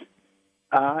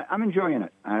 I'm enjoying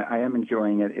it. I am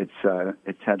enjoying it. It's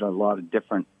had a lot of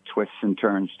different twists and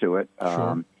turns to it.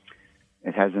 Sure.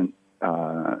 It hasn't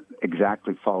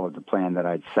exactly followed the plan that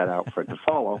I'd set out for it to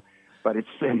follow, but it's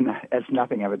been as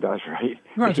nothing ever does, right?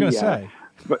 I was going to say.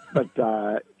 But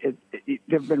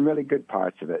there've been really good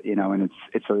parts of it, and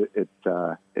it's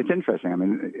interesting. I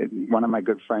mean, one of my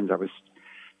good friends, I was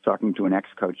talking to an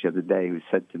ex-coach the other day who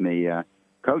said to me,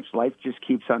 "Coach, life just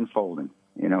keeps unfolding.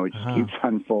 It just keeps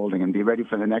unfolding, and be ready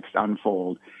for the next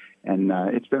unfold." And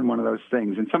it's been one of those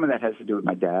things, and some of that has to do with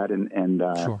my dad, and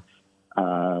sure.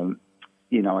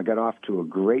 I got off to a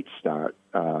great start,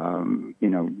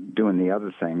 doing the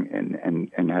other thing,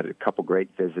 and had a couple great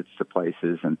visits to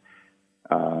places, and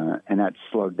that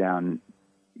slowed down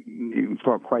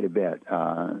for quite a bit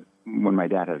when my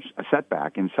dad had a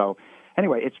setback. And so,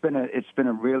 anyway, it's been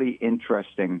a really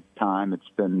interesting time. It's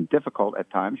been difficult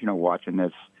at times, watching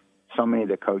this. So many of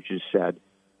the coaches said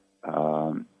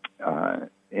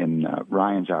in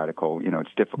Ryan's article,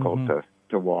 it's difficult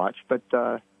to watch, but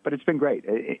it's been great.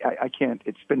 I can't.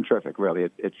 It's been terrific, really.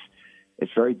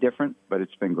 It's very different, but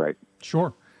it's been great.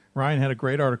 Sure. Ryan had a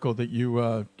great article that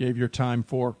you gave your time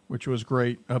for, which was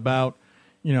great, about,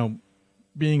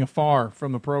 being afar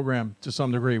from the program to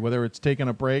some degree, whether it's taking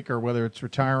a break or whether it's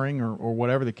retiring or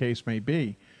whatever the case may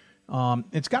be.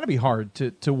 It's got to be hard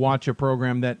to watch a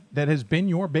program that has been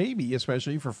your baby,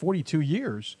 especially for 42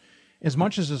 years. As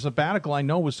much as a sabbatical, I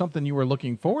know, was something you were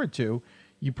looking forward to,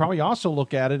 you probably also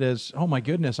look at it as, oh, my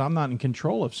goodness, I'm not in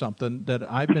control of something that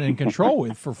I've been in control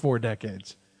with for 4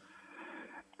 decades.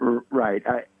 Right.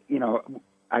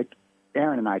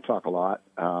 Aaron and I talk a lot.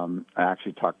 I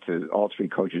actually talk to all 3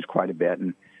 coaches quite a bit,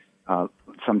 and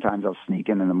sometimes I'll sneak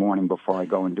in the morning before I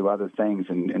go and do other things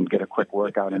and get a quick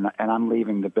workout, and I'm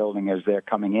leaving the building as they're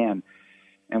coming in,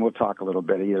 and we'll talk a little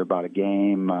bit either about a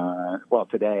game.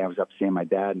 Today I was up seeing my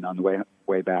dad, and on the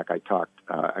way back I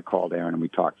called Aaron, and we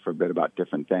talked for a bit about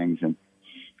different things. And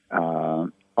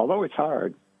although it's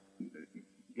hard,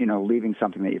 leaving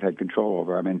something that you've had control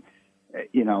over, I mean,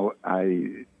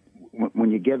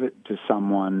 when you give it to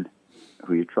someone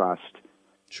who you trust,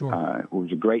 sure,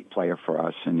 who's a great player for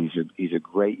us, and he's a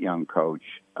great young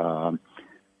coach,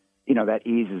 that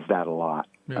eases that a lot.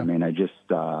 Yeah. I mean, it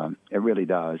really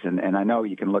does. And I know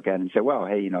you can look at it and say, well,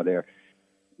 hey,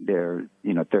 they're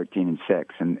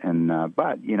 13-6,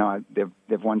 but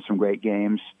they've won some great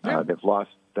games. Yeah. They've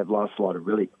lost a lot of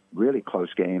really, really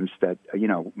close games that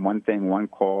one thing, one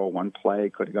call, one play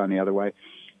could have gone the other way.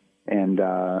 And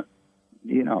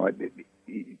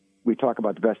we talk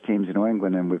about the best teams in New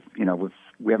England, and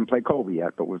we haven't played Colby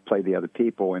yet, but we've played the other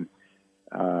people, and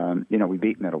we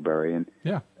beat Middlebury, and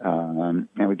and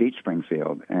we beat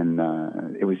Springfield, and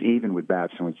it was even with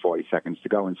Babson with 40 seconds to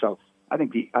go. And so I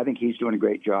think he's doing a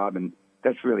great job, and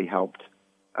that's really helped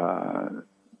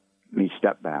me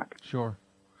step back. Sure.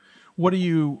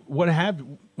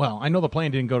 I know the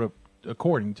plan didn't go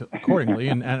accordingly,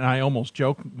 and I almost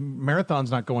joke, Marathon's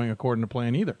not going according to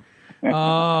plan either.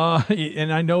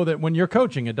 And I know that when you're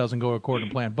coaching, it doesn't go according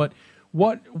to plan. But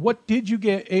what did you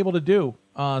get able to do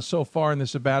so far in the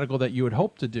sabbatical that you had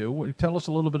hoped to do? Tell us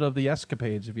a little bit of the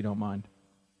escapades, if you don't mind.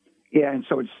 Yeah, and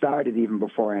so it started even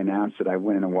before I announced it. I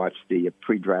went in and watched the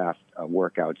pre-draft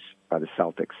workouts by the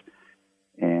Celtics.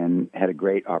 and had a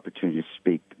great opportunity to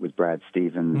speak with Brad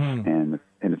Stevens and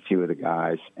a few of the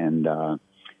guys, and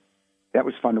that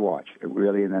was fun to watch. It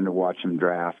really, and then to watch them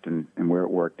draft and where it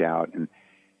worked out, and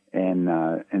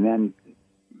then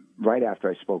right after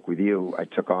I spoke with you, I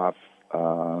took off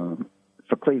for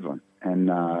Cleveland, and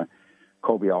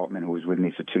Kobe Altman, who was with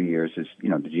me for 2 years, is the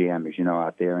GM, as you know,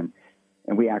 out there, and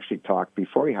we actually talked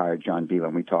before he hired John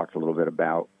Beelan. We talked a little bit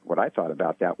about what I thought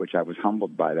about that, which I was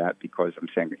humbled by that, because I'm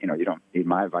saying, you don't need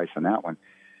my advice on that one.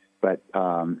 But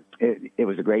it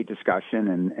was a great discussion,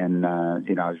 and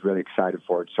I was really excited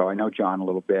for it. So I know John a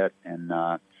little bit, and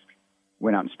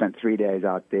went out and spent 3 days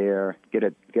out there. Get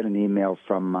an email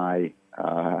from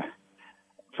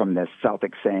from the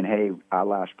Celtics saying, "Hey, our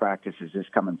last practice is this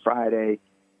coming Friday.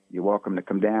 You're welcome to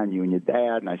come down, you and your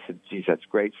dad." And I said, "Geez, that's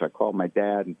great." So I called my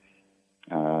dad, and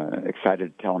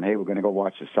excited to tell him, "Hey, we're going to go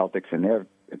watch the Celtics in their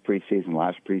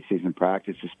last preseason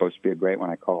practice. It's supposed to be a great one."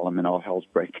 I call him, and all hell's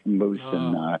breaking loose.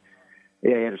 And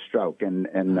he had a stroke, and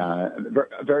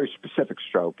a very specific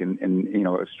stroke,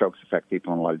 and strokes affect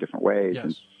people in a lot of different ways. Yes.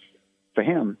 And for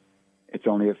him, it's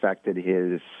only affected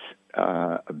his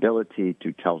ability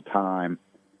to tell time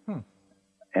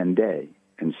and day.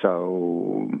 And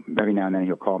so every now and then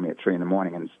he'll call me at 3 a.m.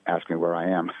 and ask me where I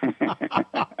am.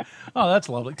 Oh, that's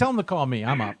lovely. Tell him to call me.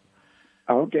 I'm up.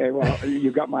 Okay, well, you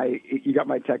got my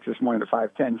text this morning at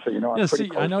 5:10, so you know I'm pretty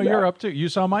close. I know to you're that. up too. You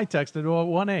saw my text at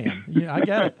 1 a.m. Yeah, I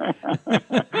get it.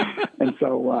 And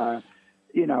so,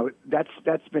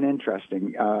 that's been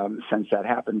interesting since that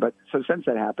happened. Since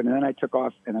that happened, and then I took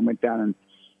off and I went down and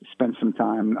spent some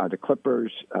time. The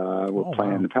Clippers were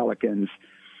playing the Pelicans,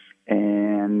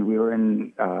 and we were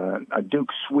in a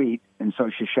Duke suite, and so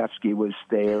Krzyzewski was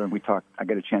there, and we talked. I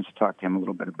got a chance to talk to him a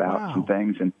little bit about some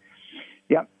things, and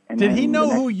yep. And did he know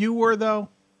who you were, though?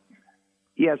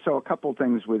 Yeah, so a couple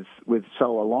things with a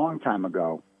long time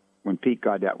ago, when Pete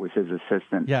Gaudette was his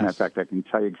assistant. Yes. And in fact, I can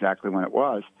tell you exactly when it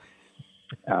was.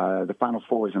 The Final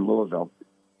Four was in Louisville,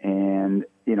 and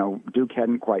Duke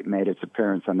hadn't quite made its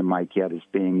appearance under Mike yet as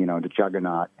being the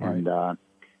juggernaut. Right. And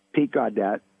Pete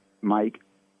Gaudette, Mike,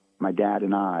 my dad,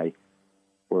 and I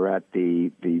were at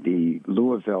the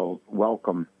Louisville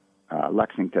welcome,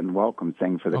 Lexington welcome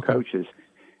thing for the coaches,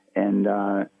 and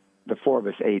the four of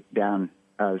us sat down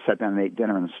and ate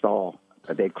dinner in a stall.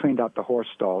 They cleaned out the horse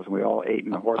stalls, and we all ate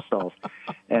in the horse stalls.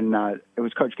 And it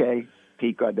was Coach K,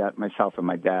 Pete Gaudette, myself, and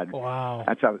my dad. Wow.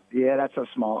 That's how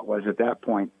small it was at that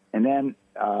point. And then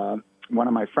one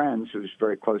of my friends, who's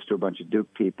very close to a bunch of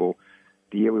Duke people,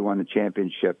 the year we won the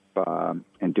championship,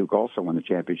 and Duke also won the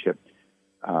championship,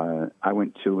 I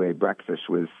went to a breakfast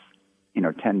with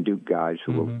 10 Duke guys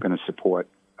who were going to support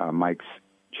Mike's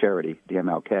charity, the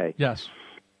MLK. Yes.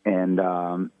 And,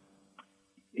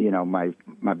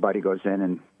 my buddy goes in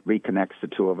and reconnects the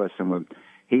two of us, and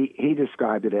he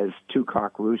described it as two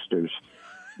cock roosters,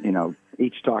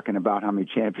 each talking about how many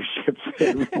championships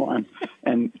they won.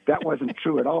 And that wasn't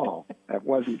true at all. That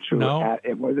wasn't true. No.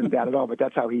 It wasn't that at all, but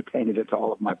that's how he painted it to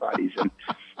all of my buddies. And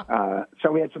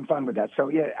so we had some fun with that. So,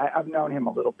 yeah, I've known him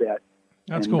a little bit.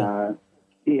 That's cool.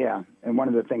 Yeah, and one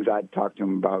of the things I'd talked to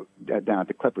him about down at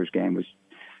the Clippers game was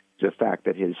the fact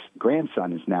that his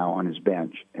grandson is now on his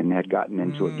bench and had gotten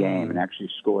into a game and actually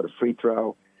scored a free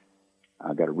throw,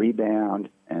 got a rebound,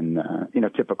 and,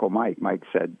 typical Mike. Mike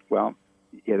said, well,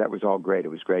 yeah, that was all great. It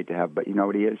was great to have, but you know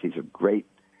what he is? He's a great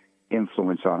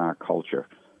influence on our culture.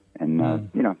 And,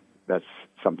 that's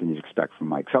something you'd expect from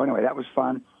Mike. So anyway, that was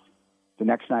fun. The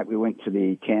next night we went to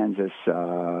the Kansas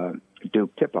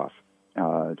Duke tip-off,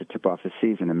 to tip off the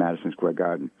season in Madison Square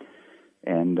Garden.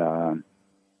 And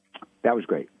that was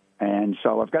great. And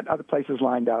so I've got other places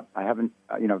lined up. I haven't,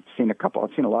 seen a couple.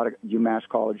 I've seen a lot of UMass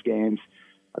college games.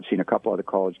 I've seen a couple other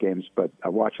college games, but I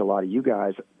watch a lot of you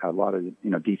guys, a lot of,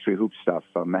 D3 hoop stuff.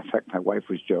 Matter of fact, my wife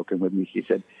was joking with me. She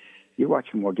said, "You're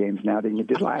watching more games now than you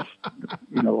did last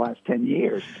 10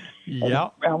 years." Yeah.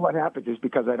 And what happens is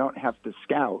because I don't have to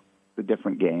scout the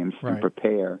different games and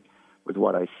prepare with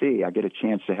what I see, I get a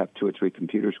chance to have 2 or 3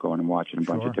 computers going and watching a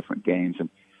bunch of different games. And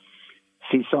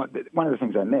see, so one of the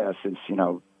things I miss is,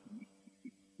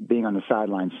 being on the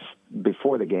sidelines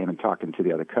before the game and talking to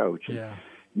the other coach. Yeah.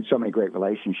 And so many great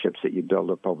relationships that you build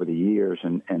up over the years.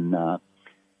 And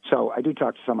so I do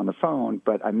talk to some on the phone,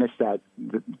 but I miss the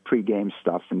pregame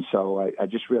stuff. And so I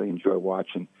just really enjoy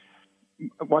watching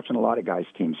a lot of guys'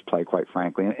 teams play, quite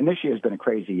frankly. And this year has been a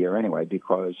crazy year anyway,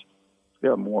 because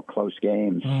there are more close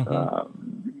games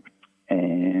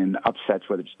and upsets,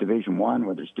 whether it's Division I,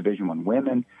 whether it's Division I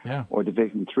women or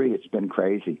Division III. It's been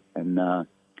crazy. And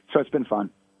so it's been fun.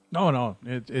 No,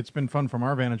 it's been fun from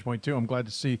our vantage point too. I'm glad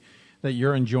to see that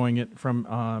you're enjoying it from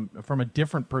a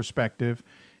different perspective.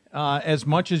 as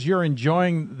much as you're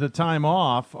enjoying the time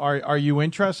off, are you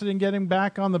interested in getting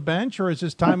back on the bench, or is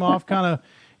this time off kind of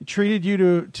treated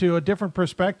you to a different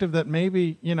perspective that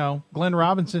maybe, Glenn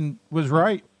Robinson was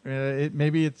right?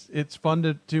 Maybe it's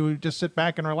fun to just sit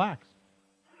back and relax.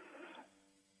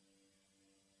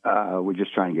 We're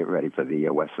just trying to get ready for the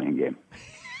Wesleyan game.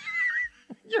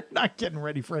 You're not getting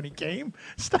ready for any game.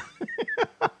 Stop.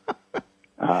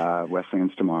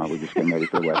 Wesleyan's tomorrow. We're just getting ready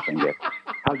for the Wesleyan game.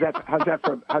 How's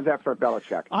that for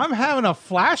Belichick? I'm having a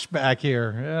flashback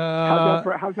here.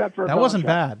 How's that for? That wasn't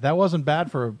bad. That wasn't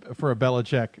bad for a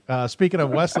Belichick. Speaking of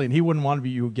Wesleyan, he wouldn't want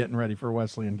you getting ready for a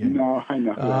Wesleyan game. No, I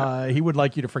know. He would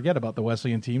like you to forget about the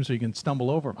Wesleyan team so you can stumble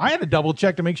over him. I had to double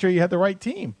check to make sure you had the right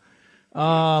team.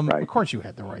 Right. Of course, you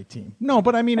had the right team. No,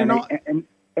 but I mean,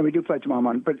 and we do play tomorrow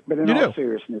morning. But in all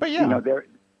seriousness, but yeah.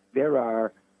 There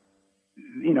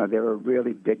are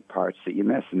really big parts that you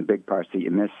miss, and the big parts that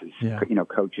you miss is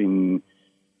coaching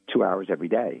 2 hours every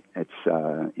day. It's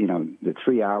the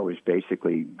 3 hours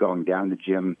basically going down the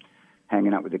gym,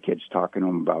 hanging out with the kids, talking to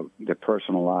them about their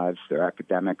personal lives, their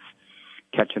academics,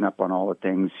 catching up on all the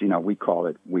things. We call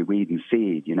it we weed and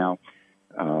feed. We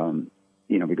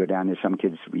go down there. Some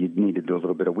kids, you need to do a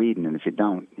little bit of weeding, and if you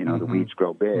don't, the weeds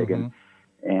grow big. Mm-hmm.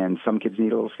 And some kids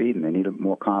need a little feeding. They need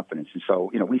more confidence. And so,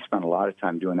 we spent a lot of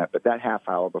time doing that. But that half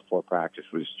hour before practice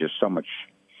was just so much.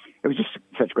 It was just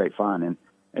such great fun.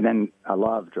 And then I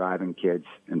love driving kids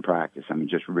in practice. I mean,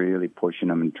 just really pushing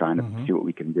them and trying to see what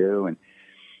we can do. And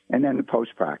then the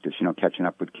post practice, catching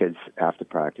up with kids after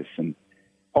practice, and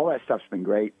all that stuff's been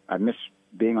great. I miss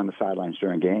being on the sidelines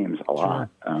during games a lot.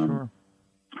 Sure.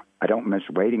 I don't miss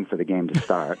waiting for the game to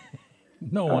start.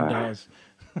 No one does.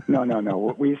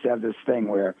 No. We used to have this thing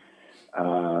where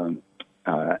Aaron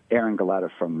Galetta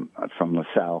from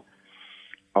LaSalle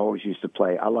always used to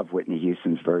play. I love Whitney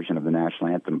Houston's version of the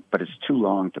national anthem, but it's too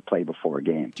long to play before a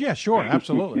game. Yeah, sure,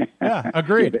 absolutely. Yeah,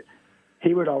 agreed.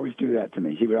 He would always do that to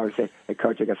me. He would always say, "Hey,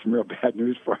 Coach, I got some real bad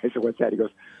news for you." I said, "What's that?" He goes,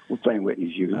 "We're playing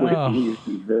Whitney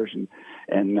Houston's version,"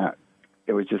 and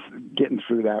it was just getting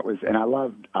through that and I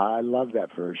love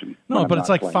that version. No, but it's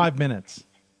like playing. 5 minutes.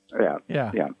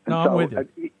 Yeah. No, so I'm with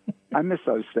you. I miss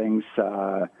those things.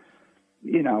 We'll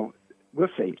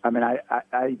see. I mean,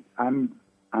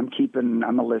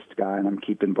 I'm a list guy, and I'm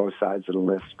keeping both sides of the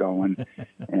list going,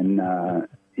 and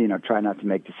try not to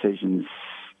make decisions,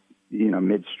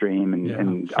 midstream,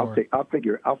 and sure. I'll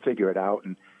figure it out,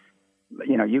 and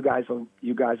you guys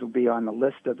will be on the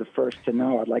list of the first to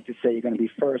know. I'd like to say you're going to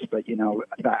be first, but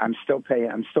I'm still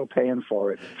paying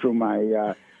for it through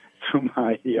my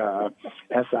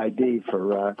SID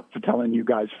for telling you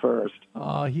guys first.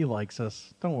 Oh, he likes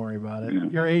us. Don't worry about it. Yeah.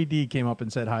 Your AD came up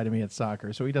and said hi to me at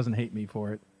soccer, so he doesn't hate me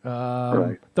for it.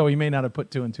 Right. Though he may not have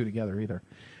put two and two together either.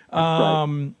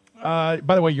 Right.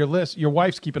 By the way, your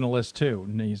wife's keeping a list too,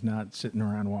 and he's not sitting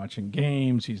around watching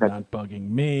games. He's not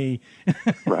bugging me.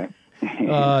 Right.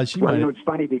 It's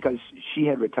funny because she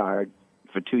had retired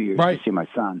for 2 years to see my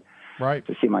son. Right.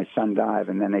 To see my son dive,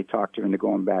 and then they talked her into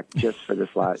going back just for this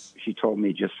last. She told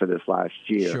me just for this last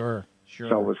year. Sure.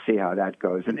 So we'll see how that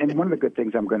goes. And one of the good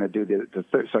things I'm going to do, the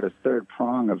third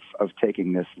prong of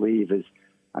taking this leave is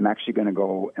I'm actually going to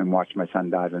go and watch my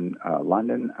son dive in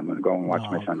London. I'm going to go and watch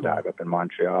my son dive up in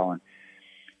Montreal,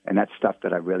 and that's stuff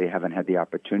that I really haven't had the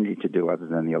opportunity to do other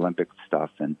than the Olympic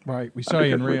stuff. And right, we saw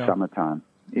you in Rio. Summertime.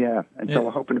 Yeah, and so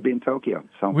we're hoping to be in Tokyo.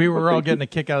 So we were all getting a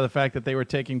kick out of the fact that they were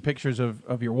taking pictures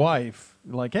of your wife.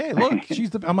 Like, hey, look, she's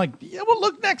the. I'm like, yeah, well,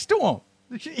 look next to him.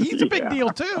 He's a big deal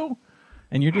too,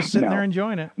 and you're just sitting there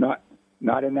enjoying it. Not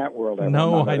in that world.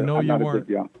 No, I know you weren't.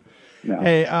 No.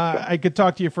 Hey, I could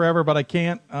talk to you forever, but I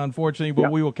can't, unfortunately.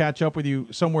 But we will catch up with you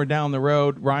somewhere down the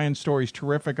road. Ryan's story's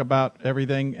terrific about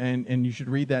everything, and you should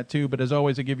read that too. But as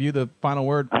always, I give you the final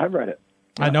word. I've read it.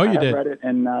 I know you did. I read it,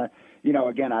 and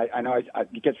again, I know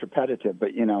it gets repetitive, but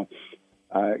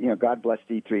God bless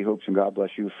D3 Hoops, and God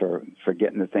bless you for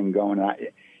getting the thing going.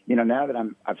 And now that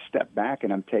I've stepped back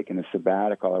and I'm taking a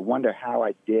sabbatical, I wonder how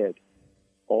I did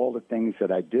all the things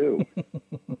that I do.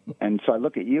 And so I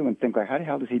look at you and think, like, how the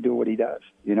hell does he do what he does?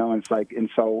 And it's like, and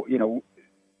so,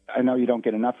 I know you don't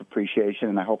get enough appreciation,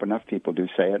 and I hope enough people do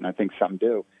say it, and I think some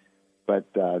do.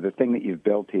 But the thing that you've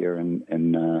built here,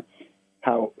 and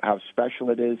how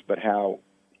special it is, but how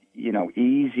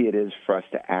easy it is for us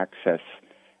to access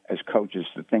as coaches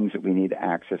the things that we need to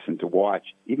access and to watch.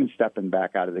 Even stepping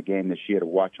back out of the game this year to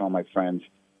watch all my friends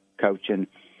coaching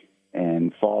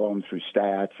and follow them through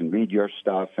stats and read your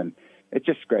stuff, and it's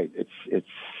just great. It's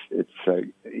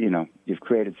you've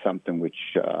created something which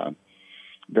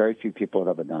very few people have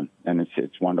ever done, and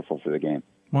it's wonderful for the game.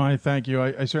 Well, thank you.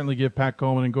 I certainly give Pat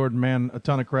Coleman and Gordon Mann a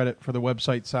ton of credit for the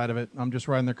website side of it. I'm just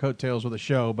riding their coattails with a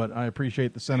show, but I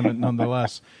appreciate the sentiment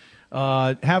nonetheless.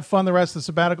 Have fun the rest of the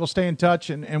sabbatical. Stay in touch,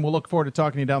 and we'll look forward to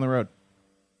talking to you down the road.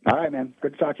 All right, man.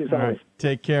 Good to talk to you as always. Right.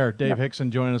 Take care. Dave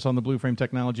Hickson joining us on the Blue Frame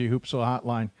Technology Hoopsville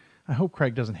Hotline. I hope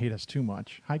Craig doesn't hate us too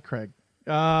much. Hi, Craig.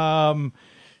 Yeah,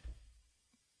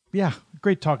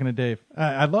 great talking to Dave.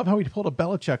 I love how he pulled a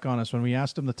Belichick on us when we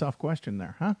asked him the tough question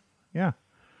there, huh? Yeah.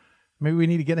 Maybe we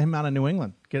need to get him out of New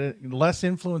England, get less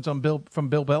influence on from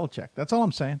Bill Belichick. That's all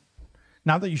I'm saying.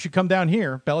 Not that you should come down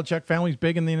here. Belichick family's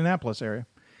big in the Indianapolis area.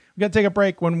 We got to take a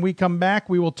break. When we come back,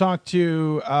 we will talk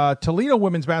to Toledo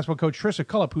women's basketball coach Trisha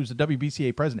Cullip, who's the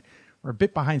WBCA president. We're a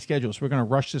bit behind schedule, so we're going to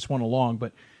rush this one along,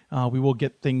 but we will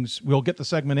get we'll get the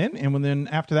segment in, and then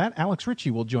after that, Alex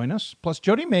Ritchie will join us, plus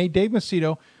Jody May, Dave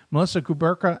Macedo, Melissa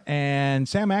Kuberka, and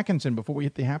Sam Atkinson before we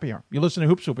hit the happy hour. You listen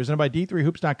to Hoopsville, presented by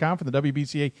D3Hoops.com for the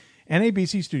WBCA and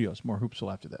ABC studios. More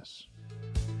Hoopsville after this.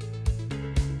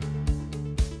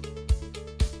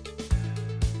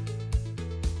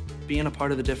 Being a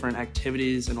part of the different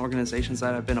activities and organizations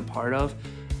that I've been a part of,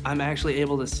 I'm actually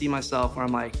able to see myself where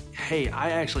I'm like, hey,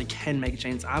 I actually can make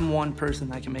change. I'm one person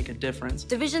that can make a difference.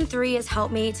 Division III has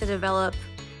helped me to develop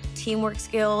teamwork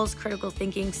skills, critical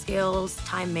thinking skills,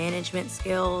 time management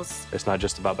skills. It's not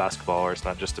just about basketball, or it's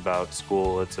not just about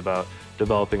school. It's about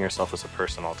developing yourself as a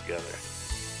person altogether.